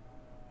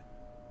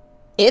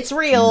 It's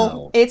real.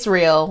 No. It's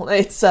real.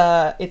 It's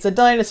a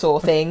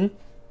dinosaur thing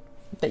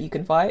that you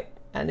can fight,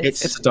 and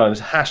it's a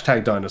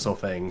hashtag dinosaur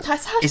thing.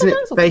 Isn't it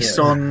based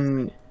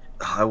on?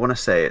 I want to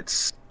say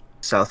it's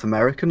South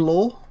American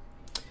lore.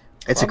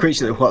 It's a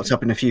creature that pops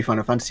up in a few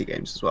Final Fantasy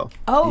games as well.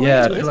 Oh,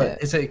 yeah. really,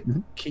 is it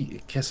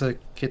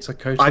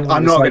Quetzalcoatl?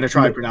 I'm not going to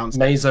try and pronounce it.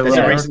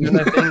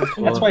 Mesoamerican, I think.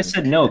 That's why I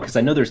said no, because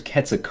I know there's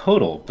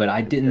Quetzalcoatl, but I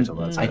didn't.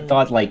 I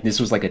thought like this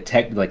was like a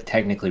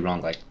technically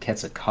wrong. Like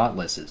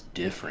Quetzalcoatlus is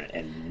different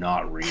and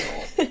not real.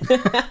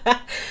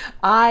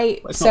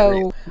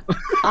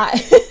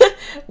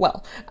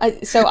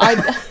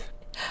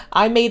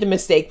 I made a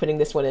mistake putting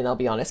this one in, I'll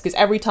be honest, because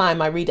every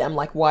time I read it, I'm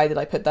like, why did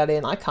I put that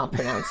in? I can't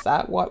pronounce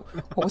that. What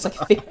was I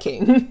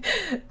thinking?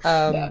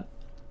 All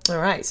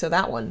right, so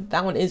that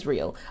one is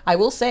real. I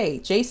will say,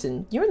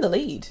 Jason, you're in the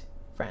lead,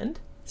 friend.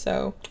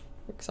 So,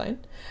 exciting.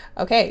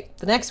 Okay,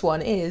 the next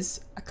one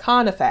is a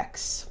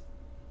Carnifex.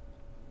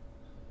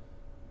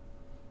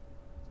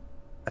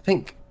 I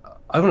think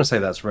I want to say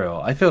that's real.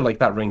 I feel like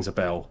that rings a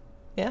bell.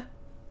 Yeah?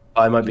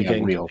 I might be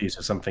getting real. confused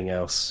with something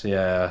else.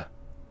 Yeah.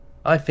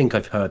 I think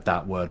I've heard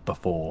that word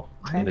before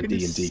in a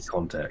D&D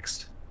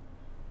context.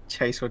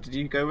 Chase, what did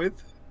you go with?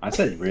 I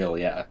said real,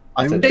 yeah.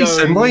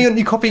 Jason, why aren't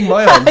you copying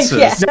my answers?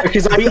 Yeah. No,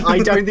 because I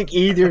don't think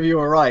either of you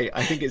are right.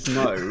 I think it's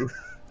no.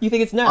 You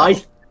think it's no?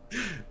 I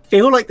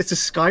feel like that's a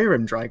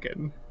Skyrim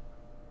dragon.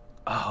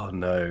 Oh,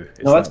 no.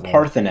 No, that's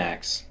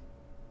Parthenax.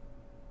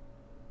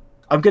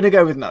 I'm going to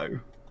go with no.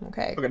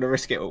 Okay. I'm going to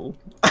risk it all.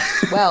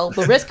 Well,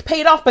 the risk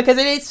paid off because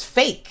it is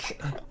fake.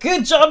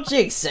 Good job,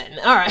 Jason.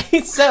 All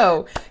right,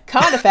 so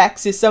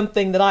Carnifex is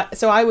something that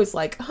I was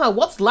like,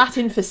 what's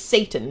Latin for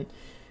Satan?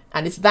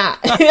 And it's that.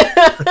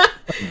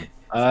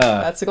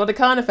 That's what a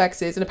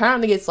Carnifex is, and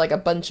apparently it's like a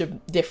bunch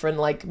of different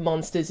like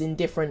monsters in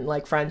different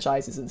like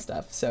franchises and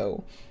stuff.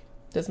 So,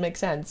 does make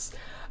sense.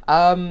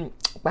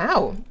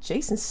 Wow,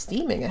 Jason's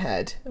steaming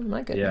ahead. Oh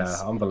my goodness.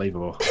 Yeah,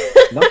 unbelievable.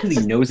 Not because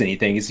he knows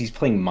anything, is he's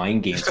playing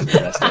mind games with the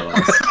rest of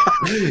us.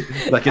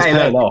 Like it's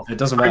paying off, it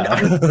doesn't matter.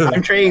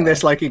 I'm treating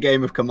this like a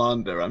game of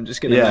Commander. I'm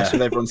just going to mess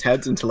with everyone's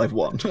heads until I've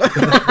won.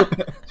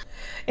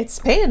 It's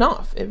paying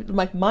off.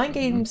 Like mind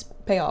games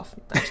pay off.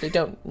 Actually,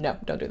 don't do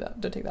that.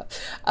 Don't take that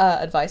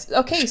advice.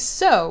 Okay,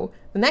 so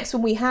the next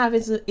one we have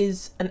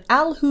is an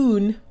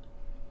Alhoon.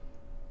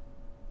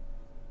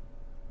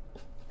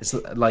 It's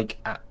like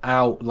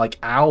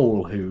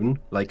Owlhoon,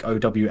 like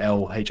OWLHOON.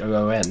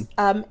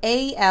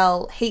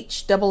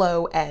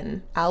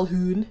 ALHOON.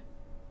 Alhoon.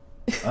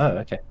 Oh,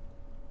 okay.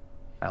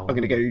 I'm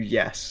going to go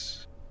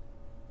yes.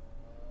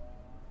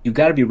 You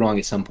got to be wrong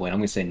at some point. I'm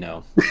going to say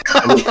no.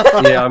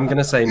 Yeah, I'm going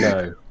to say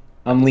no.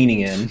 I'm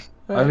leaning in.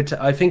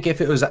 I think if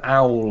it was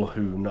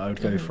Owlhoon, I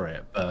would go for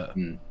it, but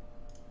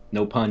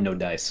no pun, no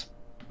dice.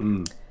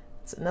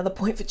 It's another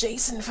point for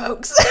Jason,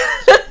 folks.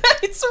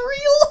 It's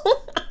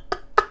real.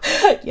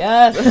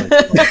 Yes.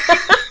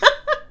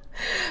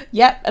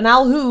 Yep, an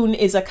Alhoon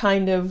is a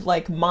kind of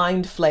like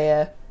mind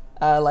flayer,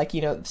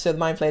 so the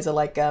mind flayers are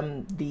like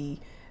the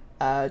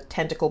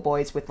tentacle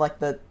boys with like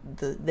they're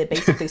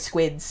basically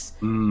squids.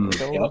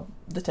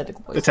 The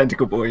tentacle boys. The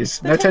tentacle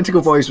boys. No,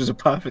 tentacle boys was a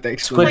perfect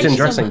explanation. Squids in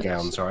dressing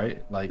gowns,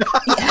 right? Like.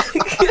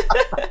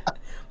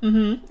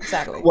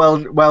 Exactly.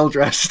 Well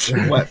dressed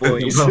wet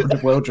boys.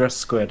 well dressed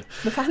squid.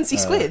 The fancy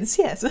squids,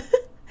 yes.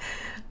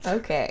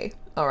 Okay.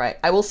 All right.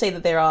 I will say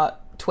that there are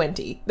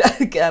 20,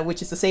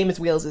 which is the same as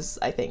Wheels',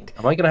 I think.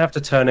 Am I going to have to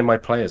turn in my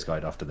player's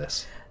guide after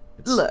this?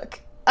 Look,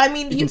 I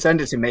mean, you can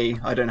send it to me.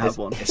 I don't have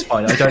one. It's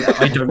fine. I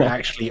don't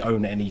actually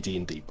own any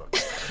D&D books.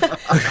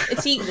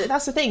 See,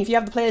 that's the thing. If you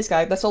have the player's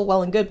guide, that's all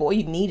well and good. But what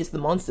you need is the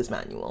monsters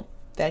manual.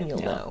 Then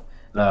you'll know.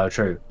 No,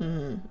 true.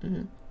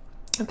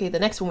 Okay, the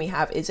next one we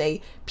have is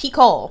a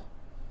Pikol.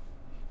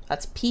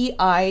 That's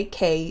Pikol.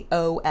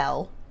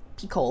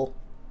 Pikol.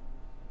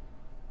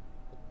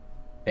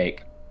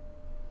 Fake.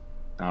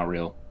 Not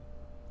real.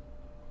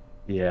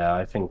 Yeah,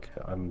 I think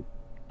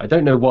I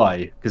don't know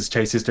why, because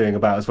Chase is doing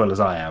about as well as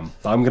I am.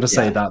 But I'm going to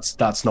say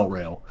that's not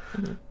real.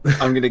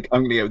 I'm gonna go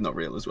with not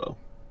real as well.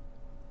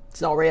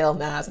 It's not real.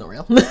 Nah, it's not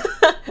real.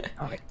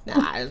 Nah,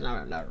 it's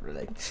not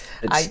really.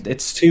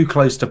 It's too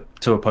close to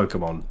a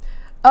Pokemon.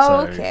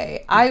 Oh, so.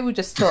 Okay. I was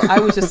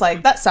just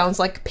like, that sounds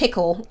like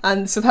pickle,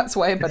 and so that's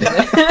why I put it.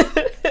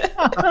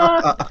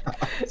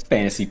 It's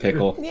fantasy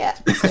pickle. Yeah,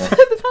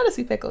 the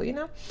fantasy pickle, you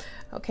know.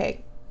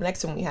 Okay, the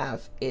next one we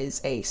have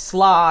is a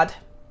Slaad.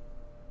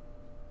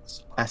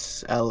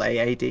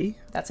 Slaad.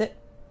 That's it.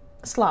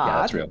 Slaad.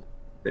 Yeah, that's real.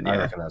 I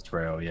reckon that's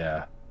real.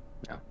 Yeah.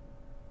 I'm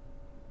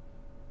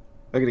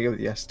gonna go with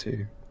yes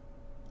too.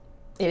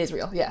 It is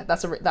real. Yeah,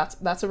 that's a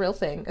real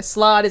thing. A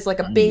Slaad is like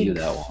a big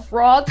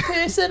frog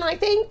person, I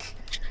think.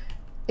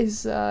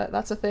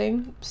 That's a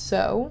thing.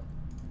 So,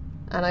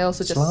 and I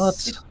also just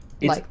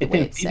like it's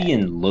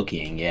amphibian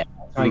looking. Yeah,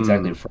 it's not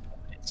exactly.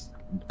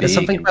 There's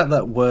something about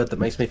that word that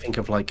makes me think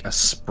of like a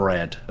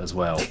spread as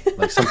well,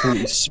 like something that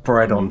you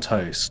spread on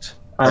toast.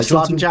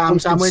 Slad and jam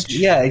sandwich.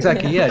 Yeah,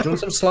 exactly. Yeah, do you want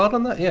some slad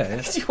on that?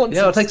 Yeah.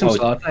 I'll take some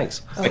slad.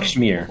 Thanks. Like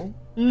schmear.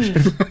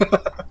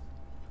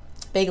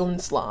 Bagel and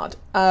slad.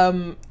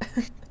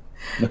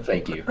 No,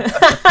 thank you.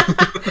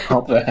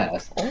 I'll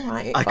pass. All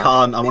right. I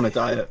can't. I'm on a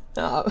diet.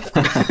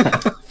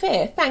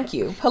 Fair. Thank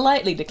you.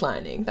 Politely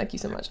declining. Thank you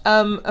so much.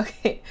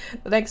 Okay.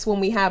 The next one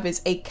we have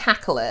is a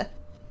cackler.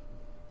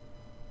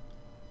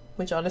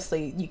 Which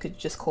honestly, you could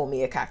just call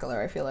me a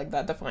cackler. I feel like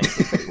that defines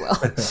me pretty well.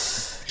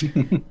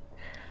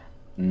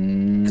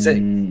 Is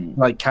it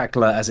like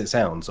cackler as it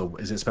sounds, or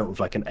is it spelled with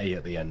like an A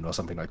at the end or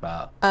something like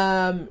that?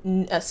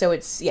 So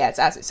it's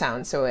as it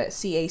sounds. So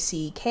it's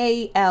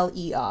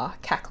CACKLER,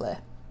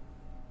 cackler.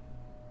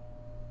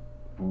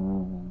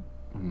 I'm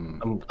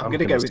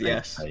gonna go with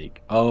yes.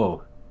 Fake.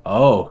 Oh,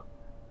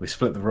 we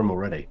split the room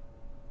already.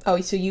 Oh,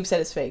 so you've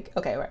said it's fake.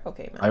 Okay, right.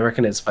 Okay. Man. I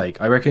reckon it's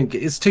fake. I reckon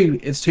it's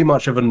too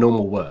much of a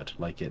normal word.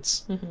 Like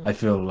it's. I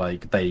feel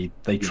like they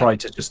tried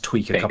to just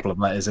tweak a couple of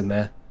letters in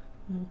there.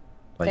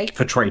 Like fake?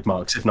 For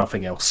trademarks, if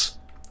nothing else.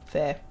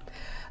 Fair.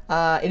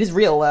 It is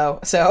real though,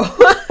 so.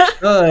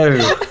 No.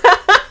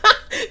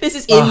 This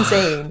is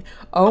insane.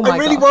 Oh my god. I'm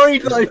really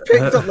worried that I've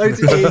picked up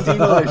loads of D&D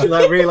knowledge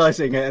without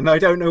realising it, and I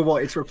don't know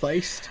what it's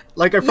replaced.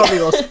 Like, I've probably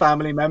lost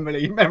family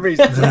memories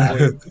at some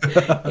point.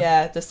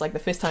 Yeah, just like the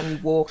first time you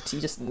walked,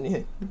 it's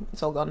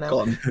all gone now.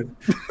 Gone.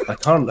 I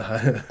can't.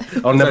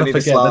 I'll never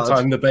forget the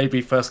time the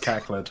baby first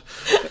cackled.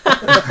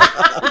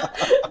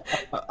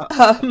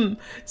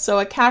 So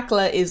a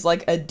cackler is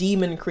like a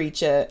demon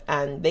creature,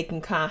 and they can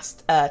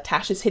cast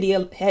Tasha's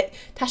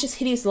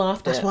hideous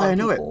laughter. That's why I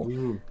know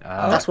people. It.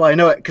 That's why I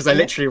know it, because I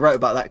literally wrote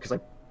about that, because I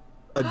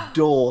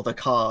adore the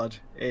card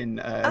in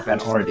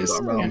Adventures in the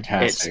Forgotten Realm.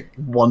 Fantastic. It's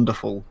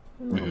wonderful.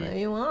 There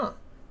you are.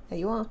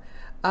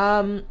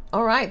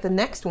 All right, the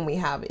next one we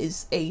have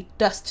is a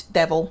Dust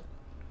Devil.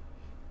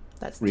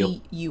 That's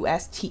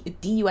D-U-S-T,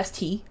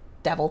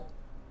 devil.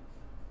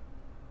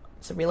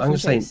 It's a real thing.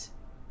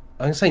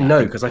 I'm going to say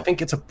no, because I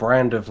think it's a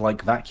brand of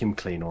like vacuum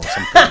cleaner or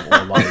something,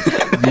 or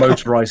like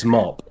motorized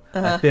mop.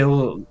 I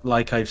feel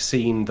like I've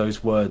seen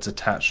those words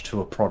attached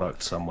to a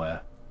product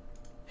somewhere,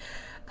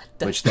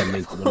 which then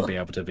means it wouldn't be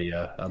able to be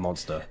a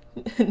monster.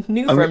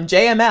 New from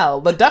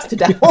JML, the Dust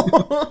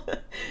Devil.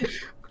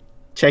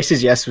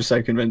 Chase's yes was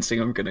so convincing,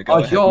 I'm going to go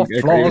ahead your and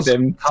agree with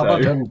him.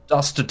 Covered in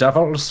Dust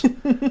Devils?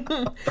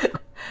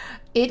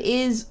 It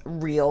is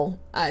real.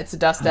 It's a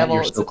Dust Devil.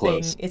 It's a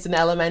thing. It's an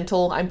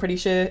elemental, I'm pretty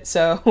sure.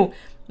 So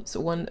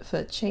one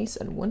for Chase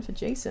and one for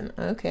Jason.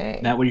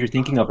 Okay. Now, what you're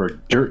thinking of are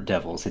Dirt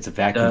Devils. It's a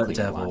vacuum cleaner.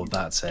 Dirt Devil,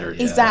 that's it.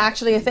 Is that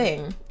actually a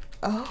thing?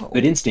 Oh.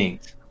 Good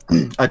instinct.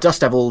 A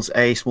Dust Devil's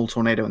a small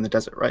tornado in the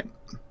desert, right?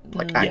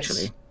 Like,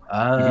 actually.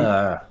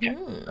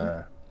 The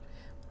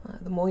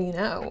more you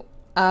know.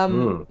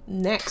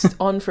 Next,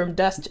 on from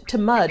Dust to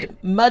Mud.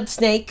 Mud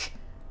Snake.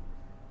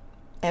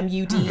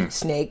 M-U-D,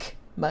 snake.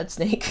 Mud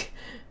Snake.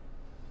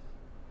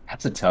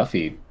 That's a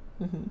toughie.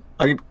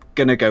 I'm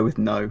going to go with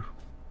no.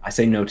 I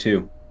say no,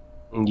 too.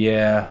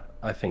 Yeah,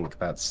 I think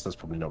that's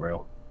probably not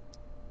real.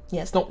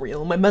 Yeah, it's not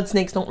real. My Mud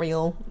Snake's not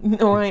real.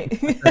 All right.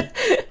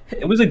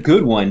 It was a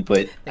good one,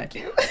 but thank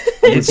you.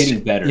 It's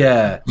getting better.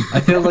 Yeah, I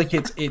feel like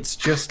it's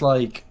just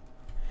like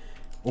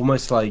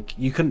almost like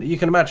you can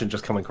imagine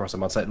just coming across a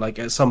mud snake. Like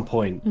at some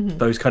point,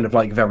 those kind of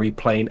like very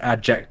plain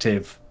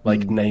adjective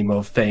like name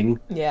of thing.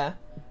 Yeah.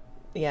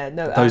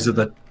 No. Those are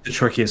the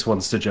trickiest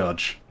ones to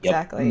judge.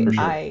 Exactly.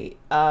 Sure.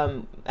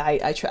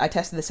 I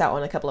tested this out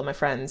on a couple of my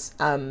friends,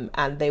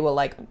 and they were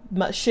like,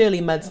 "Surely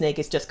mud snake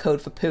is just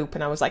code for poop,"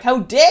 and I was like, "How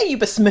dare you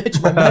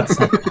besmirch my mud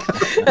snake?"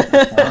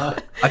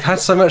 I've had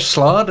so much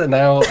slard, and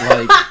now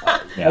like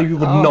you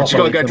would not. Just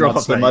gotta go drop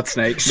off the mud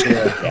snakes.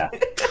 Yeah.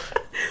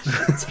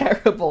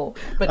 Terrible,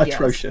 but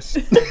atrocious.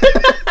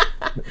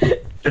 Yes.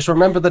 Just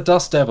remember the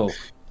dust devil.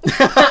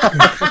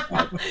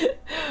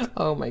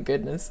 Oh my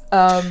goodness.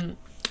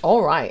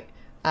 All right.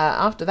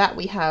 After that,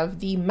 we have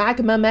the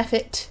magma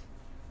method.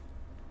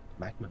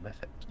 Magma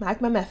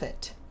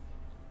method.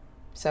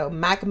 So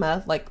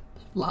magma, like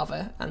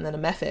lava, and then a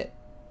method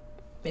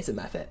is a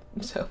method.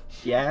 So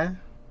yeah,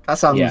 that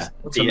sounds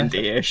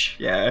D&D-ish.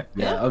 Yeah.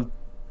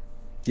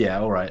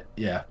 Yeah, all right.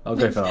 Yeah, I'll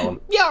go for that one.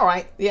 Yeah, all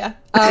right. Yeah.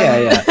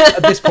 Yeah.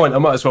 At this point, I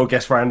might as well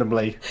guess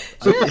randomly.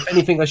 So if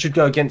anything, I should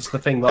go against the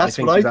thing that I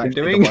think is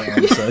actually the right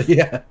answer.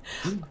 Yeah.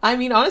 I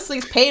mean, honestly,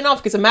 it's paying off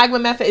because the magma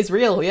method is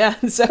real. Yeah.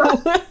 So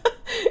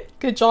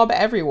good job,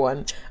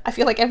 everyone. I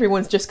feel like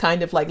everyone's just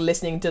kind of like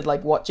listening to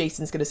like what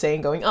Jason's gonna say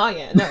and going, "Oh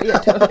yeah, no, yeah,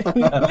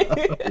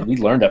 totally." We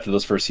learned after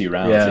those first few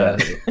rounds. Yeah.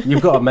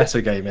 You've got a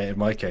meta game, mate. In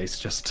my case,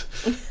 just.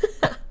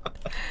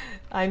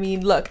 I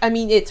mean, look. I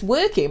mean, it's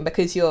working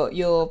because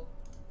you're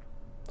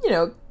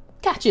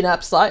catching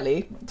up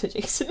slightly to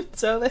Jason.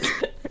 So that's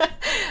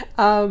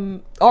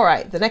all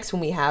right. The next one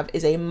we have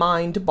is a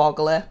mind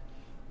boggler.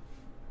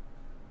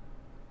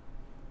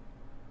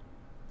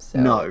 So,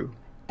 no.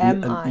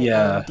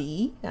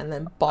 M-I-N-D and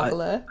then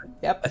boggler.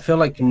 Yep. I feel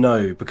like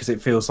no, because it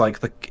feels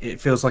like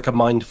a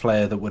mind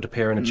flayer that would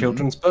appear in a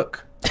children's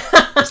book.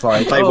 It's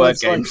like play word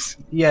games.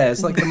 Like,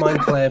 it's like the mind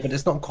flayer, but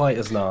it's not quite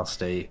as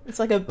nasty. It's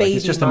like a baby.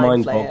 It's just a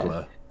mind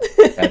boggler.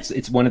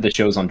 It's one of the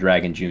shows on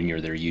Dragon Jr.,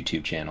 their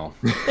YouTube channel.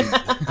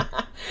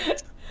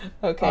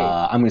 Okay.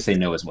 I'm going to say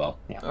no as well.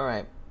 Yeah. All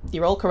right.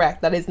 You're all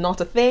correct. That is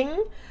not a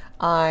thing.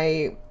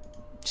 I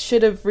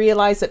should have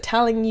realized that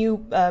telling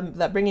you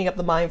that bringing up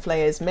the mind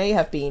flayers may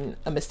have been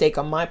a mistake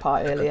on my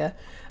part earlier.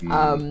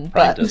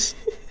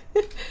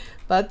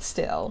 But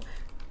still.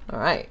 All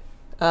right.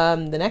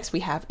 The next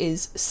we have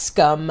is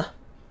scum.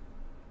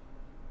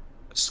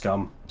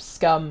 Scum.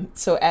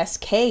 So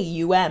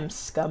S-K-U-M.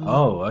 Scum.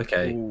 Oh,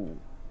 okay. Ooh.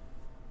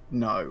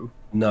 No,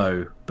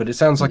 but it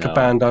sounds like a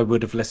band I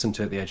would have listened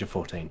to at the age of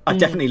 14. I've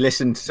definitely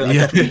listened to. I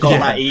definitely got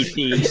that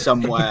EP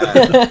somewhere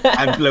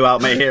and blew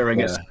out my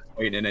hearing at some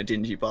point in a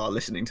dingy bar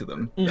listening to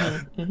them.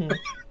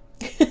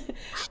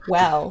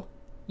 Well,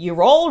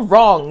 you're all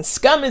wrong.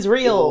 Scum is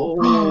real.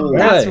 Ooh,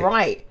 That's really?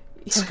 right.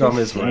 Scum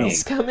is real.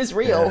 Scum is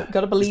real. Yeah.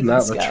 Gotta believe Isn't in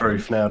that scum. the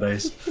truth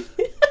nowadays?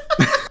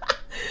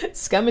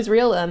 Scum is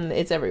real and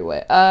it's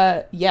everywhere.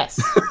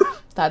 Yes.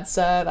 That's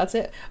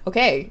it.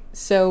 Okay,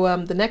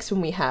 so the next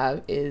one we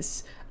have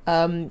is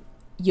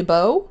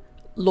Yabo,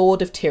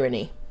 Lord of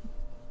Tyranny.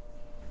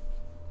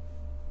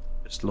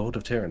 It's Lord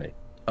of Tyranny.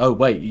 Oh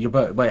wait,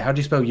 Yabo. Wait, how do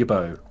you spell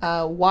Yabo?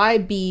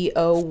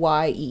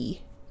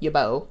 Y-B-O-Y-E.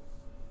 Yabo.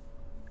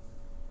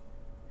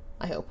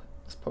 I hope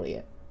that's probably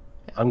it.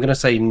 Yeah. I'm gonna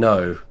say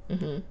no.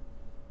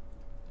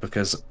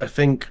 Because I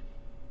think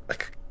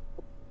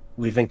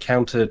we've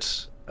encountered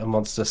a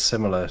monster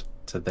similar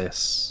to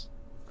this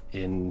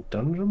in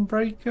Dungeon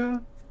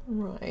Breaker.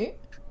 Right.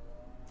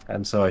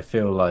 And so I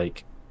feel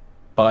like,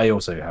 but I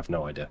also have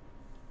no idea.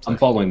 I'm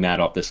following Matt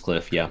off this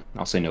cliff. Yeah,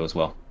 I'll say no as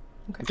well.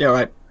 Okay. Yeah,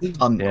 right.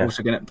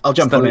 Also gonna. I'll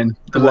jump on in.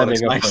 The one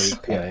is nice.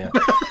 Yeah.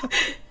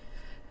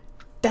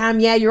 Damn,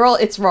 yeah,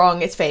 it's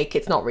wrong, it's fake,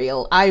 it's not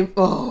real.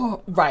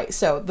 Right,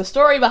 so the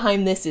story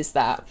behind this is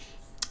that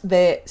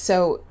there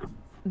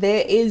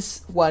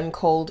is one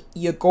called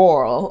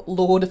Yagor,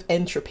 Lord of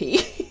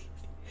Entropy.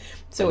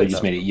 So they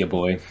just made it ya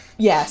boy.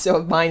 Yeah,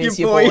 so mine is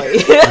ya your boy.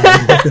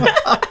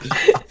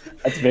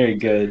 That's very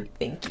good.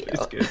 Thank you.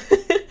 It's good.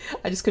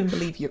 I just couldn't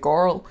believe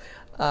Yagor.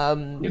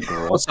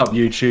 What's up,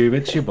 YouTube?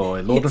 It's your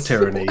boy, Lord of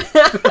Tyranny.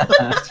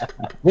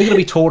 We're going to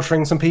be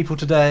torturing some people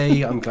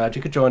today. I'm glad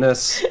you could join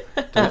us.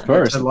 Don't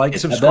forget to like,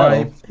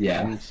 subscribe,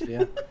 and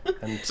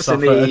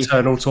suffer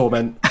eternal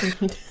torment.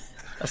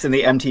 That's in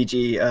the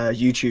MTG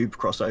YouTube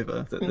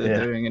crossover that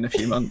they're doing in a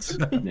few months.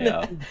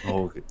 Yeah.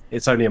 Oh,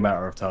 it's only a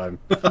matter of time.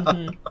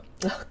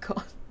 Oh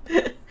God.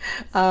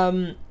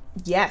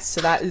 Yes,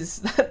 so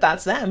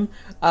that's them.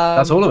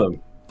 That's all of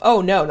them. Oh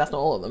no, that's not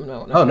all of them.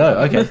 No. Oh no,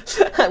 okay.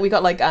 We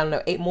got like, I don't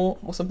know, 8 more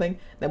or something.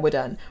 Then we're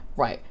done.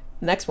 Right.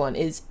 Next one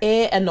is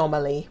Air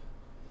Anomaly.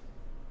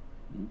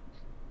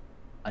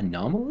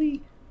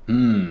 Anomaly?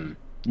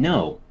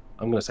 No.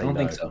 I'm gonna say no. I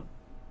don't think so.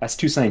 That's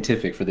too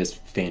scientific for this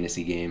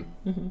fantasy game.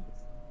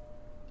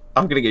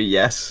 I'm gonna go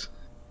yes.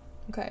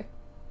 Okay.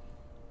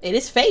 It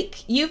is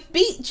fake. You've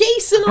beat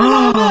Jason on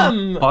all of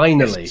them.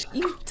 Finally.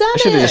 You've done I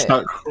should have it. just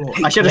stuck.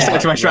 I should have stuck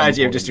to my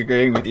strategy of just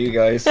agreeing with you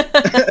guys,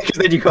 because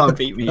then you can't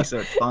beat me, so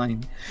it's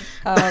fine.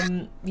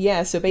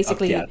 Yeah. So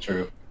basically,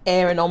 True.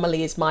 Air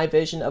Anomaly is my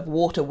version of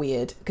Water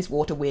Weird, because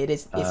Water Weird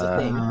is a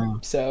thing.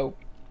 So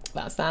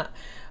that's that.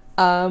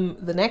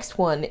 The next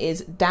one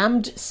is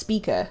Damned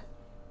Speaker.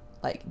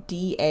 Like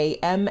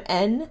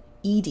DAMNED.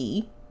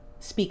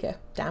 Speaker.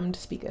 Damned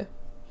Speaker.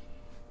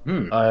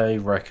 I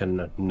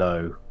reckon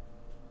no.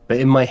 But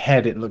in my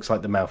head, it looks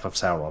like the mouth of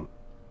Sauron.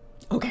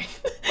 Okay.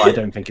 I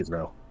don't think it's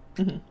real.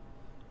 It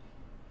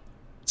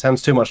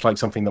sounds too much like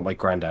something that my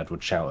granddad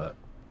would shout at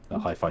the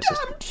hi-fi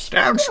system.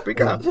 Damned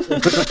Speaker.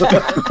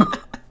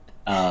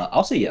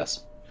 I'll say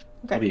yes.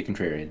 Okay. I'll be a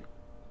contrarian.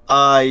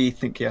 I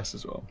think yes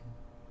as well.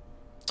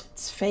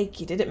 It's fake.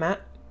 You did it,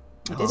 Matt.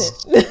 You did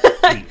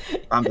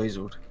it.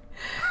 Bamboozled.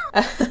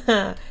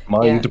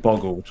 Mind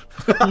boggled.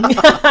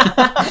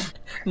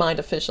 Mind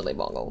officially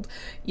boggled.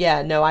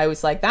 Yeah, no, I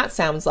was like, that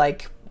sounds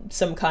like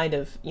some kind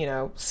of,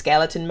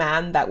 skeleton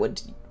man that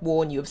would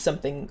warn you of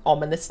something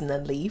ominous and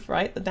then leave,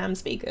 right? The damn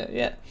speaker,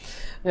 yeah.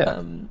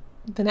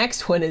 The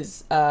next one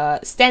is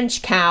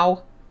Stench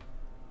Cow.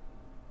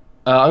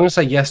 I'm going to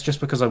say yes just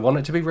because I want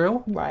it to be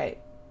real. Right.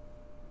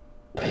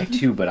 I have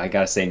two, but I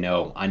gotta say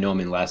no. I know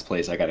I'm in last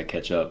place. I gotta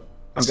catch up.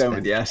 I'm going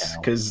with yes,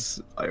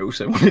 because I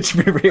also want it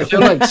to be real. I feel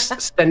like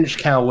Stench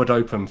Cow would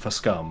open for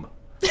Scum.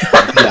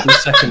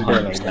 The second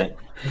billing.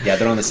 Yeah,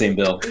 they're on the same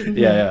bill.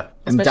 Yeah.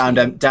 And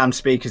Damned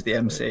Speaker's the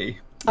MC.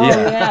 Oh,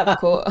 yeah, of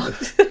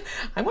course.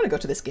 I want to go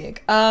to this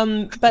gig.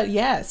 But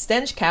yeah,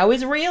 Stench Cow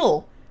is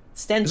real.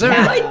 Stench Cow.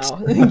 Right?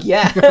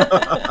 Yeah.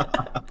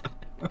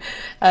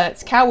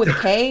 It's cow with a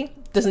K.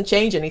 Doesn't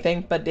change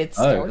anything, but it's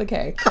cow with a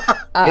K.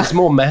 It's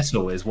more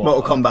metal, is what.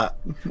 Mortal Kombat.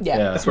 Yeah.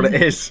 That's what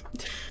it is.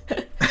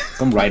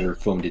 Some writer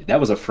filmed it. That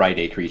was a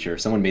Friday creature.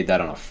 Someone made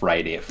that on a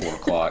Friday at 4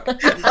 o'clock.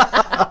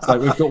 It's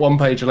like, we've got one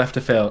page left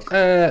to fill.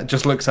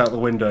 Just looks out the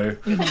window.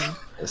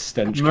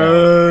 Stench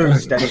Cow.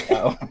 Stench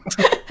Cow.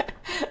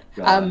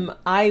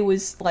 I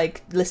was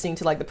like listening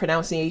to like the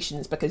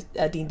pronunciations because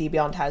D&D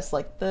Beyond has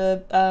like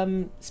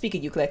the speaker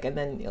you click and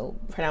then you'll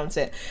pronounce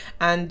it,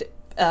 and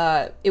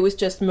it was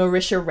just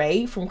Marisha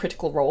Ray from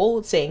Critical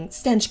Role saying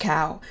Stench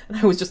Cow, and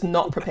I was just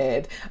not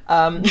prepared.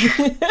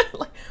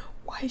 Like,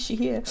 why is she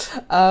here?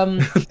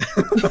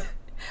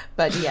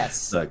 But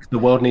yes. Look, the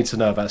world needs to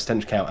know about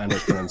Stench Cow and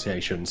its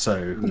pronunciation,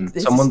 so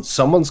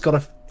someone's got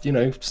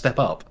to, step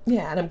up.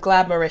 Yeah, and I'm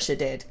glad Marisha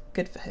did.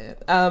 Good for her.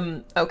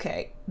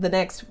 Okay, the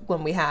next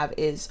one we have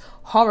is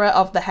Horror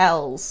of the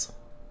Hells.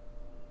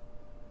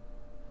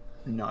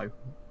 No.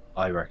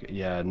 I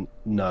reckon,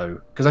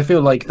 no. Because I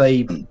feel like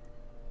they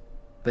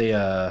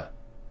what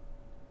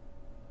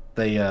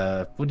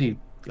do you,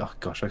 oh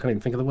gosh, I can't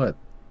even think of the word.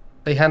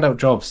 They hand out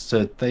jobs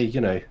to,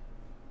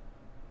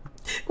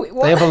 Wait,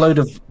 they have a load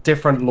of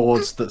different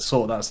lords that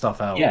sort that stuff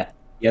out. Yeah,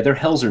 their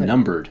hells are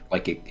numbered,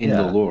 like in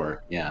the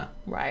lore. Yeah.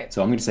 Right.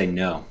 So I'm going to say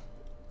no.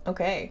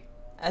 Okay.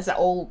 Is that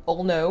all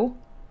no?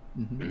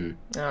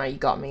 Mm-hmm. Oh, you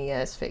got me.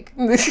 Yeah, it's fake.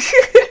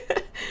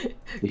 If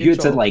you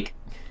had said like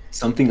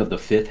something of the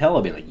fifth hell,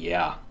 I'd be like,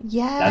 yeah,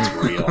 that's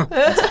real.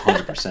 That's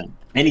 100%.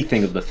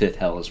 Anything of the fifth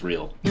hell is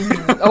real.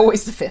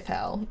 Always the fifth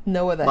hell.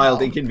 No other mild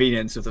hell.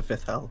 Inconvenience of the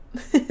fifth hell.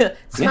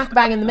 Smack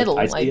bang in the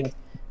middle. Yeah.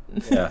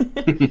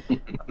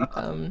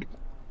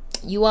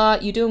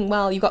 You're doing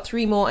well. You got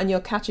 3 more, and you're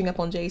catching up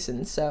on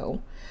Jason.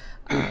 So,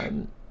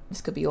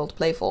 this could be all to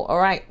play for. All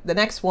right, the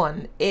next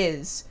one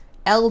is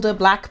Elder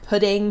Black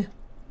Pudding.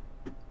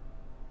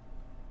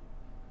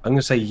 I'm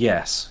gonna say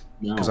yes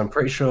because I'm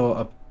pretty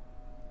sure.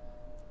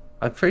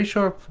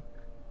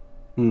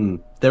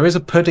 There is a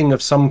pudding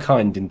of some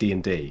kind in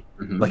D&D.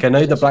 Mm-hmm. Like I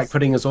know the black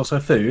pudding is also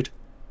food,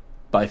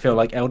 but I feel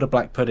like Elder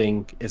Black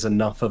Pudding is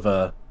enough of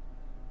a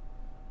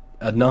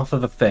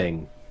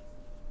thing.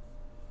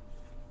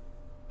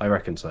 I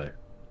reckon so.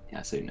 Yeah,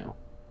 I say no.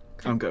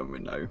 I'm going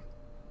with no.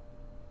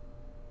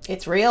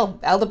 It's real.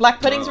 Elder Black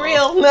Pudding's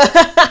real.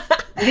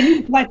 I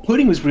knew black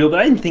pudding was real, but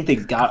I didn't think they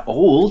got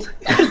old.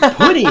 It's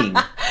pudding.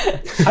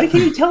 How can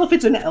you tell if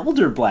it's an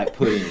elder black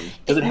pudding?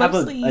 Does it have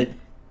a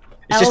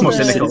it's just more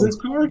cynical.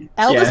 Card?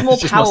 Elder's more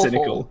powerful. More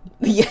cynical.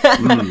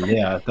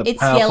 Yeah.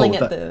 It's yelling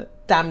at the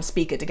damn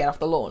speaker to get off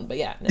the lawn, but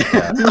yeah. No.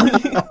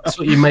 That's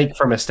what you make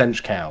from a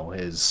Stench Cow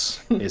is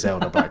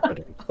Elder Black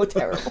Pudding. Oh,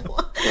 terrible.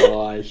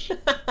 Gosh.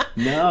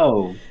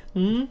 No.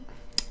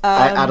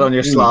 Add on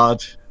your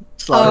slard.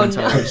 Slard and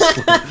no. toast.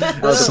 A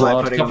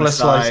couple of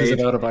slices of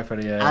Elder Black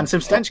Pudding, yeah. And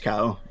some Stench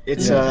Cow.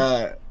 It's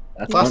That's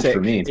classic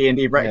for me.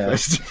 D&D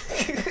breakfast.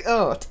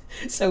 Oh,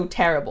 so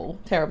terrible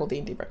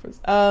D&D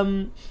breakfast.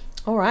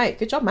 All right,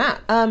 good job,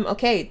 Matt.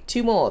 Okay,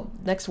 2 more.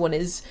 Next one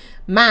is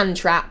Man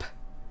Trap.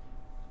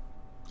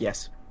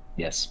 Yes.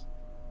 Yes.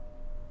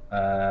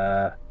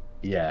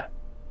 Yeah.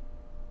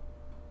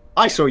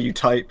 I saw you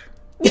type.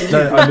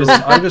 No,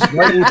 I was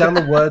writing down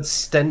the word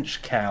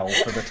Stench Cow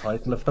for the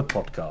title of the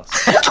podcast.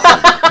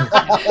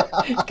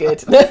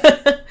 Good.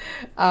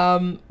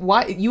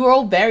 Why? You were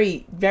all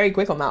very, very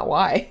quick on that.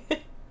 Why?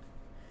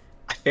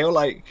 I feel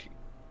like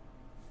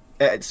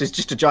it's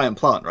just a giant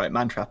plant, right?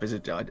 Mantrap is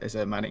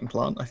a man-eating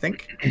plant, I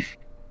think.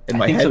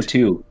 I think so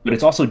too, but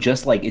it's also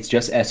just like it's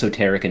just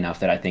esoteric enough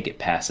that I think it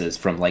passes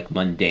from like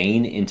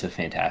mundane into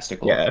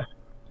fantastical. Yeah.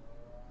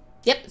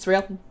 Yep, it's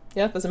real.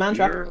 Yeah, there's a man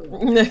trap.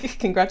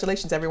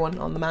 Congratulations, everyone,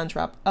 on the man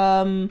trap.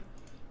 All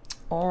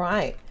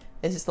right.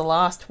 This is the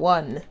last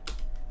one.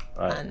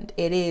 Right. And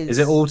it is... Is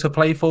it all to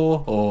play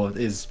for, or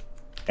is...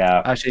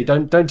 Yeah. Actually,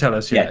 don't tell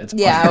us yet.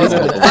 Yeah, I was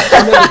gonna...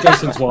 I know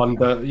Jason's one,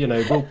 but, you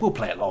know, we'll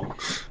play along.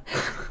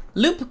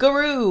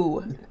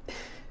 Loup-Garou.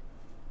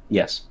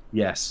 Yes.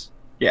 Yes.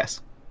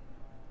 Yes.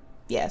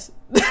 Yes.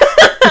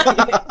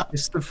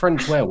 It's the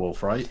French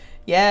werewolf, right?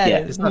 Yeah. Yeah.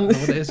 Is that what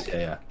it is?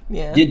 Yeah.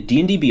 Did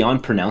D&D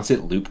Beyond pronounce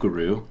it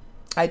Loup-Garou?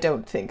 I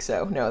don't think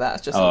so. No,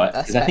 that's just Oh,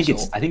 a special.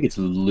 I think it's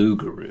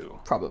Loup-Garou.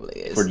 Probably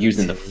is. For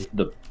using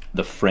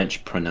the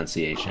French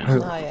pronunciation.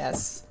 Ah,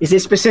 yes. Is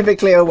it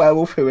specifically a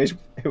werewolf who is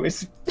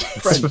French?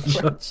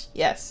 French.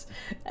 Yes.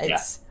 It's.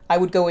 Yeah. I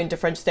would go into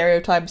French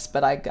stereotypes,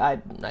 but I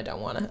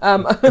don't want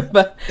to.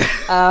 But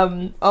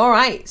all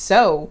right.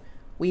 So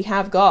we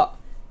have got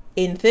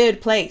in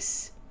third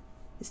place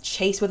is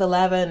Chase with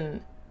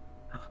 11.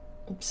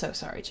 I'm so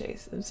sorry,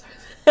 Chase. I'm sorry.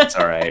 It's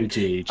all right.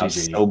 GG. I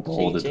was so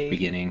bold at the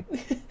beginning.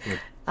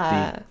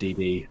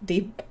 DD.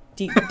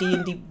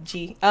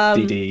 D&DG.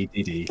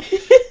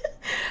 DD.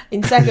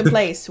 In second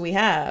place, we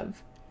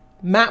have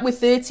Matt with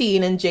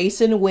 13 and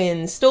Jason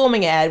wins,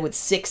 storming ahead with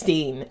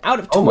 16 out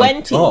of 20. Oh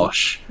my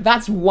gosh.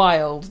 That's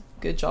wild.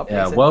 Good job,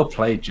 Yeah, Jason. well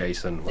played,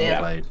 Jason. Well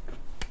played.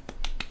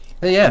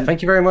 But yeah,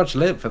 thank you very much,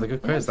 Liv, for the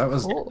good quiz. That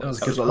was a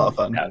lot of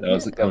fun. Yeah,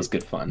 that was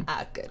good fun.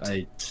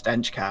 Good.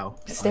 Stench cow.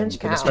 Stench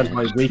cow. I spent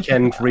my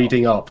weekend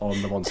reading up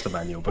on the Monster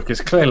Manual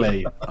because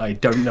clearly I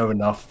don't know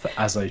enough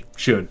as I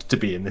should to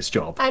be in this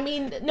job. I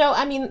mean,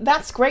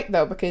 that's great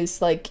though,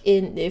 because like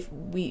when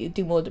we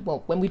do more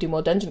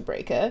Dungeon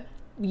Breaker,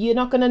 you're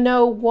not gonna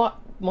know what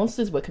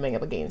monsters we're coming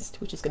up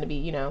against, which is gonna be,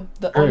 you know,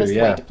 the honest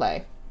way to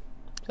play.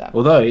 So.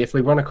 Although if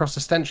we run across a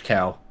stench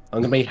cow,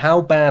 I'm gonna be,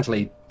 how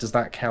badly does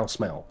that cow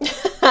smell?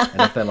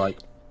 And if they're like,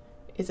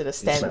 is it a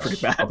stench?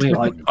 Pretty bad. I'll be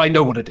like, I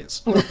know what it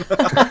is.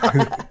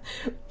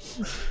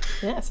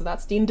 Yeah, so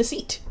that's Dean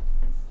Deceit.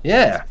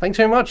 Yeah, thanks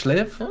very much,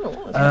 Liv.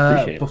 Oh,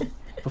 I appreciate it.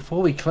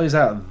 Before we close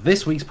out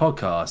this week's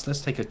podcast, let's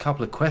take a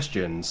couple of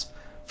questions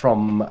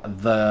from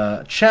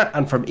the chat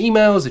and from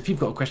emails. If you've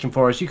got a question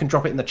for us, you can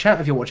drop it in the chat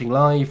if you're watching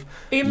live.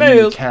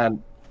 Email. You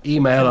can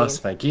email us,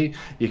 thank you.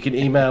 You can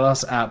email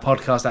us at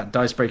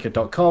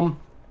podcast@dicebreaker.com.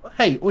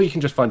 Hey, or you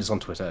can just find us on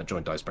Twitter at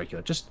Join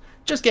Dicebreaker. Just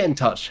get in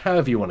touch,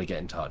 however you want to get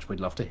in touch. We'd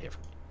love to hear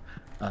from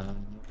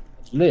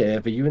you.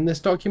 Liv, are you in this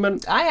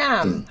document? I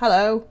am.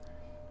 Hello.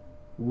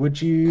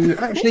 Would you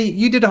actually?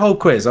 You did a whole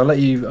quiz. I'll let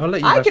you.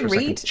 I can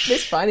read.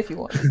 It's fine if you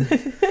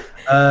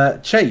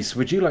want. Chase,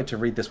 would you like to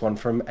read this one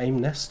from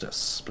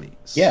Amnestus,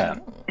 please? Yeah.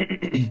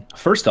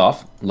 First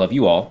off, love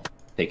you all.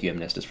 Thank you,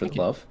 Amnestus, for the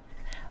love.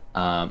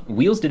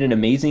 Wheels did an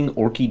amazing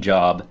orky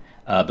job,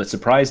 but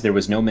surprised there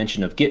was no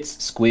mention of Gits,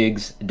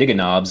 Squigs,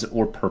 Diganobs,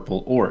 or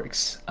Purple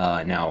Orcs.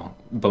 Now,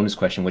 bonus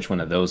question: which one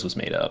of those was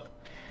made up?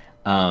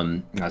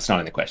 No, it's not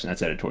in the question.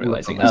 That's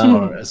editorializing.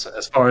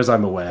 As far as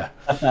I'm aware.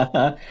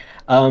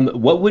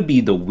 What would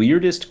be the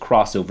weirdest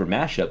crossover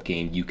mashup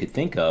game you could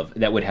think of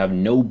that would have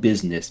no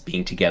business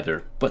being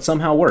together, but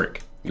somehow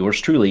work? Yours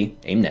truly,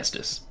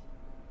 Amnestus.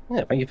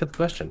 Yeah, thank you for the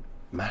question.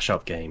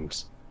 Mashup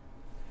games.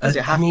 Does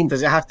it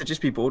have to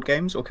just be board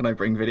games, or can I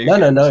bring video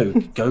games?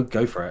 No.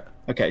 Go for it.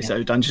 Okay,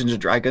 so Dungeons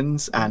and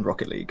Dragons and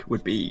Rocket League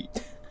would be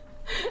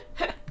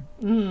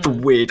the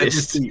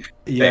weirdest thing.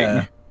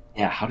 Yeah,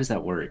 how does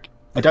that work?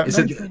 I don't know. Is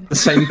it the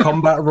same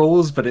combat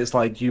rules, but it's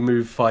like you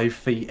move 5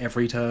 feet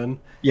every turn?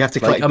 You have to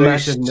collect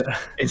boost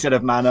instead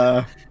of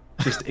mana.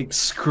 Just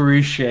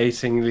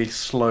excruciatingly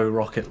slow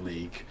Rocket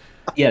League.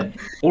 Yeah,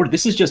 or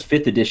this is just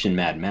 5th edition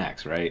Mad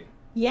Max, right?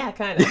 Yeah,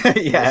 kind of.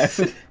 Yeah.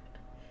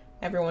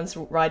 Everyone's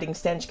riding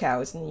stench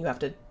cows, and you have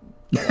to.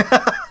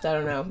 I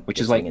don't know.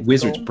 Which is like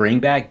Wizards, bring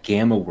back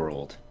Gamma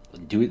World,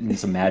 do it in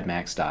some Mad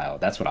Max style.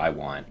 That's what I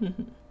want. I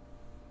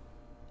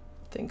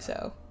think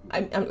so.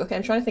 I'm okay.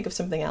 I'm trying to think of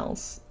something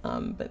else.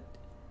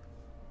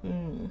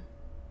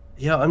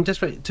 Yeah, I'm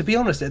desperate. To be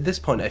honest, at this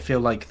point, I feel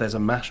like there's a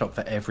mashup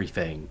for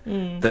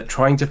everything. That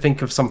trying to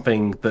think of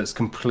something that's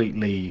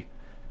completely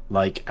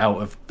like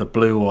out of the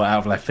blue or out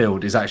of left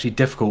field is actually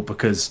difficult,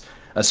 because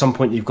at some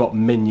point you've got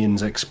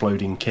minions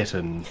exploding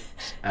kittens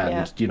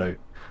and you know,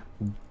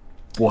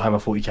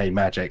 Warhammer 40k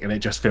magic, and it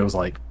just feels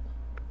like,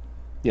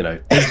 you know,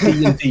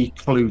 D&D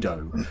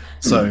Cluedo.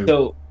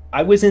 So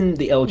I was in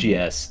the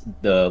LGS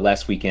the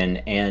last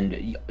weekend,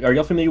 and are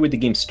y'all familiar with the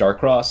game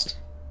Starcrossed?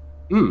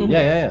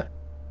 Yeah.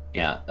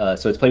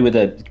 So it's played with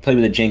a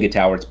Jenga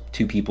tower. It's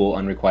 2 people,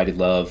 unrequited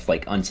love,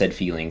 like unsaid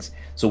feelings.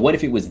 So what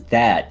if it was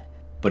that,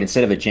 but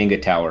instead of a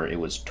Jenga tower, it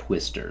was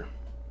Twister?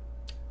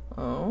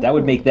 Oh. That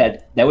would make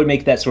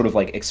that sort of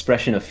like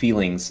expression of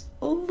feelings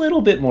a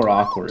little bit more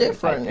awkward.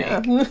 Different,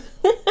 I think.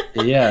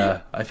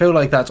 Yeah, I feel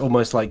like that's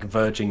almost like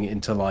verging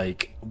into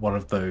like one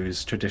of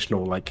those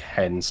traditional like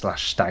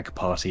hen/stag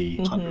party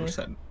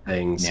 100%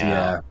 things.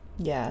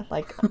 Yeah,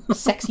 like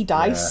sexy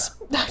dice.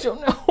 I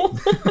don't know.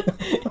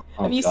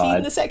 Have you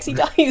seen the sexy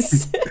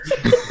dice?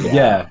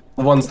 Yeah,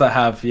 the ones that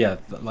have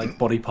like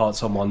body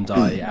parts on one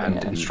die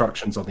and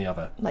instructions on the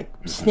other. Like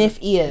sniff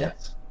ear.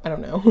 Yes. I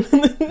don't know.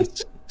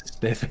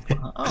 Sniff.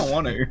 I don't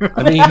want to.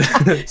 I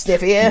mean,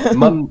 sniff ear.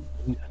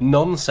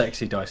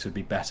 non-sexy dice would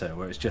be better,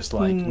 where it's just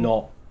like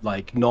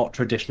not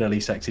traditionally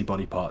sexy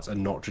body parts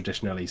and not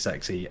traditionally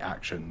sexy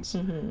actions.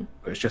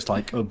 Where it's just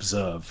like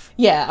observe.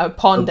 Yeah, a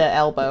ponder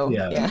elbow.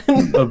 Yeah.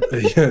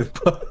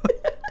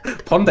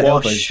 Ponder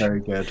elbow is very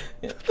good.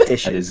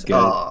 Dishes.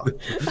 That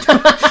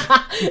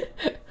is good.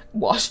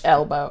 Wash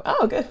elbow.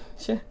 Oh, good.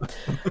 Sure.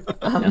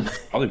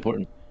 Probably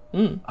important.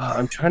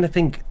 I'm trying to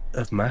think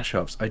of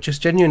mashups. I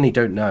just genuinely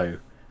don't know.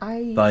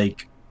 I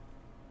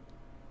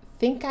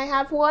think I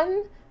have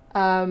one.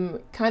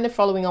 Kind of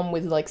following on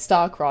with like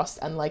Starcrossed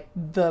and like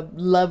the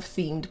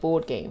love-themed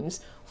board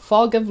games,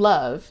 Fog of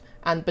Love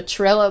and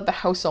Betrayal at the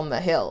House on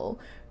the Hill.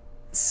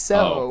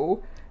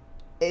 So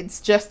it's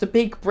just a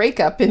big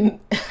breakup in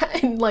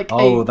like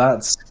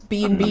that's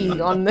B&B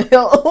on the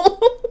hill.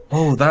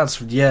 Oh,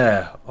 that's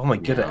Oh my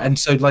goodness. And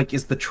so, like,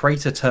 is the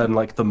traitor turn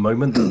like the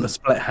moment that the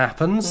split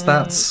happens?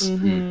 That's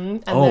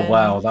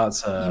wow.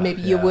 That's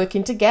maybe you're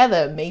working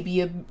together. Maybe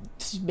you're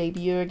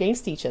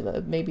against each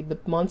other. Maybe the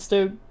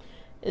monster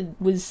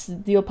was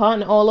your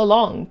partner all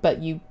along,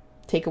 but you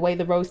take away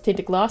the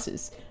rose-tinted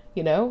glasses.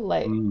 You know,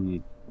 like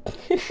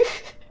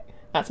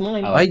that's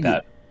mine. I like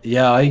that.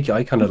 Yeah, I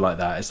kind of like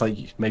that. It's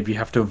like maybe you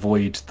have to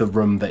avoid the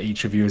room that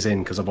each of you is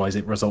in, because otherwise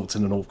it results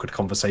in an awkward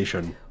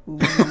conversation.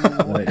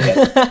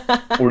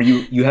 Or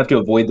you have to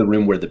avoid the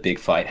room where the big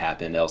fight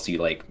happened, else you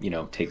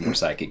take more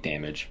psychic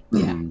damage.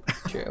 Yeah,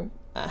 true.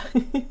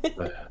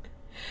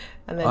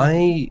 And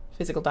then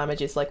physical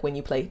damage is like when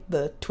you play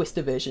the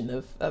Twister version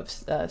of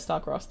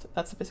Starcrossed.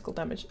 That's the physical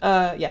damage.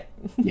 Yeah.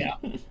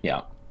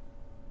 Yeah.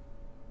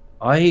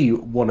 I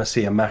want to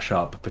see a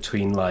mashup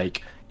between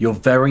like your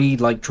very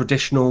like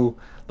traditional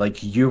like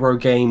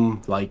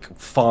Eurogame like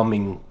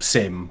farming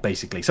sim,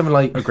 basically something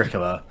like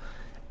Agricola,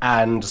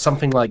 and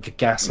something like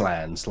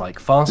Gaslands, like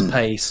fast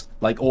pace,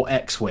 like or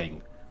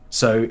X-Wing.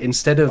 So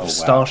instead of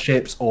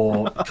starships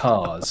or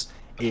cars,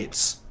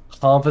 it's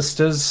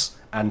harvesters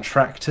and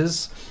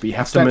tractors, but you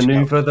have to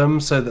maneuver them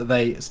so that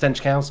they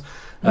stench cows.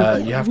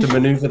 You have to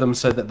maneuver them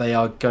so that they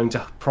are going to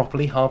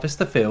properly harvest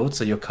the field.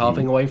 So you're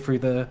carving away through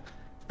the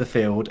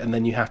field, and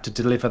then you have to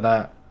deliver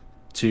that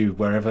to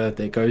wherever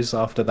it goes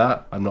after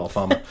that. I'm not a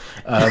farmer.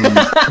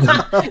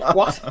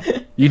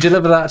 What? You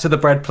deliver that to the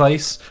bread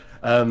place,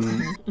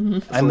 and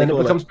then it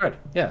becomes bread.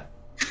 Yeah.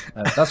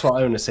 That's what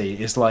I want to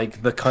see, is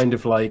like the kind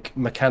of like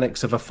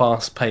mechanics of a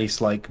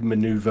fast-paced like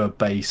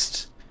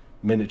maneuver-based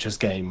miniatures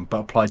game, but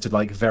applied to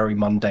like very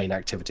mundane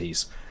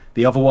activities.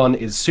 The other one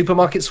is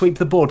Supermarket Sweep,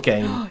 the board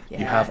game.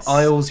 Yes. You have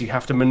aisles, you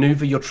have to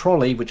maneuver your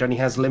trolley, which only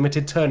has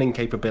limited turning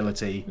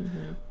capability,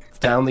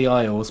 down the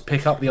aisles,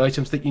 pick up the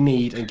items that you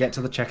need, and get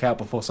to the checkout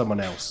before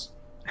someone else.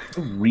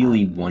 I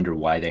really wonder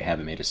why they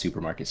haven't made a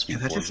Supermarket Sweep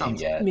board game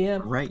yet. Yeah.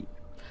 Right.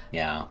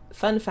 Yeah.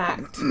 Fun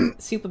fact,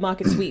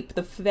 Supermarket Sweep,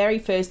 the very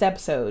first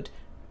episode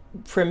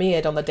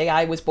premiered on the day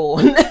I was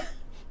born.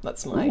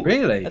 That's my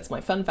That's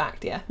my fun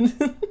fact, yeah.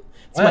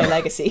 It's my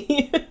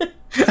legacy.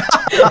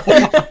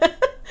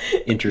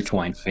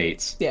 Intertwined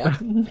fates. Yeah.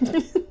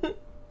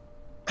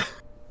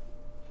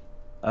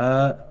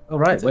 All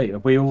right, wait,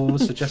 have we all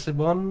suggested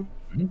one?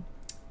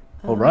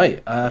 All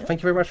right, thank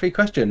you very much for your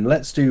question.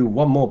 Let's do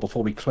one more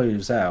before we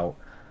close out.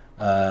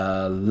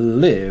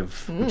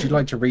 Liv, would you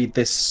like to read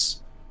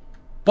this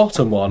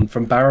bottom one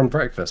from Baron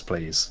Breakfast,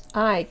 please?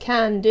 I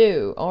can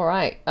do. All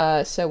right,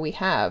 so we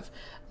have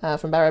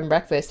from Baron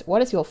Breakfast,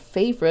 what is your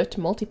favourite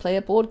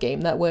multiplayer board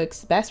game that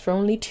works best for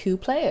only 2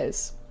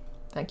 players?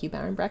 Thank you,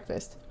 Baron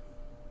Breakfast.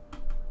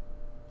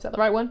 Is that the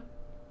right one?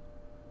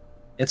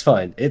 It's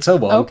fine. It's a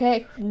one.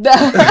 Okay.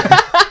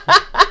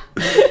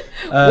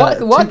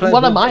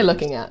 What am I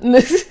looking at?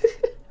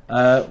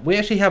 We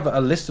actually have a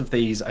list of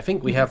these. I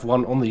think we have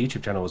one on the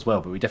YouTube channel as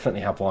well, but we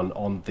definitely have one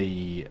on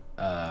the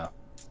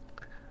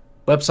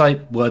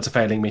website. Words are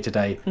failing me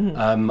today.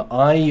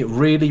 I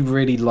really,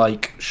 really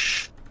like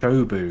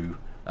Shobu,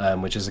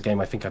 which is a game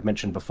I think I've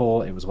mentioned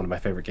before. It was one of my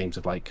favorite games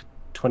of like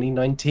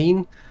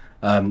 2019.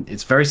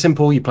 It's very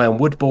simple. You play on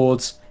wood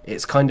boards.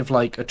 It's kind of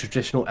like a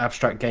traditional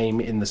abstract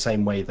game in the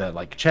same way that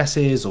like chess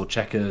is, or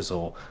checkers,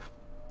 or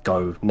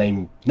Go.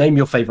 Name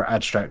your favorite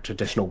abstract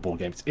traditional board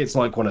games. It's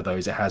like one of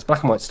those. It has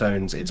black and white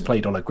stones. It's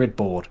played on a grid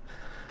board.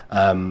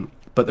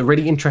 But the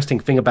really interesting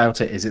thing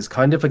about it is it's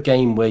kind of a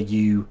game where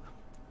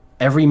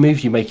every move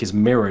you make is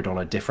mirrored on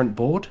a different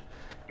board,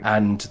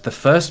 and the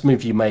first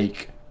move you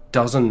make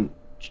doesn't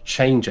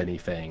change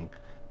anything,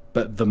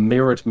 but the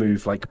mirrored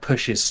move like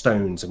pushes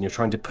stones, and you're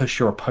trying to push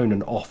your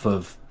opponent off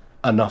of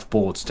enough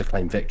boards to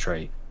claim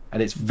victory.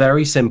 And it's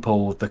very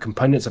simple. The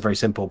components are very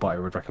simple, but I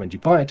would recommend you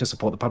buy it to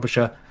support the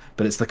publisher.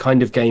 But it's the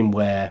kind of game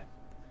where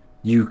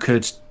you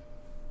could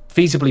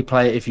feasibly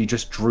play it if you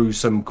just drew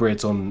some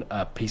grids on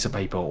a piece of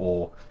paper,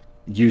 or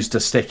used a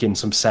stick in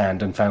some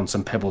sand and found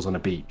some pebbles on a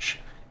beach.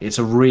 It's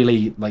a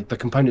really, like, the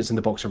components in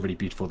the box are really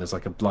beautiful. There's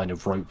like a line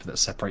of rope that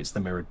separates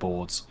the mirrored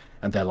boards,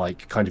 and they're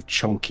like kind of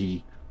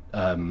chunky,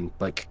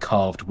 like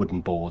carved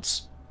wooden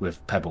boards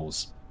with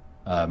pebbles.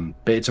 But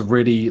it's a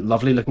really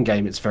lovely looking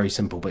game. It's very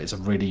simple, but it's a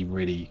really,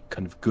 really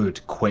kind of good,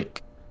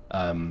 quick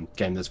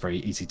game that's very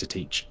easy to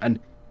teach. And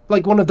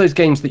like one of those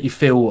games that you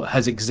feel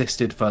has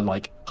existed for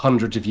like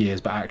hundreds of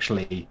years, but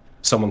actually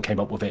someone came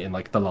up with it in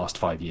like the last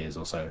 5 years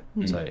or so.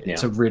 So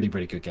it's a really,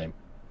 really good game.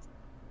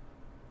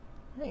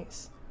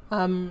 Nice.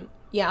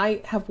 Yeah,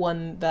 I have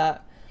one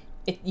that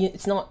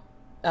it's not.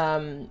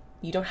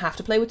 You don't have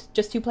to play with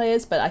just 2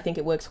 players, but I think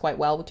it works quite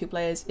well with 2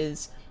 players.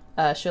 Is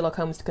Sherlock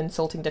Holmes: The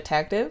Consulting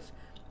Detective,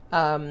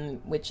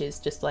 which is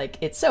just like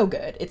it's so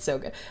good. It's so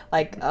good.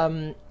 Like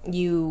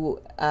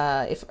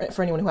if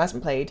for anyone who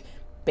hasn't played,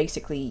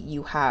 basically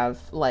you have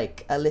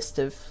like a list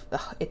of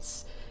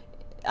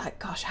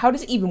gosh, how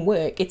does it even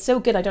work? It's so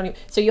good. I don't even.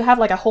 So you have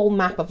like a whole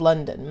map of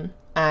London,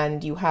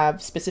 and you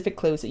have specific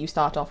clues that you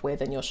start off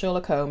with, and you're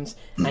Sherlock Holmes,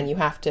 and you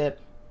have to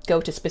go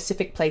to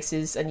specific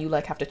places, and you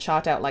like have to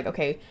chart out like,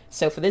 okay,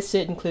 so for this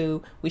certain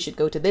clue we should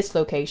go to this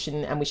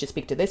location and we should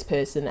speak to this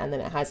person, and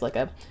then it has like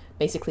a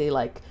basically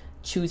like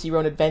choose your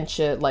own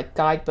adventure like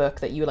guidebook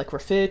that you like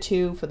refer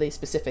to for the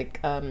specific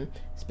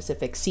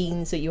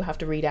scenes that you have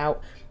to read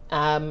out,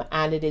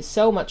 and it is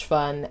so much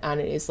fun, and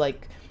it is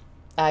like,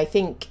 I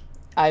think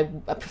I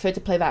prefer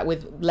to play that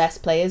with less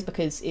players,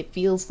 because it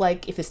feels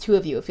like if there's 2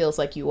 of you, it feels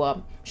like you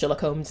are Sherlock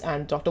Holmes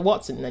and Dr.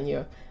 Watson, and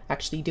you're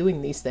actually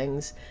doing these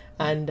things.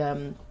 And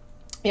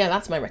yeah,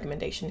 that's my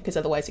recommendation, because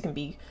otherwise it can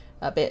be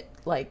a bit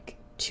like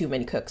too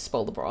many cooks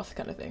spoil the broth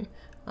kind of thing.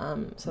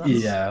 So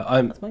that's,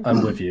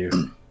 I'm with you.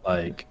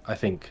 Like, I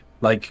think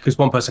like, because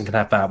one person can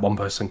have that, one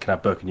person can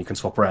have book, and you can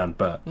swap around,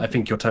 but I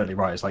think you're totally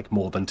right. It's like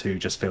more than 2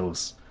 just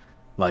feels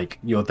like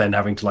you're then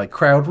having to like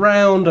crowd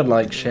round and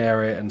like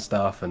share it and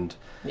stuff. And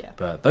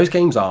but those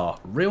games are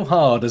real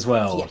hard as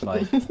well.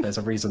 Like there's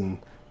a reason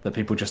that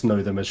people just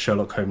know them as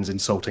Sherlock Holmes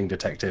Insulting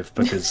Detective,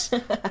 because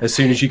as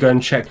soon as you go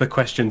and check the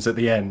questions at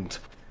the end,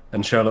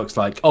 and Sherlock's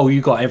like, "Oh,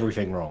 you got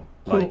everything wrong."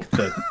 Like,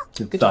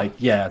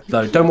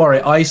 don't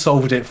worry, I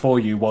solved it for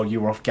you while you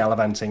were off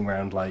gallivanting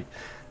around like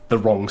the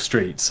wrong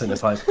streets. And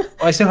it's like,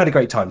 I still had a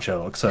great time,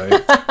 Sherlock. So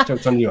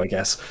joke's on you, I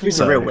guess. Who's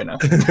the real winner?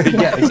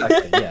 Yeah,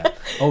 exactly. Yeah.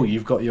 Oh,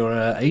 you've got your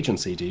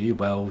agency, do you?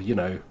 Well, you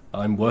know,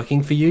 I'm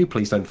working for you.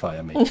 Please don't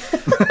fire me.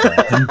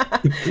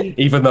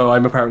 Even though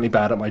I'm apparently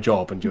bad at my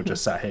job, and you're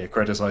just sat here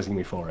criticizing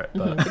me for it.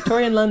 But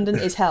Victorian London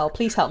is hell.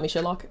 Please help me,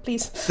 Sherlock.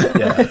 Please.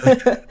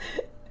 Yeah.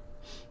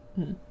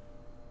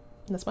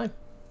 That's fine.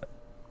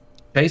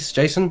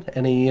 Jason,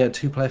 any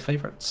 2-player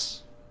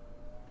favorites?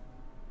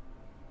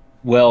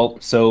 Well,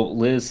 so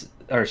Liv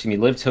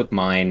took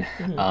mine.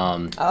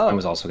 I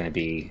was also going to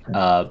be,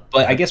 but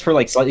I guess for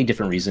like slightly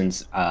different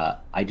reasons.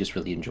 I just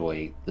really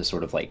enjoy the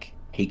sort of like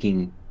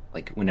taking,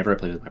 like whenever I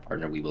play with my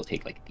partner, we will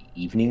take like the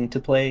evening to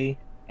play,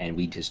 and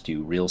we just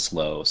do real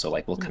slow. So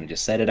like we'll kind of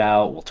just set it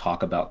out. We'll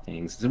talk about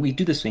things. So we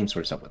do the same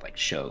sort of stuff with like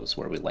shows,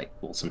 where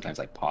we'll sometimes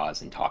like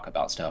pause and talk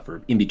about stuff,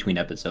 or in between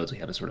episodes we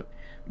have a sort of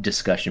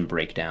discussion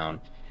breakdown.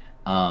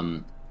 I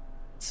mean,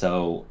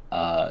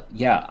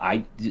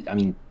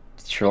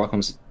 Sherlock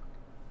Holmes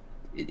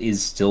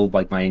is still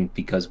like mine,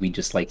 because we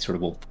just like sort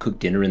of will cook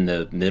dinner in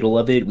the middle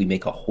of it. We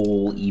make a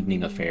whole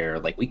evening affair.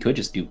 Like we could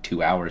just do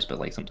 2 hours, but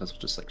like sometimes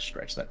we'll just like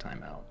stretch that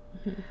time out.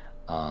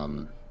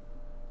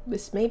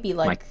 This may be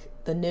like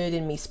the nerd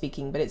in me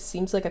speaking, but it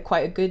seems like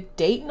quite a good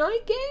date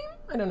night game.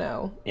 I don't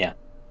know. Yeah,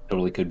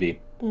 totally could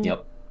be.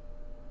 Yep.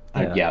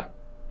 Yeah.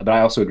 But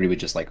I also agree with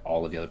just like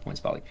all of the other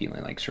points about like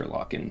feeling like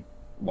Sherlock and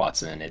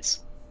Watson.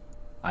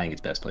 I think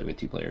it's best played with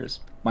 2 players.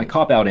 My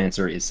cop-out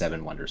answer is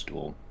Seven Wonders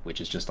Duel,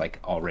 which is just like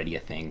already a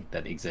thing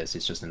that exists.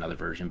 It's just another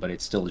version, but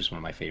it's still just one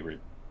of my favorite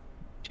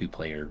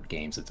 2-player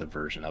games. It's a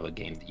version of a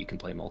game that you can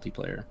play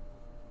multiplayer.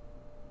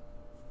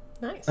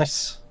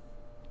 Nice.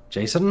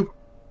 Jason?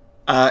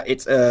 I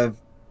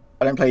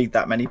don't play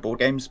that many board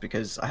games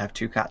because I have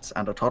 2 cats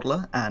and a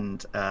toddler,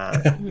 and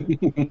I've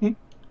been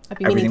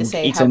meaning to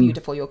say how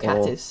beautiful your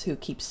cat is, who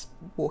keeps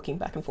walking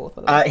back and forth.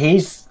 By the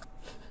way.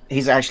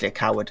 He's actually a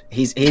coward.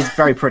 He's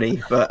very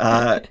pretty,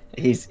 but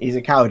he's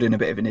a coward and a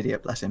bit of an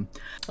idiot, bless him.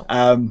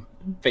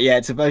 But yeah,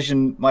 it's a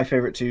version. My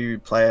favorite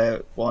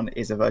 2-player one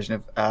is a version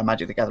of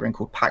Magic the Gathering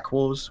called Pack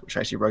Wars, which I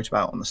actually wrote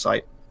about on the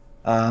site.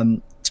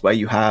 It's where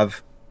you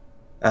have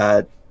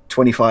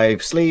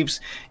 25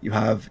 sleeves, you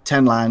have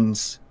 10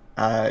 lands,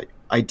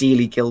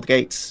 ideally guild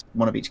gates.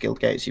 One of each guild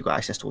gates, you've got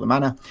access to all the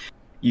mana.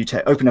 You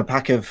open a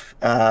pack of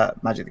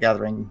Magic the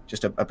Gathering,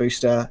 just a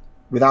booster.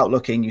 Without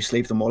looking, you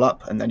sleeve them all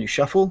up, and then you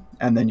shuffle,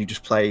 and then you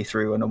just play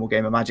through a normal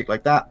game of Magic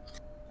like that.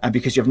 And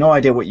because you have no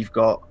idea what you've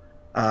got,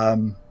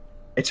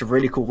 it's a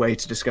really cool way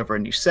to discover a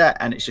new set,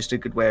 and it's just a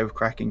good way of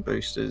cracking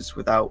boosters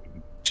without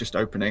just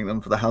opening them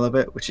for the hell of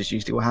it, which is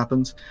usually what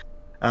happens.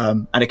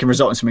 And it can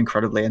result in some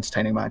incredibly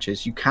entertaining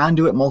matches. You can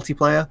do it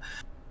multiplayer,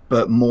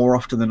 but more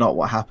often than not,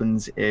 what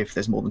happens if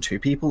there's more than 2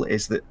 people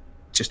is that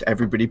just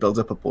everybody builds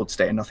up a board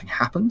state and nothing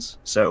happens.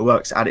 So it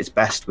works at its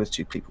best with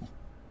 2 people.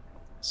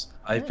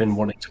 I've been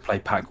wanting to play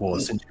Pack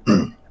Wars since you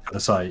wrote for the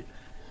site,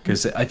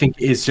 because I think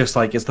it's just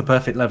like it's the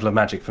perfect level of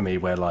Magic for me,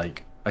 where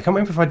like I can't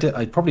remember if I did.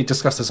 I probably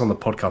discussed this on the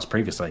podcast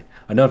previously.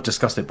 I know I've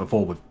discussed it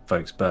before with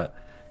folks, but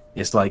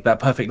it's like that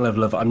perfect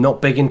level of, I'm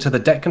not big into the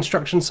deck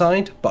construction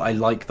side, but I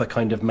like the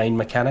kind of main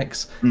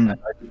mechanics.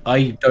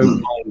 I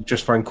don't mind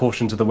just throwing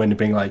caution to the wind and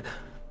being like,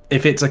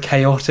 if it's a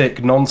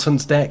chaotic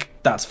nonsense deck,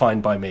 that's fine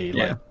by me.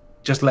 Yeah. Like,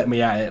 just let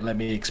me at it, let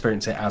me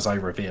experience it as I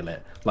reveal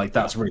it. Like,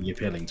 that's really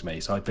appealing to me.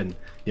 So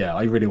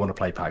I really want to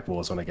play Pack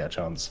Wars when I get a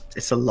chance.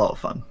 It's a lot of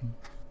fun.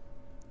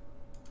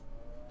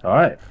 All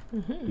right.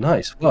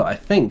 Nice. Well, I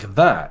think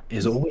that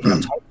is all we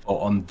have time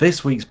for on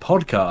this week's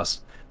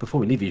podcast. Before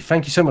we leave you,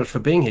 thank you so much for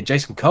being here,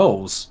 Jason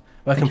Coles.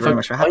 Where Thank you very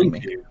much for having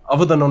me.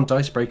 Other than on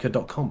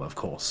dicebreaker.com, of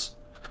course.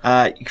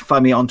 You can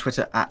find me on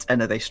Twitter at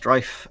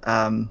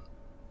 @EnOthe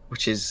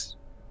which is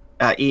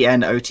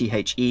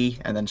ENOTHE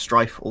and then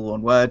Strife, all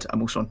one word.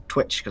 I'm also on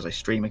Twitch because I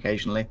stream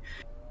occasionally.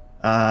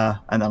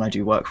 And then I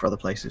do work for other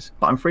places.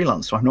 But I'm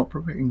freelance, so I'm not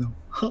promoting them.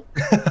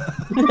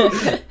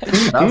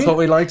 That's what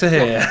we like to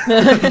hear.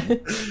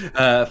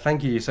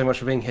 Thank you so much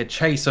for being here.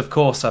 Chase, of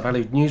course, our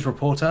valued news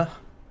reporter.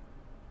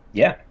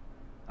 Yeah.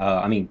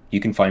 I mean,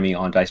 you can find me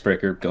on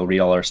Dicebreaker. Go read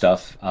all our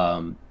stuff.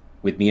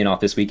 With me and off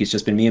this week, it's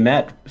just been me and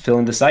Matt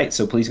filling the site.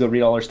 So please go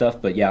read all our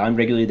stuff. But yeah, I'm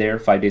regularly there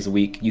 5 days a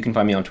week. You can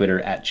find me on Twitter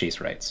at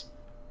ChaseWrites.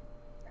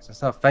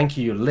 Thank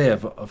you,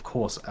 Liv, of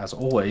course, as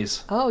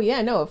always. Oh,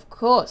 yeah, no, of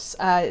course.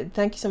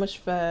 Thank you so much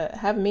for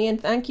having me, and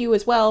thank you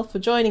as well for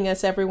joining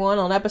us, everyone,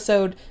 on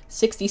episode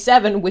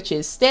 67, which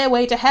is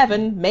Stairway to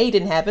Heaven, Made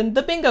in Heaven,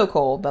 the bingo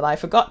call that I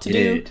forgot to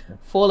do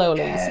for Lowlies.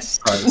 Yes.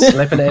 Right,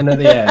 slipping it in at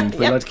the end.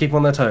 We like to keep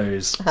on their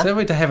toes.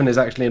 Stairway to Heaven is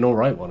actually an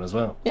alright one as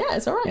well. Yeah,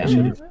 it's alright.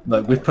 Yeah.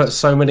 Look, we've put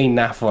so many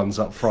naff ones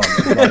up front.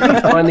 Like, you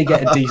finally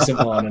get a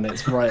decent one, and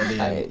it's right at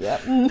the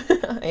end.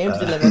 I aim to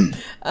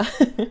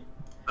deliver.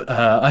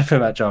 I've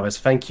been Matt Jarvis.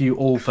 Thank you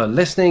all for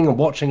listening and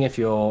watching. If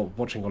you're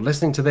watching or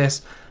listening to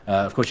this,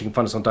 of course, you can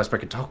find us on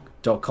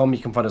dicebreaker.com. You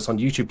can find us on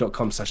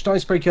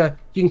youtube.com/dicebreaker.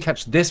 You can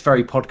catch this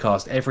very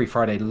podcast every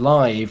Friday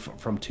live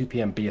from 2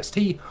 p.m.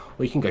 BST,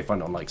 or you can go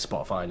find it on like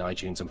Spotify and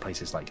iTunes and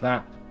places like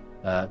that.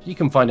 You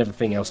can find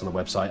everything else on the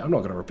website. I'm not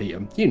going to repeat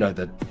them. You know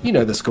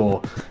the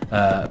score.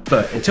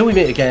 But until we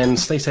meet again,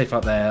 stay safe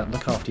out there,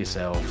 look after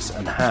yourselves,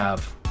 and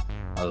have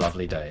a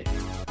lovely day.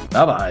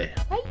 Bye-bye.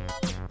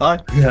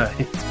 Bye.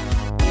 Bye.